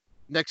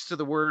next to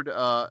the word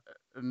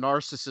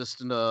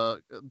narcissist in a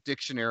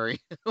dictionary,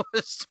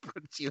 let's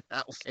put it to you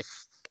that way.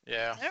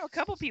 Yeah. I know a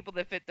couple people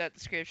that fit that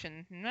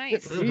description.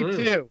 Nice. Me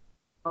too.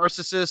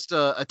 Narcissist,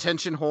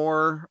 attention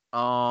whore.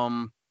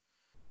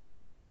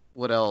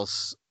 What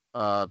else?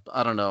 I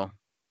don't know.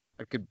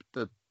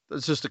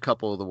 That's just a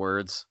couple of the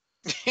words.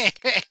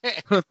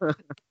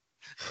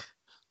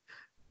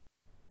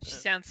 She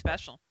sounds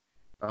special.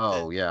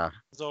 Oh yeah,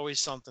 There's always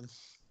something.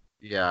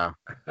 yeah.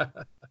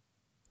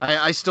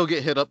 I still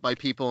get hit up by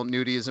people,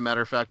 Nudie, as a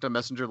matter of fact, on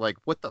Messenger, like,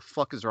 what the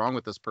fuck is wrong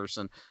with this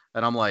person?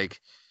 And I'm like,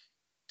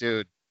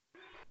 dude,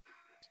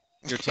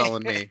 you're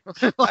telling me.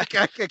 Like,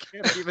 I can't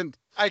even.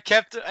 I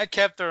kept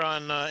her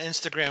on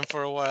Instagram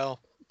for a while,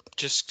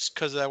 just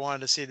because I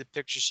wanted to see the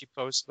pictures she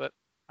posts, but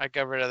I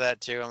got rid of that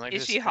too. I'm like,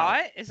 Is this she not-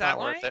 hot? Is that not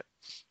why? worth it.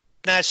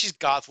 Nah, she's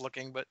goth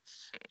looking, but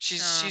she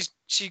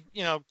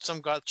some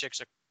goth chicks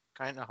are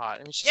kind of hot.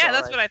 I mean, she's Yeah,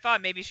 that's alright. what I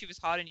thought. Maybe she was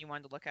hot and you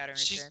wanted to look at her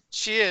instead.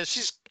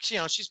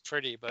 She's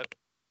pretty, but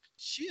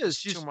She is.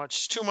 too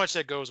much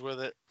that goes with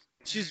it.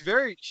 She is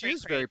Pretty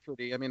very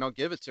pretty. I mean, I'll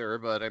give it to her,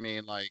 but I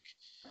mean, like,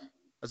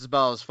 that's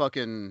about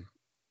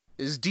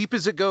as deep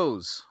as it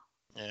goes.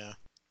 Yeah.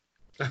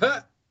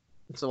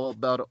 It's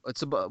about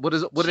what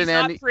is it? What She's did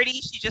not Andy? pretty.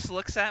 She just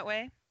looks that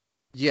way.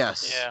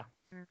 Yes. Yeah.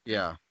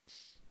 Yeah.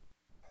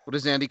 What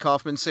does Andy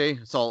Kaufman say?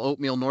 It's all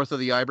oatmeal north of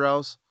the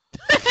eyebrows.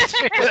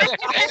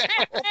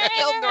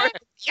 Oatmeal north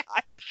of the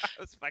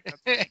eyebrows.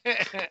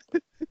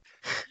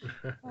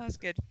 That's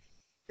good.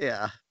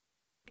 Yeah.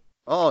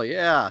 Oh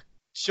yeah.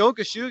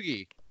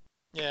 Shokashugi.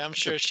 Yeah, I'm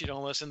sure she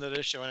don't listen to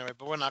this show anyway,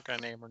 but we're not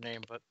gonna name her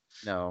name. But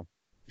No,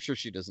 I'm sure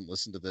she doesn't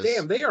listen to this.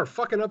 Damn, they are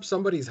fucking up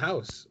somebody's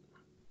house.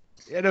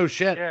 Yeah, no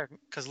shit. yeah,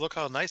 because look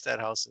how nice that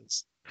house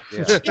is.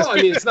 Yeah. Well,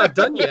 I mean, it's not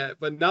done yet,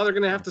 but now they're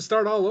gonna have to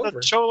start all The over.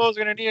 Cholo's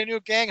gonna need a new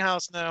gang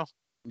house now.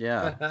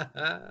 Yeah.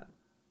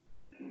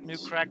 New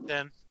crack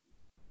den.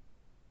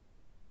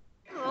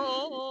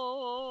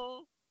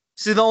 Oh.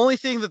 See, the only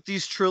thing that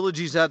these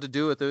trilogies had to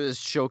do with it is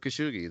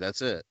Shokashugi.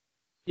 That's it.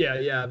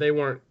 yeah, they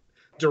weren't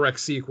direct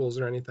sequels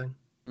or anything.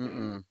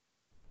 Mm-mm.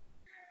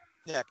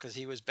 Yeah, because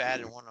he was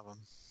bad in one of them.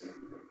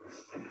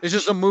 It's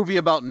just a movie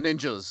about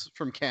ninjas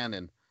from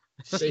canon.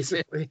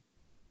 Basically.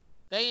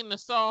 They in the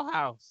Saw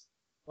house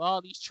with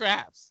all these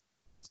traps.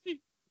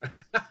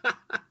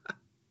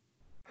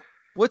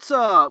 What's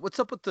up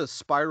with the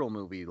Spiral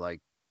movie? Like,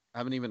 I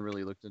haven't even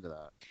really looked into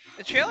that.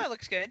 The trailer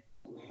looks good.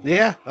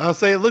 Yeah, I'll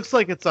say it looks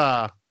like it's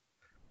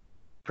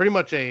pretty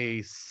much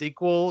a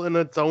sequel in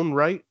its own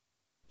right.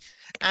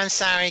 I'm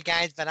sorry,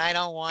 guys, but I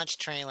don't watch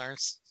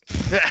trailers.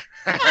 You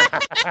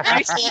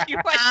watch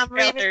I'm leaving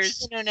the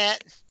trailers.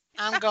 internet.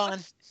 I'm gone.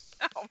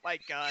 Oh my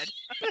god.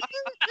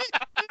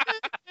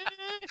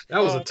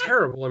 That was a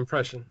terrible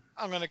impression.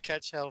 I'm gonna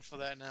catch hell for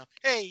that now.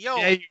 Hey, yo.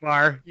 Yeah, you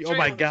are. Oh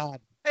my Trailers. god.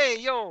 Hey,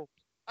 yo.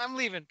 I'm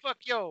leaving. Fuck,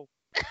 yo.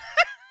 I'm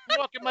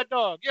walking my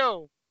dog.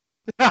 Yo.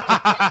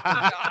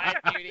 God,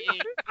 Judy.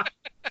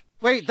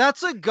 Wait,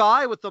 that's a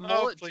guy with the Oh,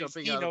 mullet please.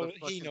 jumping He out knows, of the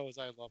fucking... he knows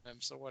I love him,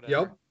 so whatever.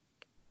 Yep.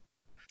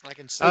 I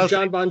can say. So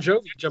John Bon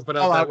Jovi jumping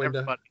out All that out, window.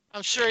 everybody.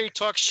 I'm sure he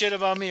talks shit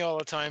about me all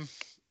the time.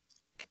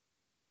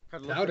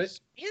 Doubt it.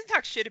 He doesn't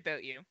talk shit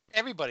about you.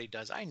 Everybody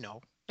does. I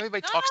know.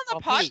 Everybody Not talks on the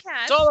about me.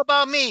 podcast. It's all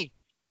about me.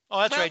 Oh,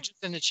 that's Well- right.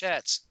 Just in the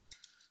chats.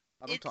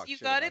 I don't talk You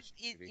shit got about it.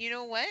 you, Judy. You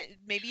know what?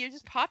 Maybe you're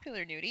just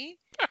popular, Nudie.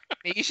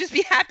 Maybe you should just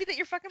be happy that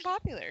you're fucking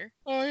popular.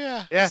 Oh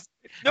yeah. Yeah.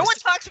 No one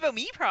talks about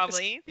me,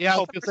 probably. Yeah, I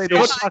was Oh, gonna say no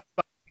no one one talks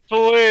talks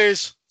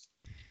Please.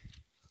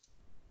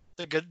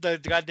 The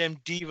goddamn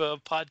diva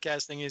of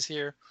podcasting is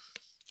here.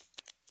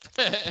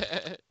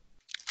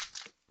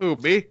 Who,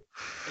 me?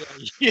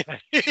 Yeah,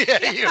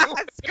 yeah, you.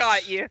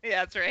 Scott, you.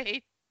 Yeah, that's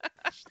right.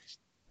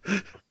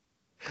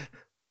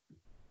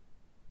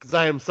 Because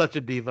I am such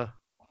a diva.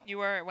 You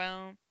are,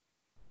 well.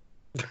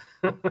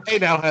 Hey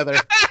now, Heather.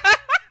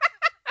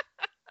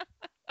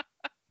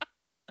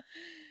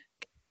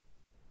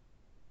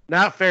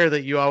 Not fair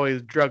that you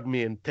always drug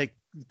me and take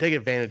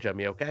advantage of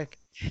me, okay?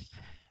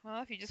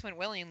 Well, if you just went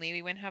willingly,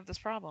 we wouldn't have this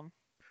problem.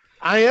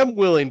 I am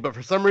willing, but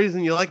for some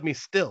reason you like me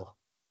still.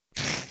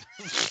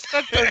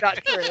 That's so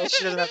not true.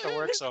 She doesn't have to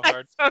work so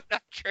hard. That's so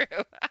not true.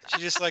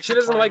 She just likes. She to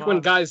doesn't climb like when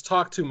up. guys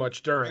talk too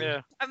much during.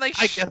 Yeah. I'm like,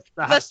 I "Shh, guess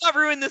not. let's not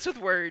ruin this with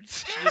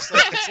words. She just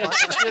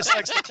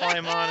likes to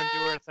climb on and do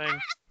her thing.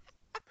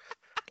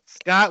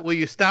 Scott, will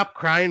you stop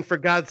crying for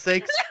God's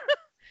sakes?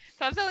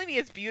 Stop telling me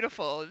it's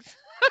beautiful. It's...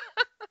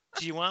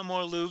 Do you want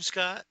more lube,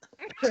 Scott?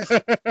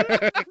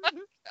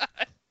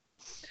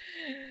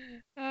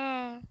 Oh,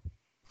 How do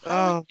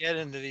Oh. we get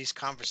into these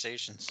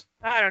conversations?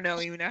 I don't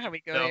know even know how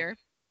we go No. here.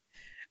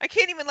 I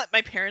can't even let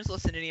my parents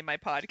listen to any of my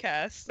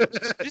podcasts.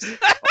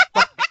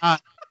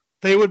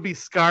 They would be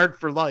scarred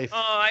for life. Oh,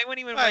 I wouldn't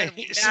even Hey,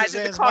 imagine the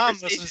Suzanne's mom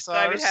listens conversations to that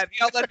I would ours. have.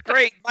 Yeah, that's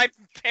great. My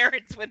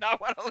parents would not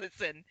want to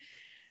listen.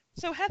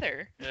 So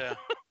Heather, Yeah.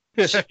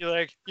 She'd be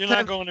like, "You're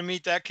not going to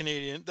meet that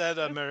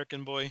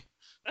American boy."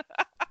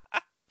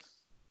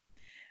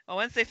 well,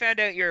 once they found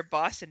out you're a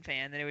Boston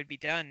fan, then it would be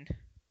done.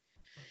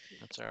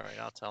 That's all right.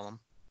 I'll tell them.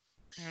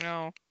 I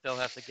know. They'll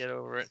have to get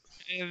over it.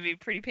 It would be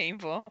pretty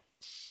painful.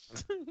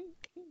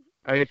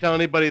 Are you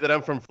telling anybody that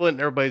I'm from Flint?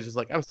 And everybody's just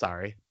like, I'm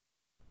sorry.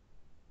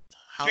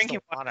 How's Drinking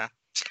the water?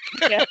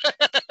 Yeah.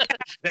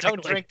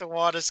 Don't drink the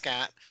water,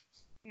 Scott.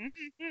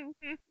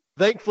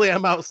 Thankfully,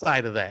 I'm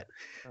outside of that.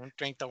 Don't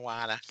drink the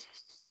water.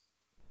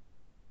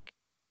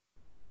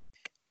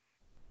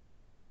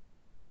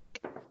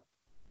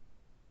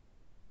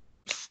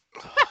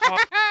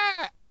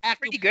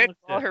 Pretty good with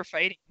all her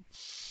fighting.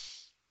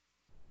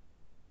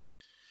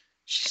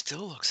 She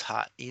still looks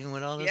hot, even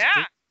with all this.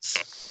 Yeah.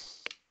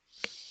 boobs.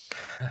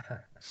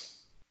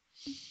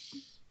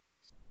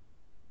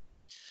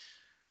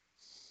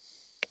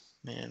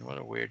 Man, what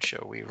a weird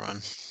show we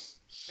run.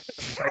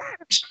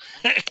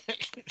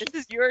 This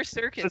is your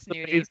circus,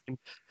 Nudie.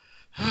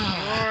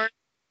 Amazing.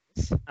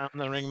 I'm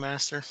the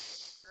ringmaster.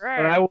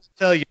 And I will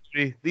tell you,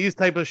 these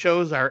type of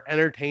shows are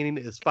entertaining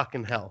as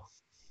fucking hell.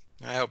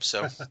 I hope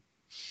so. I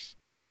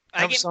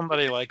I hope get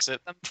somebody likes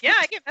it. yeah,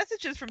 I get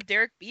messages from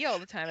Derek B all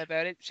the time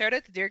about it. Shout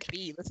out to Derek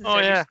B. Listen Oh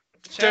to yeah,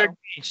 show. Derek,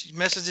 she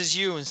messages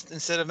you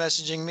instead of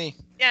messaging me.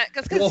 Yeah,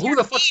 because Well, who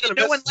the fuck's gonna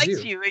no one message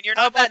likes you? you, and you're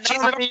How not about that you?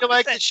 number How many you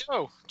like the 1%.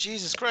 show?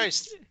 Jesus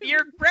Christ!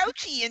 You're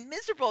grouchy and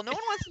miserable. No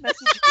one wants to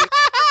message you.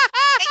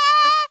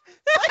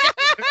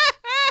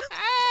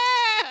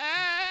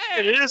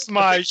 It is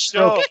my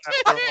show.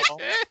 After all.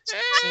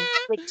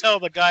 You could tell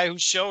the guy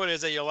whose show it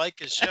is that you like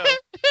his show.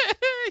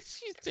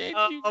 She said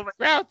Oh, you my-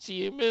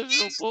 grouchy and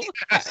miserable.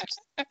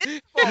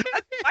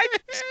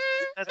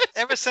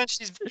 Ever since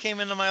she came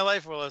into my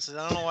life, Willis, I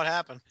don't know what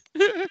happened.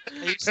 I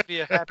used to be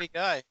a happy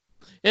guy.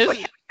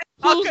 Who's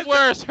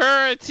worse,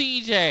 her or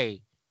TJ?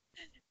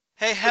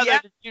 Hey Heather,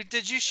 yeah.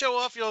 did you show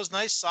off those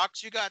nice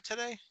socks you got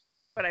today?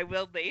 But I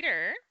will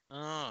later.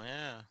 Oh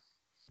yeah.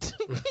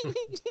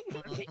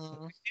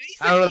 Mhm.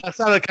 I don't know. That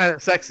sounded kind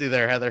of sexy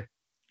there, Heather.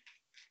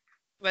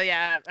 Well,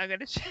 yeah, I'm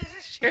gonna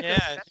share.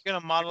 Yeah, you're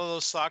gonna model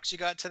those socks you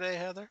got today,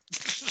 Heather.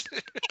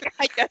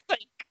 I guess I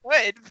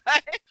could,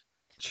 but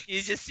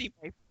you just see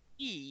my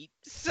feet.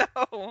 So,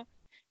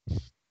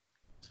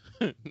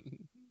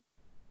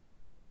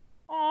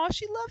 oh,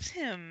 she loves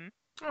him.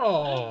 I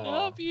Oh,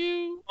 love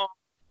you.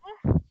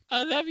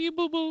 I love you,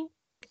 boo boo.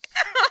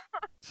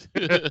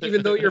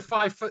 even though you're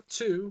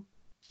 5'2".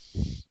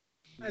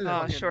 I Oh,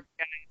 love you. short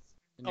guy.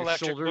 And your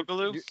Electric shoulder,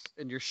 boogaloo?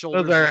 and your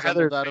shoulders are resembled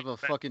Heather's that of a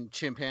fucking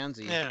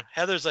chimpanzee. Yeah,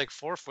 Heather's like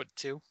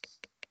 4'2".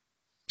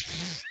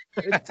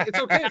 It's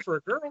okay for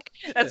a girl.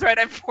 That's right.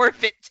 I'm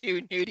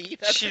 4'2", Nudie.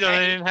 That's She right.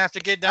 doesn't even have to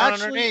get down on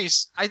her Actually,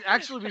 knees.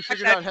 We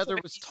figured out Heather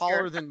was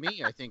taller than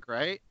me, I think,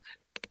 right?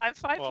 I'm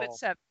 5'7". Well,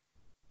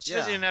 She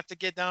doesn't even have to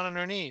get down on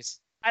her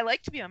knees. I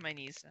like to be on my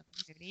knees.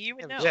 Nudie. You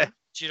would know. Yeah.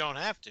 She don't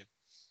have to.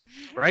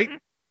 Right?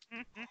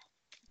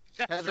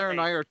 That's Heather and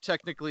right. I are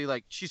technically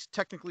she's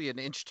technically an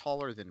inch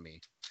taller than me.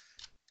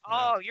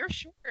 Oh, you're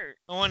short.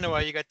 No wonder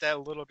why you got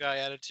that little guy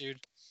attitude.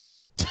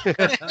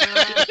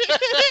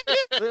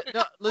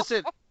 No,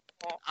 listen,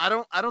 I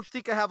don't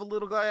think I have a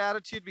little guy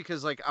attitude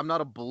because I'm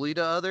not a bully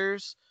to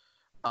others.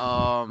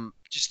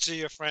 Just to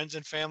your friends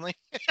and family.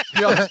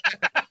 No,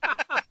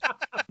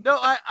 no,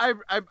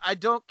 I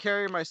don't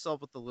carry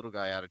myself with the little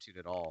guy attitude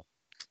at all.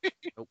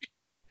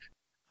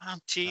 I'm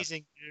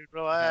teasing, dude.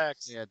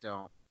 Relax. Yeah,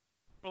 don't.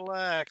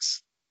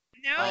 Relax.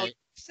 No, I- you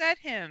upset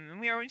him. And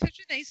we were having such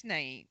a nice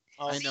night.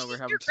 I know we're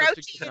having You're such a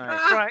grouchy good and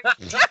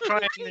time.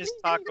 Trying his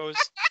tacos.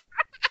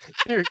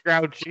 You're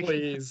grouchy.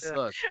 Please.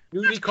 Look,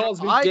 Nudie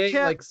calls me I gay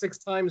can't- like 6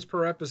 times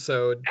per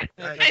episode.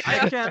 I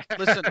can't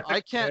listen.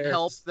 I can't There's-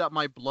 help that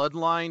my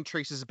bloodline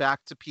traces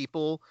back to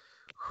people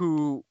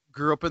who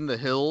grew up in the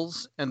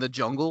hills and the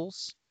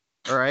jungles.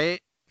 All right,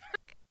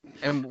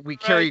 and we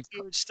carried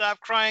Right, dude, stop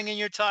crying in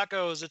your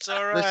tacos. It's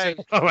all right.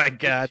 listen, Oh my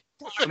god.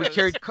 and we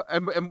carried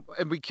and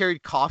we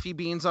carried coffee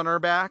beans on our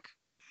back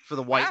for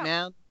the white Wow.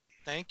 man.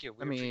 Thank you.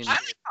 We I mean- I appreciate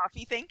like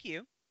coffee, thank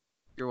you.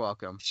 You're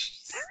welcome.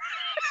 it.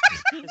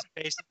 It's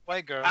basic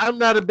white girl. I'm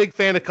not a big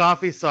fan of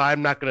coffee, so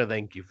I'm not going to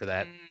thank you for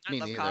that. I Me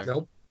love neither. coffee.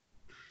 Nope.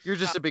 You're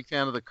just a big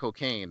fan of the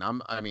cocaine.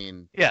 I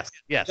mean, Yes,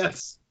 yes.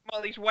 Yes.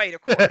 Well, he's white,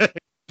 of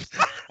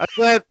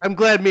course. I'm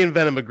glad me and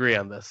Venom agree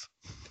on this.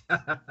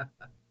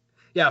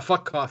 Yeah,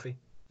 fuck coffee.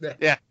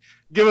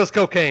 Give us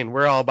cocaine.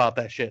 We're all about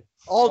that shit.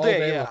 all All day,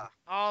 day yeah. long.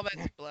 All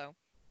that's blow.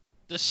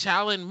 The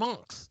Shaolin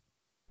monks.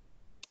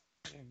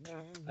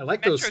 I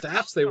like those Metro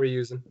staffs they were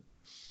using.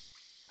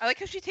 I like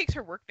how she takes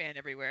her work band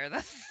everywhere.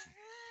 That's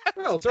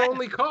Well, it's her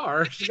only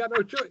car. She got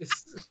no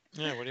choice.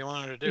 Yeah, what do you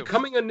want her to do?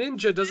 Becoming a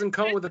ninja doesn't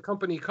come with a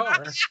company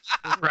car.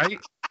 Right?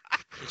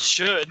 It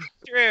should.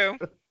 true.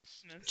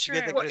 That's Should true.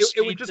 get the, Well, the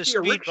it would speed- just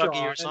the be a speed buggy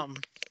rickshaw or and-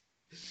 something.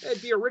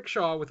 It'd be a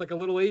rickshaw with like a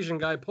little Asian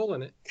guy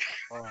pulling it.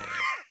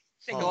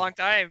 Take a long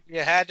time.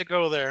 You had to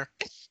go there.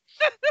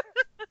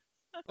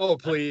 Oh,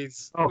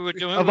 please. Oh, We were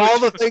doing of all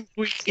the things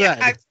we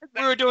said,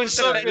 we were doing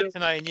so Yeah, good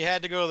tonight, and you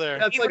had to go there.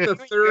 That's You like were the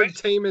doing third good.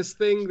 tamest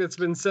thing that's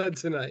been said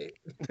tonight.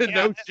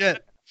 no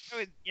shit.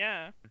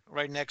 Yeah.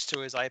 Right next to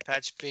his eye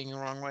patch being the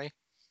wrong way.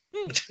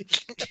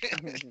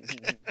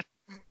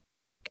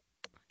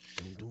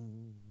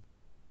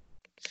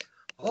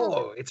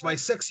 Oh, it's my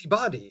sexy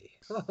body.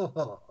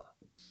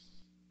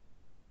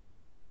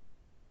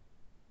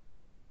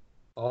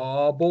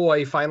 Oh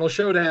boy, final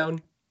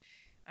showdown.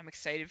 I'm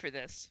excited for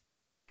this.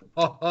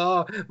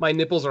 My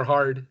nipples are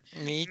hard.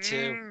 Me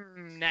too.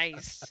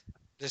 Nice.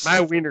 This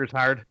My is, wiener's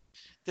hard.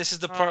 this is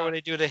the part where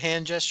they do the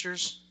hand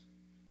gestures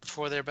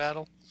before their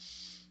battle.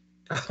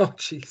 Oh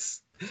jeez.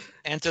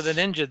 Enter the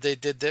Ninja, they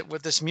did that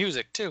with this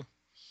music too.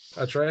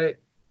 That's right.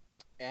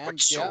 And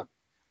What's yeah, so-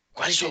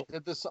 I think so- they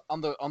did this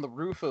on the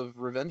roof of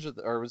Revenge of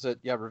the, or was it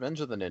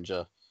Revenge of the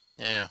Ninja?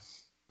 Yeah.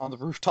 On the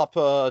rooftop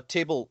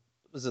table,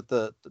 was it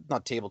the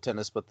not table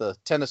tennis but the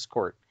tennis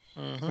court?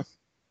 Mm-hmm.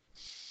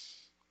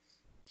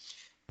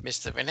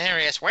 Mr.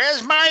 Venarius,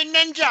 where's my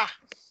ninja?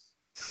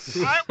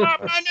 I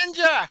want my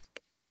ninja.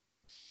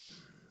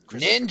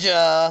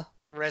 Ninja.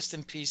 Rest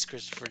in peace,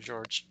 Christopher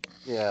George.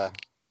 Yeah.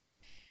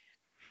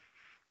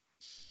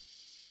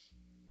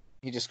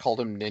 He just called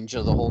him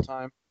Ninja the whole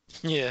time.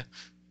 Yeah.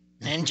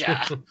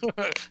 Ninja.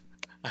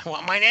 I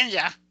want my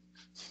ninja.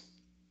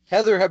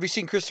 Heather, have you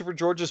seen Christopher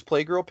George's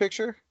Playgirl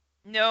picture?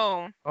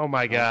 No. Oh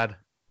my god.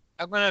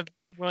 I'm gonna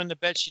willing to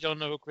bet you don't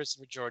know who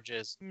Christopher George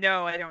is.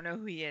 No, I don't know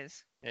who he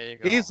is. There you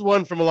go. He's the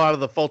one from a lot of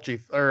the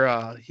Fulci,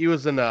 or he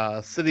was in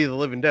City of the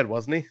Living Dead,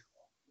 wasn't he?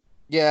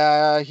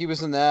 Yeah, he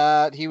was in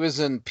that. He was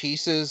in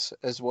Pieces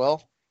as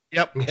well.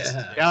 Yep.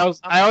 Yeah. Yeah,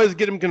 I always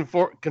get him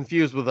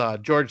confused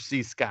with George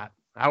C. Scott.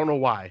 I don't know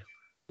why.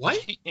 What?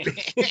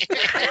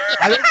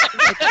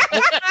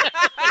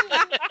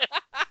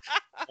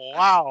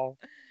 Wow.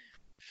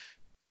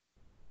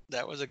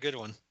 That was a good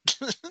one.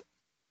 I was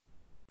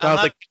I'm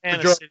not like, a fan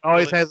of George City of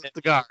always the has a Living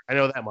cigar. I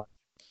know that much.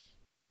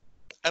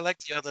 I like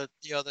the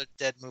other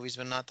Dead movies,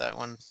 but not that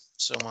one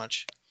so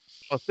much.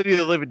 Well, City of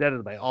the Living Dead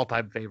is my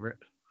all-time favorite.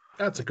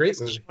 That's a great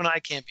movie. You and I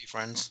can't be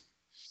friends.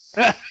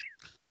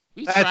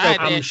 We That's tried okay.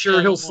 that I'm sure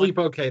show he'll on- sleep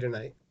okay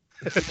tonight.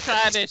 We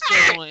tried that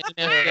show on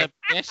NFW.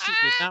 That shit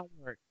did not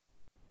work.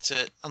 That's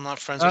it. I'm not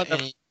friends with Uh,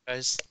 any of you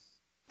guys.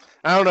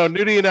 I don't know.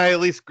 Nudie and I at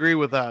least agree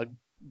with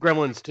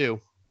Gremlins 2,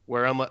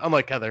 where I'm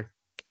like Heather.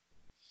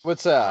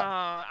 What's that?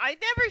 I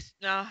never.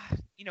 No,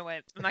 you know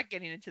what? I'm not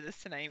getting into this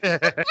tonight.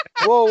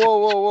 Whoa, whoa,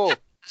 whoa, whoa!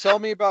 Tell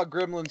me about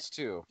Gremlins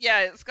 2.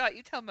 Yeah, Scott,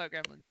 you tell me about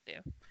Gremlins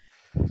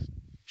too.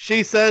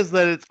 She says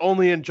that it's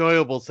only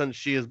enjoyable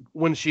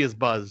when she is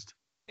buzzed.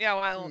 Yeah,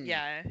 well, Hmm.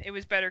 yeah, it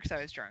was better because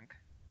I was drunk.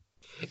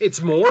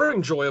 It's more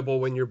enjoyable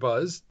when you're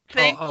buzzed.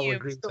 Thank I'll you.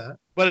 agree with that.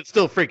 But it's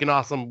still freaking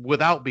awesome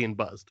without being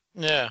buzzed.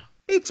 Yeah.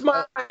 It's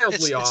mildly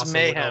it's awesome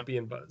mayhem. without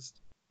being buzzed.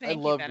 Thank I you,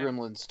 love Venom.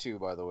 Gremlins 2,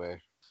 by the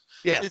way.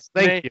 Yes, It's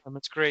thank you. mayhem.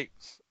 It's great.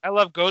 I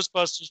love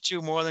Ghostbusters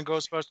 2 more than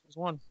Ghostbusters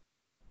 1.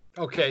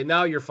 Okay,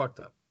 now you're fucked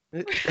up.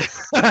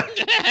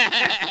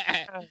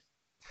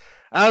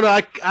 I don't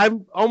know.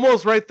 I'm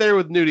almost right there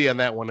with Nudie on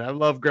that one. I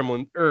love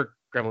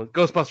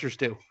Ghostbusters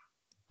 2.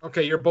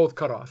 Okay, you're both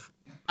cut off.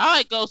 I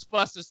like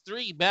Ghostbusters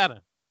 3 better.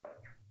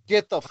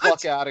 Get the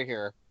fuck out of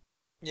here.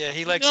 Yeah,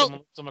 he likes know- the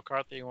Melissa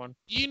McCarthy one.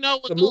 You know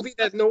what? The movie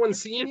that no one's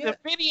Ghostbusters seen is yet?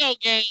 a video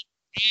game,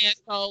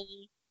 asshole.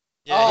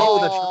 Yeah,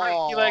 Oh, that's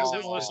right. he likes the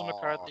Melissa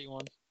McCarthy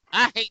one.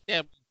 I hate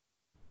that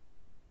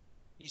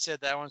He said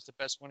that one's the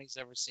best one he's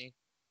ever seen.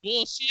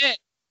 bullshit.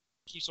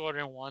 Keeps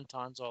ordering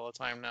wontons all the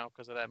time now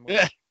because of that movie.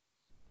 Yeah.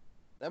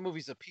 That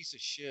movie's a piece of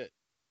shit.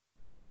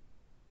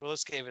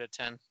 Willis gave it a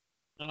 10.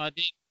 No, I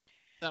didn't.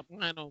 Stop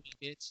lying on me,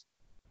 bitch.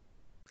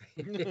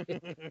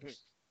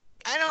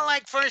 I don't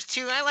like first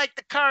two. I like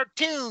the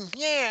cartoon.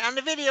 Yeah, on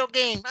the video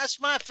game. That's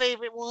my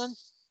favorite one.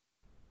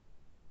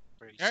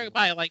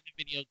 Everybody like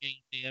the video game,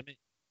 damn it.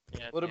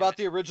 Yeah, What damn about it.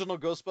 the original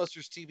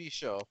Ghostbusters TV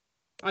show?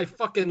 I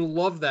fucking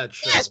love that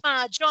show. That's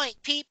my joint,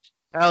 peep.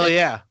 Hell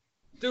yeah.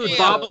 Dude, Yeah.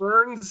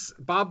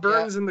 Bob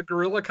Burns in the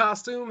gorilla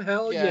costume?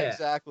 Hell yeah.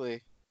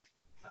 Exactly.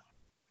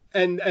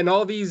 And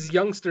all these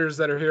youngsters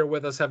that are here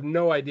with us have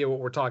no idea what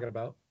we're talking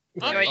about.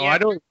 Oh, Right, Oh, yeah. I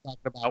know what you're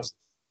talking about.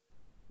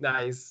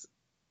 Nice.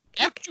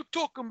 What you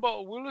talking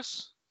about,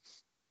 Willis?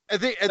 I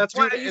think That's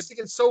why I dude, used to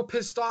get so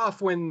pissed off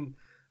when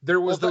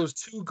there was Well, those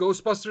two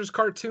Ghostbusters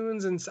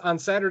cartoons on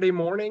Saturday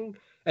morning,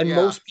 and Yeah.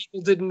 most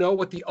people didn't know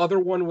what the other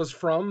one was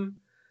from.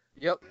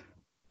 Yep.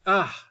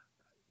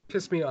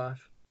 Pissed me off.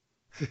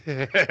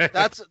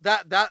 That's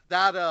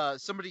that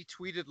somebody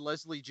tweeted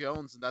Leslie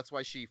Jones and that's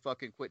why she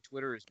fucking quit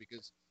Twitter is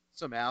because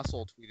some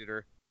asshole tweeted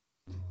her.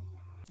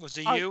 Was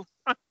it Oh, you?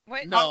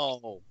 What?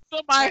 No.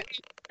 Somebody,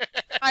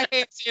 I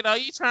had said, are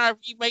you trying to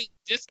remake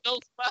just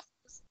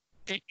Ghostbusters?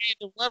 And had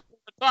the one from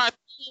the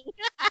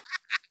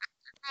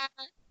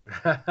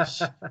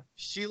cartoon.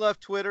 She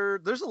left Twitter.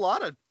 There's a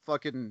lot of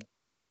fucking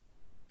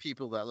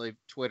people that leave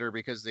Twitter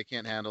because they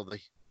can't handle the.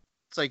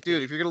 It's like,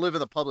 dude, if you're gonna live in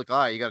the public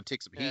eye, you gotta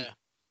take some heat. Yeah.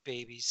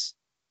 Babies.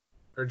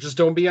 Or just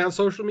don't be on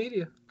social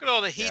media. Look at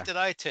all the heat Yeah. that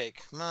I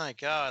take. My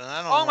God, and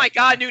I don't. Oh my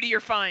God, Nudie, you're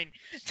fine.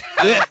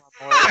 I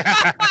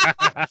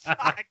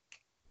Fuck.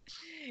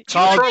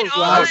 Called You you went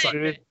out, on.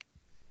 dude.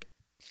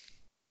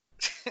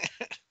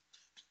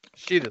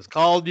 She just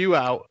called you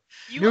out.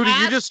 You Nudie, you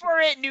asked just- for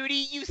it,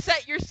 Nudie. You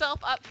set yourself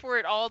up for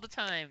it all the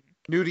time.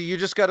 Nudie, you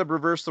just got to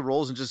reverse the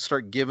roles and just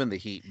start giving the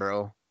heat,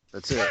 bro.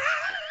 That's it.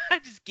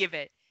 Just give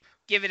it.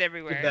 Give it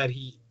everywhere. Give that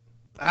heat.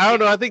 I don't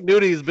know. I think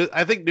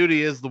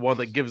Nudie is the one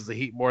that gives the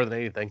heat more than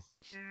anything.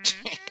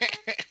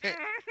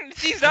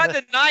 He's not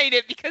denying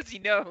it because he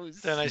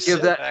knows. Then I Give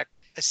sit that- back.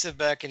 I sit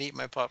back and eat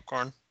my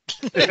popcorn.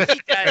 He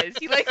does.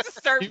 He likes to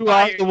start You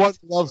are fires. the one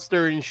who loves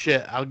stirring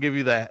shit. I'll give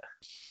you that.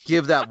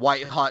 Give that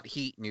white hot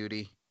heat,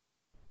 Nudie.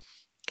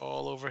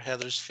 All over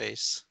Heather's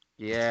face.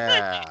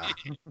 Yeah.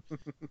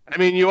 I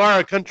mean, you are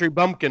a country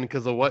bumpkin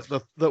because of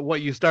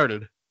what you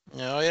started.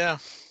 Oh yeah.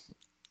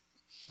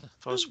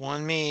 Post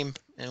one meme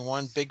and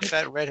one big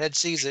fat redhead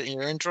sees it, and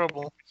you're in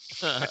trouble.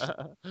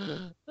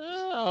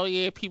 Oh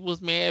yeah,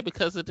 people's mad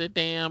because of the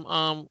damn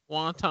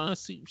wonton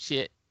soup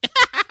shit.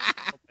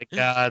 Oh my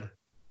God.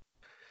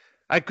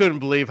 I couldn't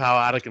believe how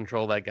out of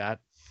control that got.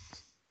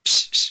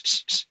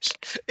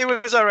 It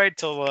was all right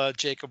till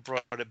Jacob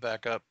brought it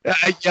back up.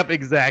 Yep,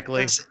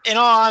 exactly. In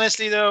all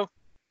honesty, though,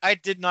 I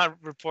did not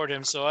report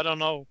him, so I don't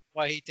know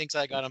why he thinks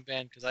I got him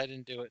banned because I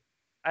didn't do it.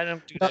 I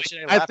don't do that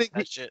shit. I I laugh think at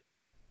that shit.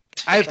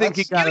 I think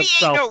he got Nudie ain't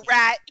himself. no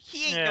rat.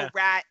 He ain't no Yeah.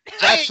 rat.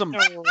 That's some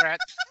No rat.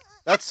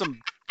 that's some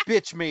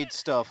bitch made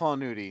stuff, huh,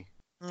 Nudie?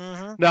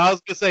 Mm-hmm. No, I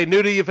was gonna say,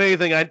 Nudie. If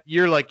anything,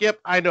 you're like, yep,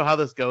 I know how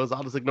this goes.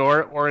 I'll just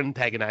ignore it or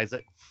antagonize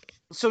it.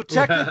 So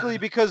technically,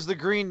 because the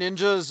Green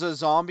Ninja is a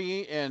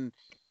zombie and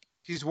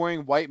he's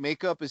wearing white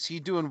makeup, is he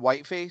doing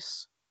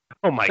whiteface?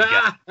 Oh my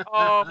God.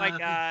 Oh my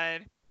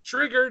God.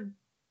 Triggered.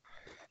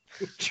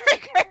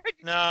 Triggered.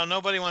 No,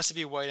 nobody wants to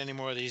be white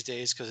anymore these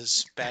days because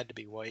it's bad to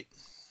be white.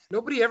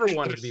 Nobody ever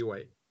wanted to be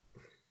white.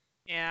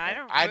 Yeah, I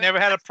don't. I never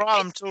had a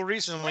problem till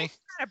recently. It's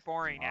kind of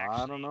boring, I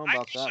actually. don't know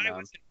about wish that, I man.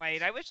 wasn't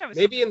white. I wish I was.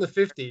 Maybe in the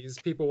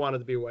 50s, people wanted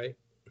to be white.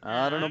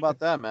 I don't know about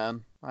that,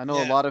 man. I know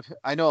Yeah.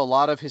 a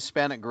lot of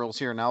Hispanic girls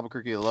here in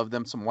Albuquerque that love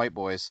them some white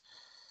boys.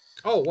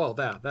 Oh well,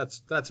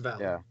 that's valid.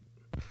 Yeah.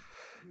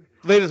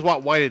 They just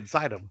want white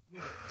inside them.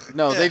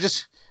 No, Yeah.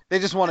 they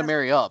just want to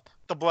marry up.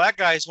 The black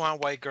guys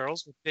want white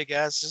girls with big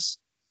asses.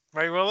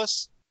 Right,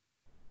 Willis?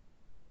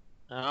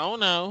 I don't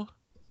know.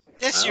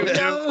 Yes, I you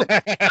don't do.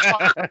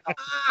 know.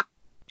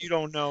 You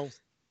don't know.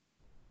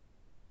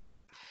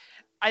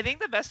 I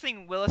think the best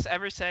thing Willis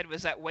ever said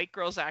was that white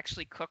girls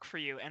actually cook for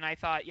you, and I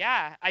thought,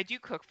 yeah, I do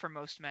cook for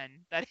most men.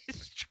 That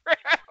is true.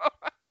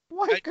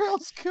 White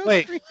girls cook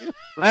Wait. for you.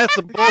 That's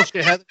some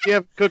bullshit. Heather, you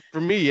haven't cooked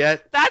for me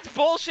yet. That's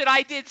bullshit.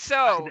 I did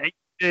so.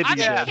 Did I you?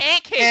 made Yeah.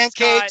 pancakes.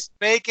 Pancakes,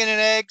 bacon,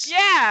 and eggs. Scott.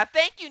 Yeah,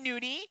 thank you,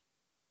 Nudie.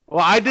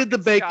 Well, I did the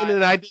Fucking bacon Scott.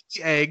 and I did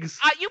the eggs.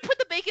 You put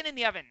the bacon in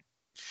the oven.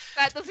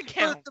 That doesn't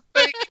count. Put the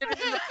bacon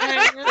in the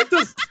pan. That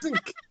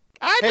doesn't-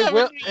 I Hey, never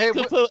Will- knew hey, you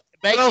could Will- put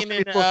What else bacon are in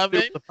you the supposed to do oven.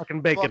 with the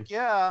fucking bacon. Fuck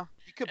yeah,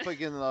 you could put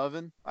it in the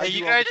oven. I Hey, do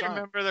you all the guys time.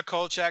 remember the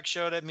Kolchak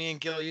show that me and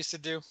Gil used to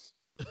do?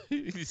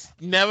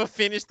 Never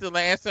finished the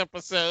last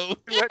episode.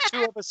 We got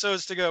 2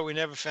 episodes to go. We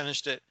never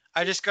finished it.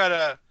 I just got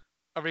a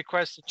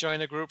request to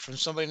join a group from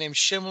somebody named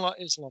Shimla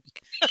Islam.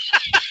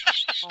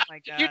 Oh my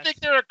god. You think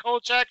they're a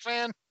Kolchak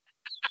fan?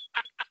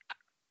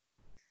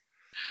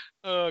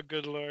 Oh,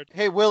 good lord.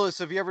 Hey Willis,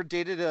 have you ever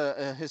dated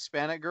a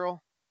Hispanic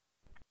girl?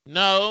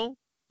 No,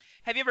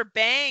 Have you ever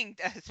banged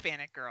a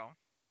Hispanic girl?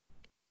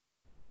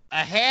 a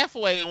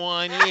halfway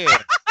one, yeah.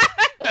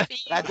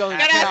 That don't You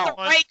gotta ask count.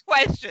 the right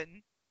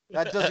question.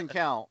 That doesn't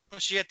count.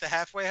 Was she at the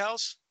halfway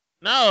house?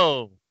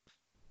 No,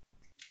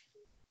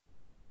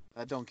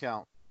 That don't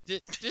count.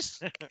 this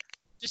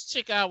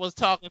chick I was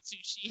talking to,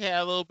 she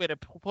had a little bit of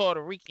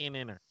Puerto Rican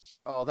in her.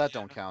 Oh, that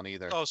don't count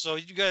either. Oh, so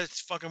you guys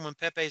fucking when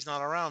Pepe's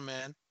not around,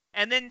 man.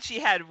 And then she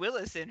had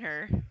Willis in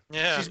her.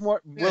 Yeah. She's more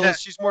Willis.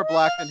 She's more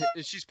black than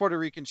she's Puerto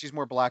Rican. She's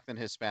more black than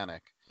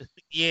Hispanic.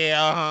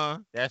 Yeah,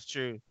 that's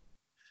true.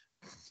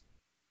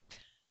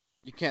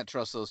 You can't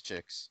trust those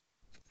chicks.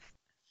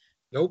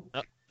 Nope.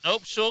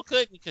 Nope, sure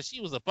couldn't because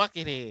she was a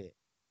buckethead.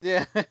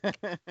 Yeah.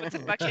 What's a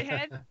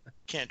buckethead?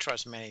 Can't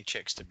trust many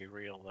chicks to be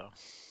real though.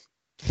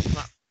 There's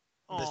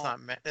Aw.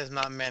 there's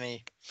not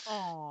many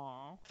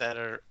Aww.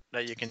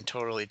 that you can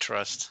totally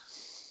trust.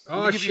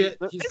 Oh me give you- shit,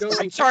 he's This going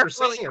went Super dark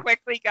really Saiyan.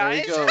 quickly, There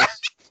he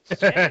guys.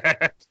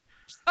 goes.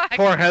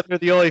 Poor Heather,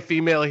 the only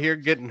female here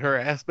getting her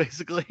ass,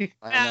 basically.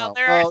 I Well, know.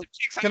 there are Well, some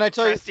chicks I can I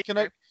tell you? trust Can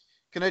I? either.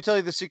 Can I tell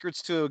you the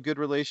secrets to a good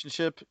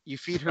relationship? You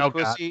feed her Oh,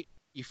 God. pussy.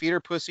 You feed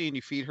her pussy, and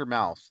you feed her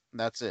mouth. And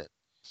that's it.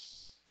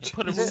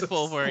 Put a roof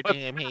over her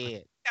damn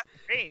head. Yeah,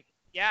 great.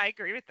 Yeah, I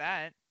agree with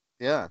that.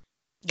 Yeah.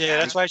 Yeah,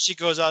 that's why she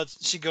goes out.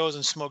 She goes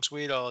and smokes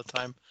weed all the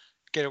time.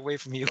 Get away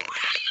from you.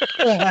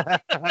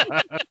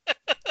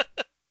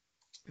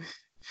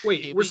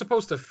 Wait, we're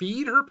supposed to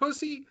feed her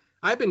pussy?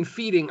 I've been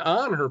feeding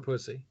on her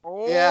pussy.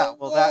 Yeah.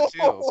 Well, that too.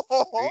 There you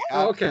Oh,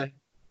 go. okay.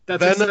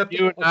 That's Venom, acceptable.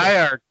 you and I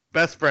are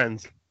best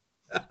friends.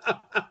 You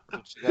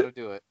got to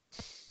do it.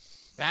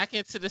 Back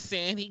into the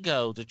sand he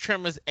goes. The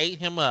Tremors ate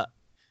him up.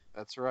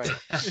 That's right.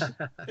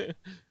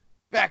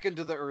 Back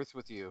into the earth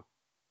with you.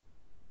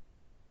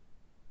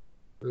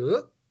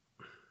 Oop.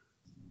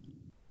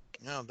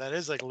 No, that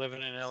is like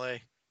living in LA.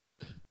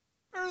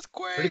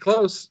 Earthquake. Pretty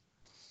close.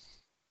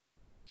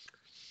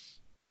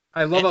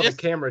 I love And how the this-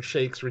 camera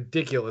shakes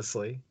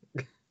ridiculously.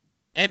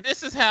 And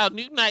this is how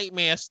New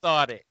Nightmare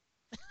started.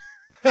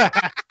 No,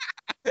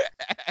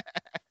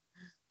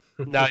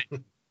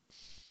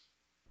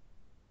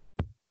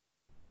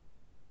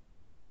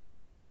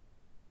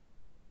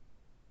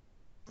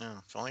 Oh,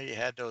 if only he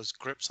had those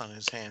grips on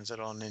his hands that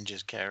all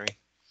ninjas carry.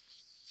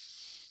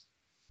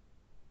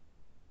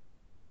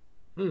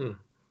 Hmm.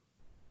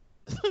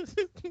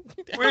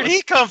 Where'd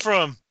he come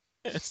from?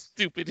 That's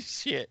stupid as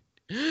shit.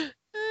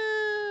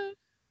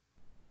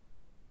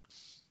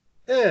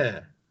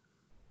 Yeah.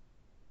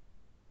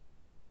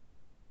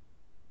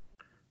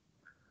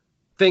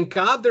 Thank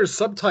God there's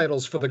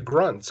subtitles for the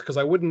grunts, because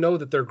I wouldn't know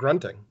that they're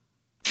grunting.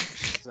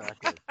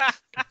 Exactly.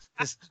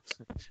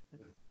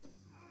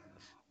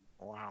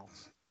 Wow.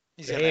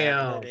 He's gonna have a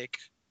Damn. headache.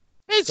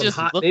 He's Some just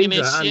hot looking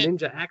ninja at on shit.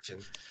 ninja action.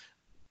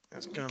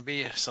 There's gonna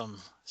be some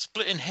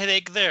splitting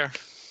headache there.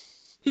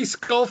 He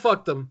skull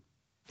fucked them.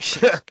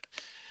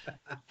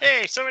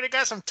 Hey, somebody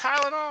got some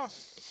Tylenol?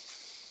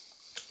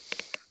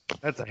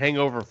 that's a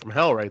hangover from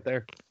hell right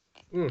there.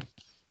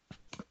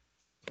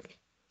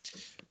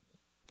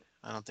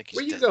 I don't think he's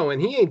Where you dead. going?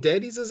 He ain't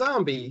dead. He's a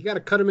zombie. You got to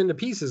cut him into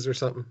pieces or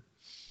something.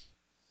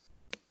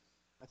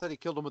 I thought he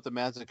killed him with the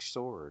magic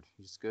sword.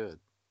 He's good.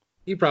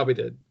 He probably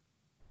did.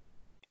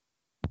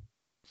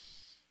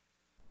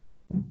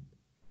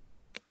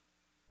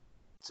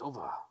 It's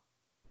over.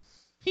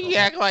 He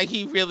act like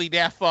he really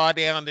that far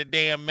down the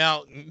damn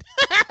mountain.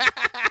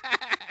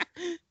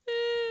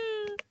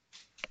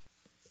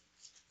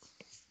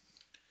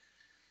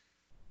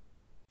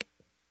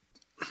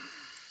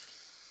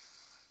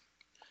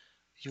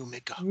 You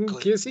make a good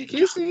Kissy, ninja.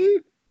 kissy.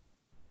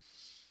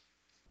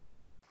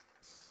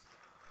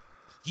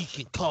 You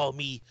can call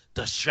me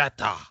the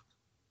Shredder.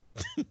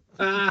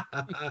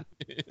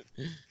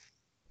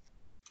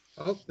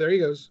 Oh, there he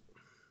goes.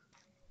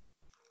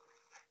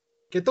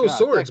 Get those God,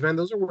 swords, man.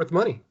 Those are worth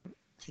money.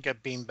 He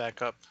got beamed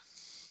back up.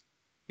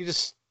 He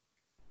just.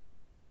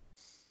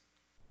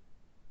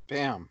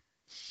 Bam.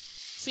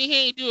 See,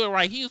 he ain't do it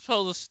right. He was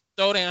supposed to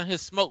throw down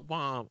his smoke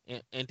bomb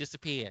and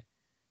disappear.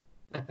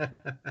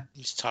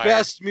 He's tired.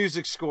 Best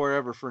music score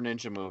ever for a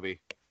ninja movie.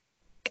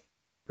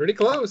 Pretty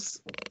close.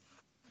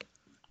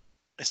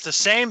 It's the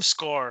same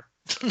score.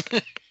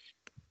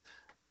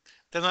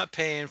 They're not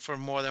paying for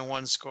more than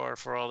one score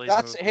for all these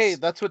That's movies.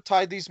 that's what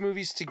tied these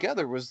movies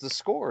together was the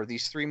score.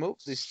 These three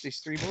movies. These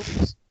three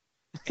movies.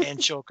 And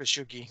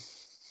Chokashugi.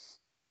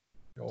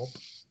 Nope.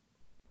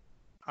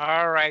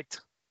 All right.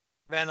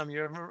 Venom,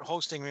 you're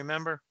hosting,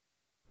 remember?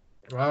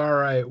 All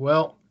right.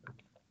 Well,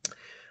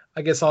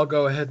 I guess I'll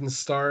go ahead and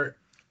start.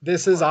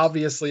 This is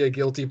obviously a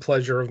guilty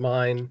pleasure of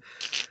mine.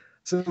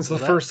 Since the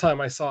first time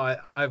I saw it,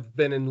 I've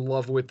been in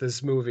love with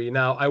this movie.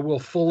 Now, I will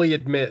fully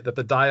admit that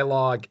the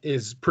dialogue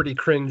is pretty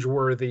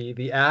cringeworthy.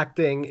 The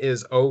acting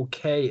is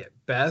okay at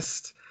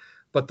best,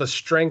 but the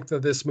strength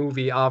of this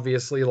movie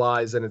obviously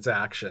lies in its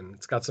action.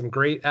 It's got some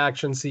great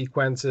action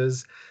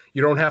sequences.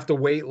 You don't have to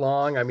wait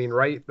long. I mean,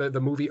 right?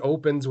 The movie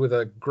opens with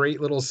a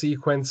great little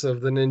sequence of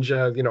the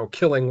ninja,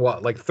 killing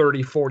like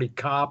 30, 40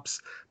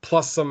 cops,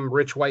 plus some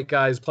rich white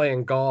guys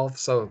playing golf.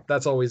 So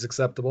that's always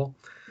acceptable.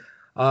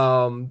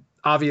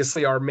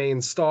 Obviously, our main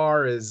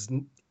star is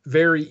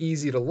very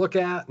easy to look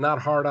at,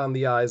 not hard on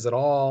the eyes at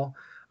all.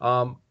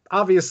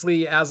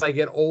 Obviously, as I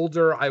get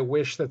older, I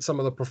wish that some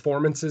of the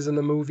performances in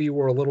the movie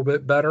were a little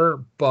bit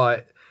better,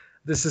 but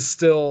this is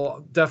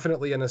still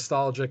definitely a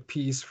nostalgic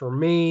piece for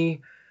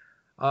me.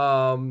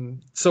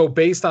 So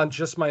based on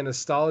just my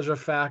nostalgia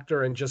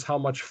factor and just how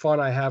much fun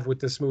I have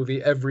with this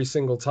movie every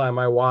single time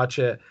I watch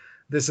it,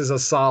 this is a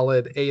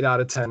solid 8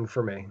 out of 10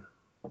 for me.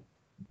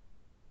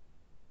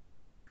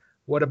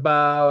 What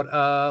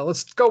about,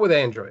 let's go with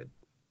Android.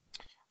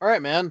 All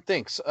right, man.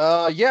 Thanks.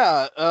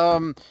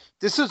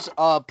 This is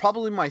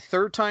probably my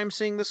third time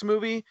seeing this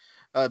movie.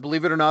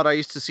 Believe it or not, I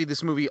used to see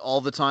this movie all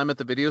the time at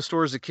the video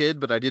store as a kid,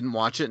 but I didn't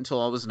watch it until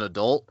I was an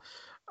adult.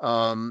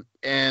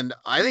 And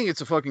I think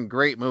it's a fucking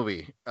great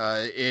movie.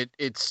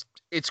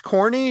 It's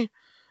corny.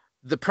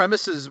 The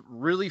premise is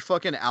really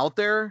fucking out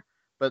there,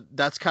 but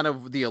that's kind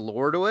of the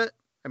allure to it.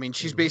 I mean,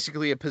 she's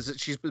basically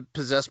she's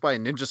possessed by a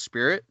ninja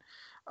spirit.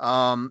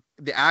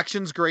 The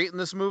action's great in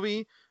this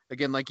movie.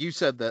 Again, like you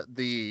said, that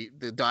the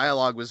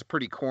dialogue was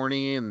pretty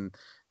corny and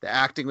the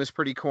acting was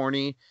pretty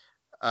corny.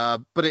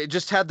 But it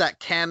just had that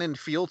canon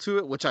feel to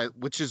it,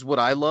 which is what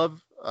I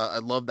love. I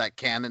love that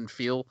canon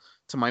feel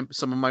to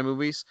some of my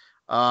movies.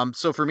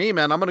 So for me,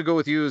 man, I'm gonna go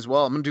with you as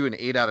well. I'm gonna do an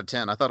 8 out of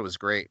 10. I thought it was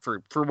great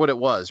for what it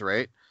was,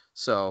 right?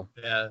 So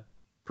Yeah,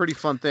 pretty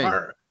fun thing. All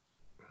right.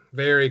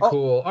 Very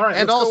cool. All right,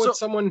 and let's also, go with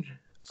someone.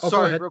 Oh, go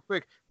sorry, ahead. real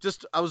quick.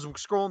 Just I was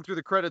scrolling through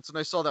the credits and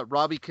I saw that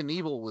Robbie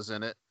Knievel was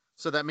in it,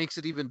 so that makes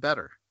it even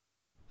better.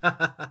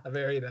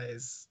 Very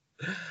nice.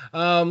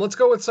 Let's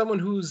go with someone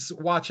who's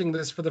watching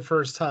this for the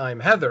first time.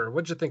 Heather,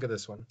 what'd you think of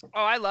this one?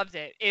 Oh, I loved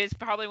it. It was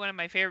probably one of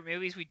my favorite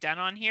movies we've done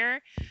on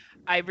here.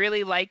 I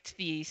really liked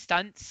the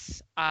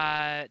stunts.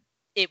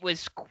 It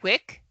was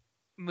quick,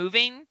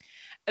 moving.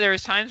 There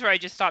was times where I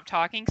just stopped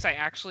talking because I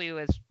actually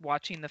was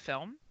watching the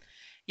film.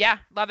 Yeah,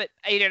 love it.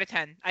 8 out of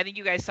 10. I think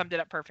you guys summed it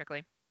up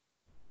perfectly.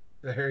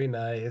 Very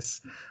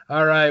nice.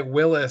 All right,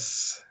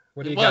 Willis,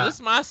 what do you Well, got? this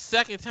is my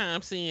second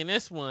time seeing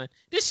this one.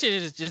 This shit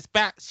is just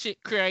batshit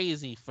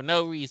crazy for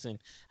no reason.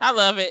 I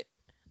love it.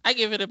 I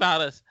give it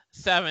about a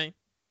 7.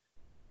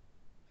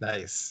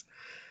 Nice.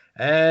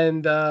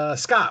 And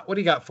Scott, what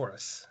do you got for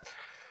us?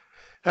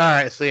 All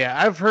right, so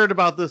yeah, I've heard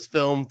about this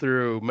film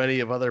through many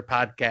of other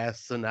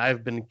podcasts, and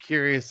I've been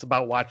curious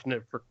about watching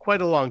it for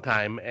quite a long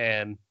time,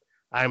 and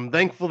I'm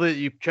thankful that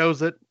you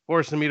chose it,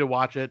 forcing me to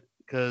watch it,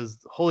 because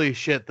holy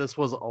shit, this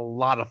was a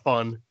lot of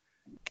fun.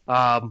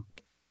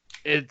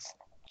 It's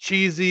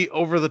cheesy,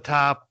 over the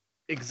top,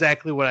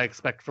 exactly what I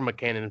expect from a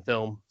canon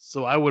film,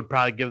 so I would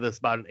probably give this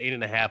about an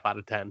 8.5 out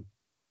of 10.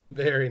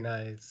 Very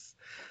nice.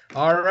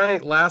 All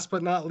right, last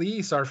but not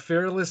least, our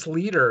fearless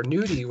leader,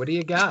 Nudie, what do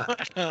you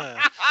got?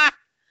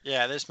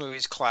 Yeah, this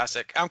movie's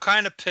classic. I'm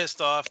kind of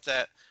pissed off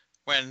that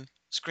when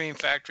Scream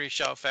Factory,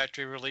 Shout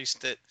Factory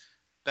released it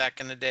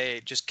back in the day,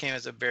 it just came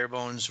as a bare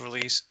bones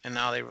release, and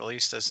now they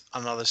released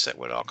another set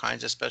with all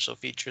kinds of special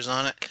features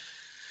on it.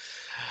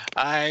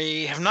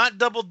 I have not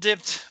double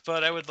dipped,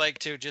 but I would like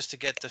to, just to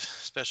get the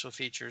special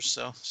features.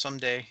 So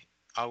someday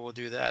I will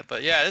do that.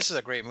 But yeah, this is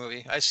a great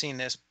movie. I've seen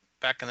this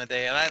back in the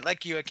day, and I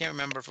can't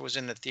remember if it was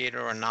in the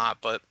theater or not,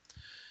 but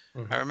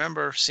I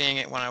remember seeing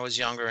it when I was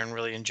younger and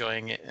really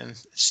enjoying it, and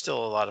it's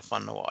still a lot of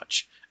fun to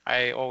watch.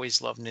 I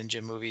always loved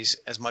ninja movies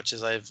as much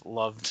as I've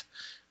loved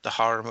the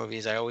horror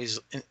movies. I always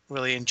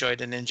really enjoyed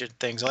the ninja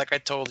things. Like I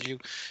told you,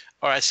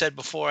 or I said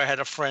before, I had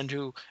a friend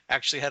who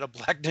actually had a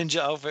black ninja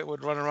outfit,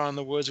 would run around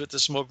the woods with the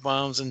smoke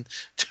bombs and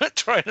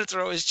try to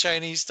throw his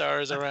Chinese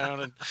stars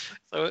around,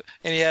 and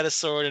he had a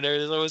sword and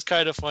everything. So it was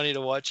kind of funny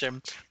to watch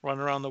him run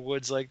around the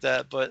woods like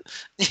that. But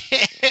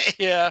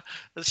yeah,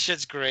 this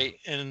shit's great,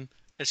 and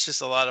it's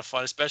just a lot of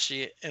fun,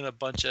 especially with a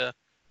bunch of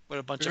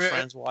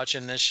friends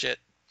watching this shit.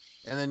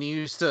 And then you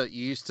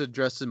used to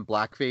dress in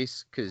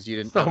blackface because you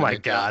didn't. Oh have a my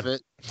ninja God.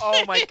 outfit.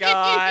 Oh my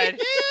god.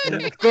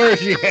 Of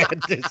course you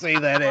had to say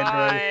that,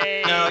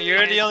 Andrew. No,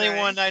 you're the only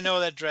Andrew. one I know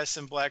that dressed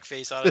in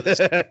blackface out of this.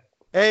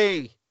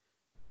 Hey,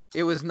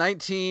 it was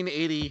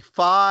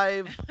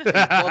 1985.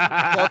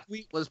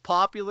 Buckwheat was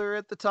popular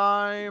at the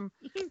time,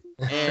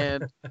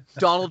 and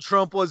Donald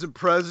Trump wasn't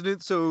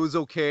president, so it was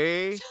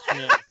okay.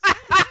 Yeah.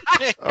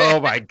 Oh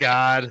my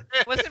God.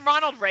 Wasn't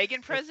Ronald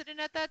Reagan president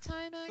at that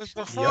time,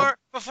 actually? Before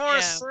Yeah.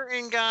 a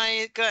certain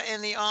guy got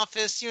in the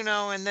office,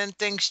 and then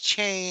things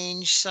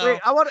changed. So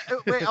Wait, I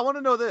want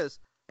to know this.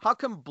 How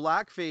come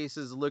blackface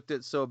is looked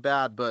at so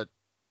bad, but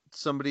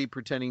somebody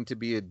pretending to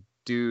be a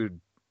dude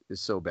is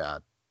so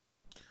bad?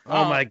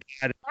 Oh my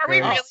God.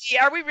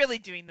 Are we really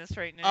doing this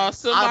right now?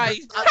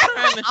 Somebody's I'm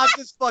trying to. I'm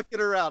just fucking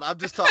around. I'm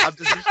just being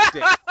a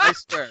dick. I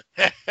swear.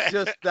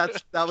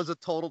 That was a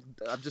total.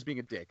 I'm just being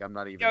a dick. I'm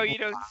not even. No, you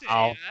don't say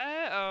Wow.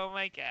 that. Oh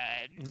my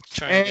god.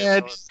 trying to get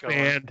And those going.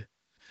 stand.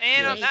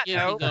 And Yeah, on that get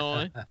me note,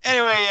 going.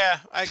 Anyway, yeah,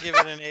 I give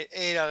it an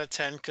 8 out of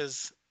 10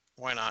 because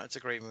why not? It's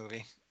a great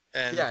movie,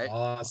 and Yeah.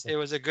 Awesome. it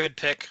was a good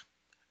pick.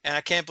 And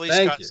I can't believe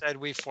Thank Scott you. said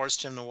we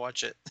forced him to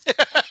watch it.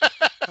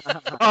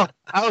 Oh,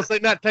 I was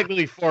like, not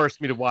technically forced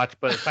me to watch,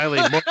 but finally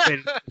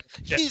motivated.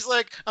 He's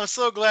like, I'm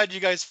so glad you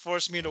guys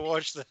forced me to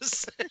watch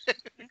this.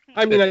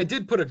 I mean, I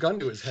did put a gun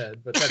to his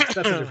head, but that's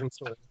a different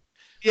story.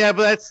 Yeah,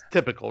 but that's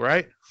typical,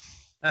 right?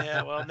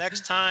 Yeah, well,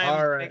 next time,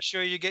 All right. make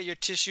sure you get your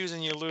tissues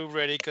and your lube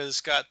ready because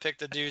Scott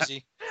picked a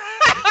doozy.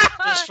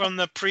 Just from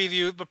the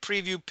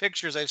preview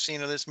pictures I've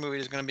seen of this movie,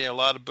 there's going to be a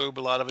lot of boob,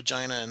 a lot of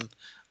vagina, and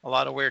a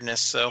lot of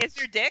weirdness. So is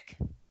your dick?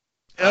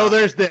 Oh,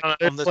 there's the.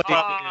 on the Oh,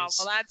 top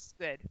well, that's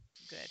good.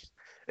 Good.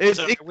 It's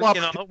So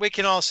equal we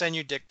can all send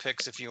you dick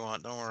pics if you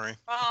want. Don't worry.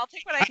 Well, I'll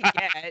take what I can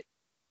get.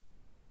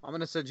 I'm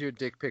gonna send you a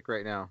dick pic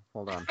right now.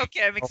 Hold on.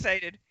 Okay, I'm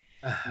excited.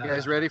 You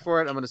guys ready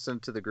for it? I'm gonna send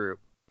it to the group.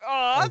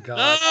 Oh, Oh,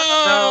 God.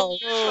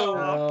 no.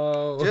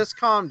 Oh. Just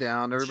calm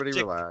down. Everybody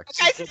Dick- relax.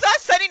 Guys, he's not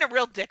sending a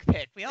real dick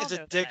pic. We all Is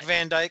know it Dick that.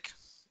 Van Dyke?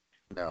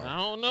 No. I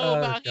don't know Oh,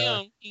 about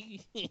God. him.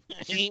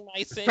 He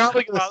might say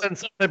probably something gonna send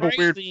some type of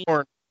weird crazy.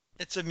 porn.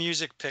 It's a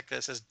music pic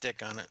that says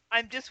dick on it.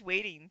 I'm just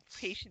waiting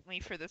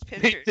patiently for this Me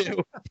picture.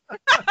 too.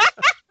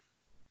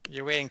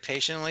 You're waiting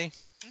patiently.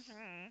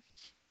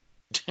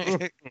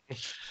 Mhm.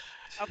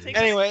 I'll take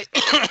Anyway,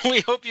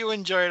 we hope you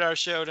enjoyed our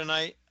show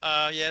tonight.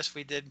 Yes,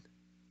 we did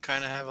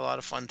kind of have a lot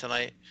of fun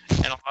tonight,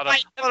 and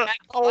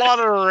a lot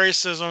of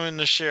racism in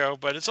the show,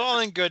 but it's all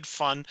in good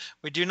fun.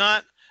 We do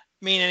not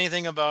mean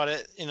anything about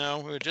it.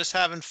 We're just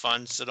having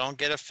fun, so don't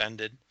get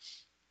offended.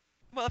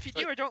 Well, if you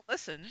do or don't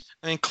listen.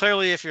 I mean,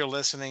 clearly, if you're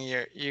listening,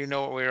 you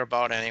know what we're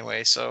about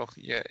anyway. So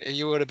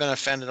you would have been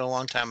offended a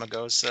long time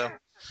ago. So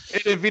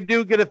And if you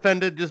do get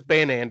offended, just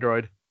ban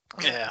Android.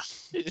 yeah,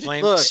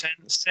 Look.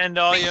 send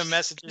all your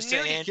messages to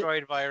Nudie.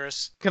 Android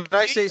virus. Can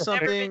I say You've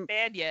never been something?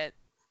 banned yet.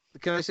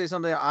 Can I say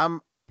something?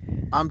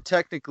 I'm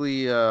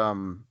technically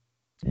I'm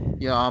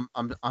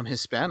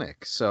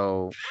Hispanic,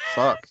 so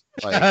fuck.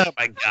 Like Oh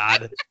my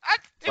god.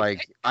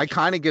 I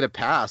kind of get a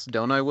pass,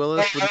 don't I,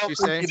 Willis? What did you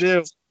say? You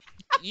do.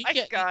 You My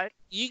got God.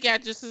 you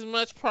got just as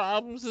much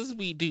problems as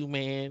we do,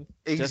 man.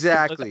 Just as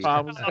much Exactly.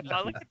 problems as we Oh,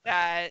 do. look at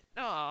that.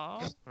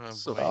 Oh. Oh,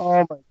 So- boy.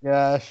 Oh my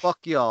gosh. Fuck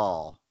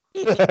y'all.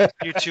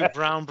 You two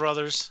Brown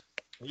brothers.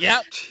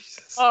 Yep.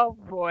 Jesus. Oh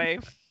boy.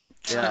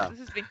 Yeah. This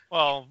has been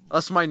Well,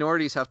 Us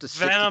minorities have to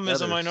stick Venom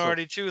is a together, so-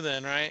 minority too,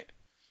 then, right?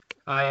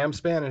 I am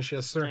Spanish,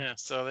 yes, sir. Yeah.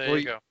 So there Well,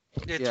 you go.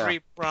 You're yeah. 3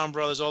 Brown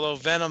brothers. Although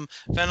Venom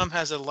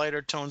has a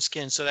lighter toned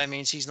skin, so that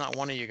means he's not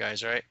one of you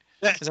guys, right?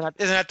 Isn't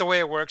that the way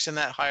it works in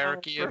that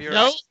hierarchy of yours?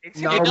 Nope.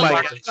 No, It don't my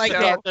work God. like The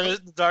that.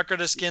 the darker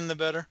the skin, the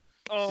better.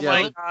 Oh Yeah,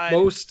 my but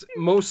God.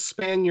 Most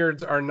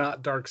Spaniards are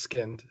not dark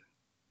skinned.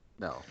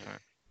 No.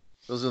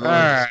 Those are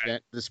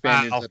Alright. the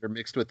Spaniards Wow. that are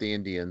mixed with the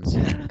Indians.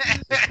 All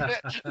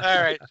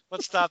right,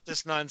 let's stop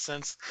this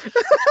nonsense.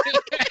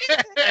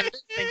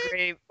 It's been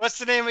great. What's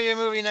the name of your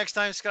movie next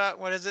time, Scott?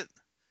 What is it?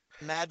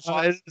 Mad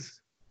Fox.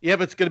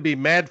 But it's going to be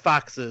Mad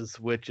Foxes,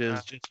 which is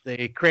Ah. just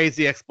a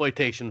crazy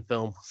exploitation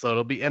film. So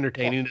it'll be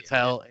entertaining as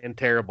hell and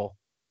terrible.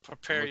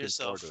 Prepare looking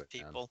yourself, forward to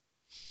it, man. people.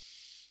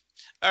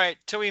 All right,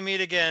 till we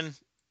meet again.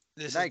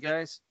 Good night,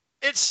 guys.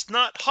 It's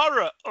not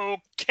horror,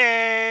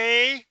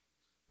 okay?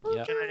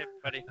 Yep. Good night,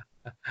 everybody.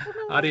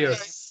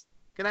 Adios.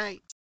 Good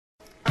night.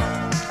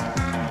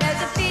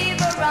 There's a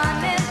fever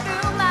on this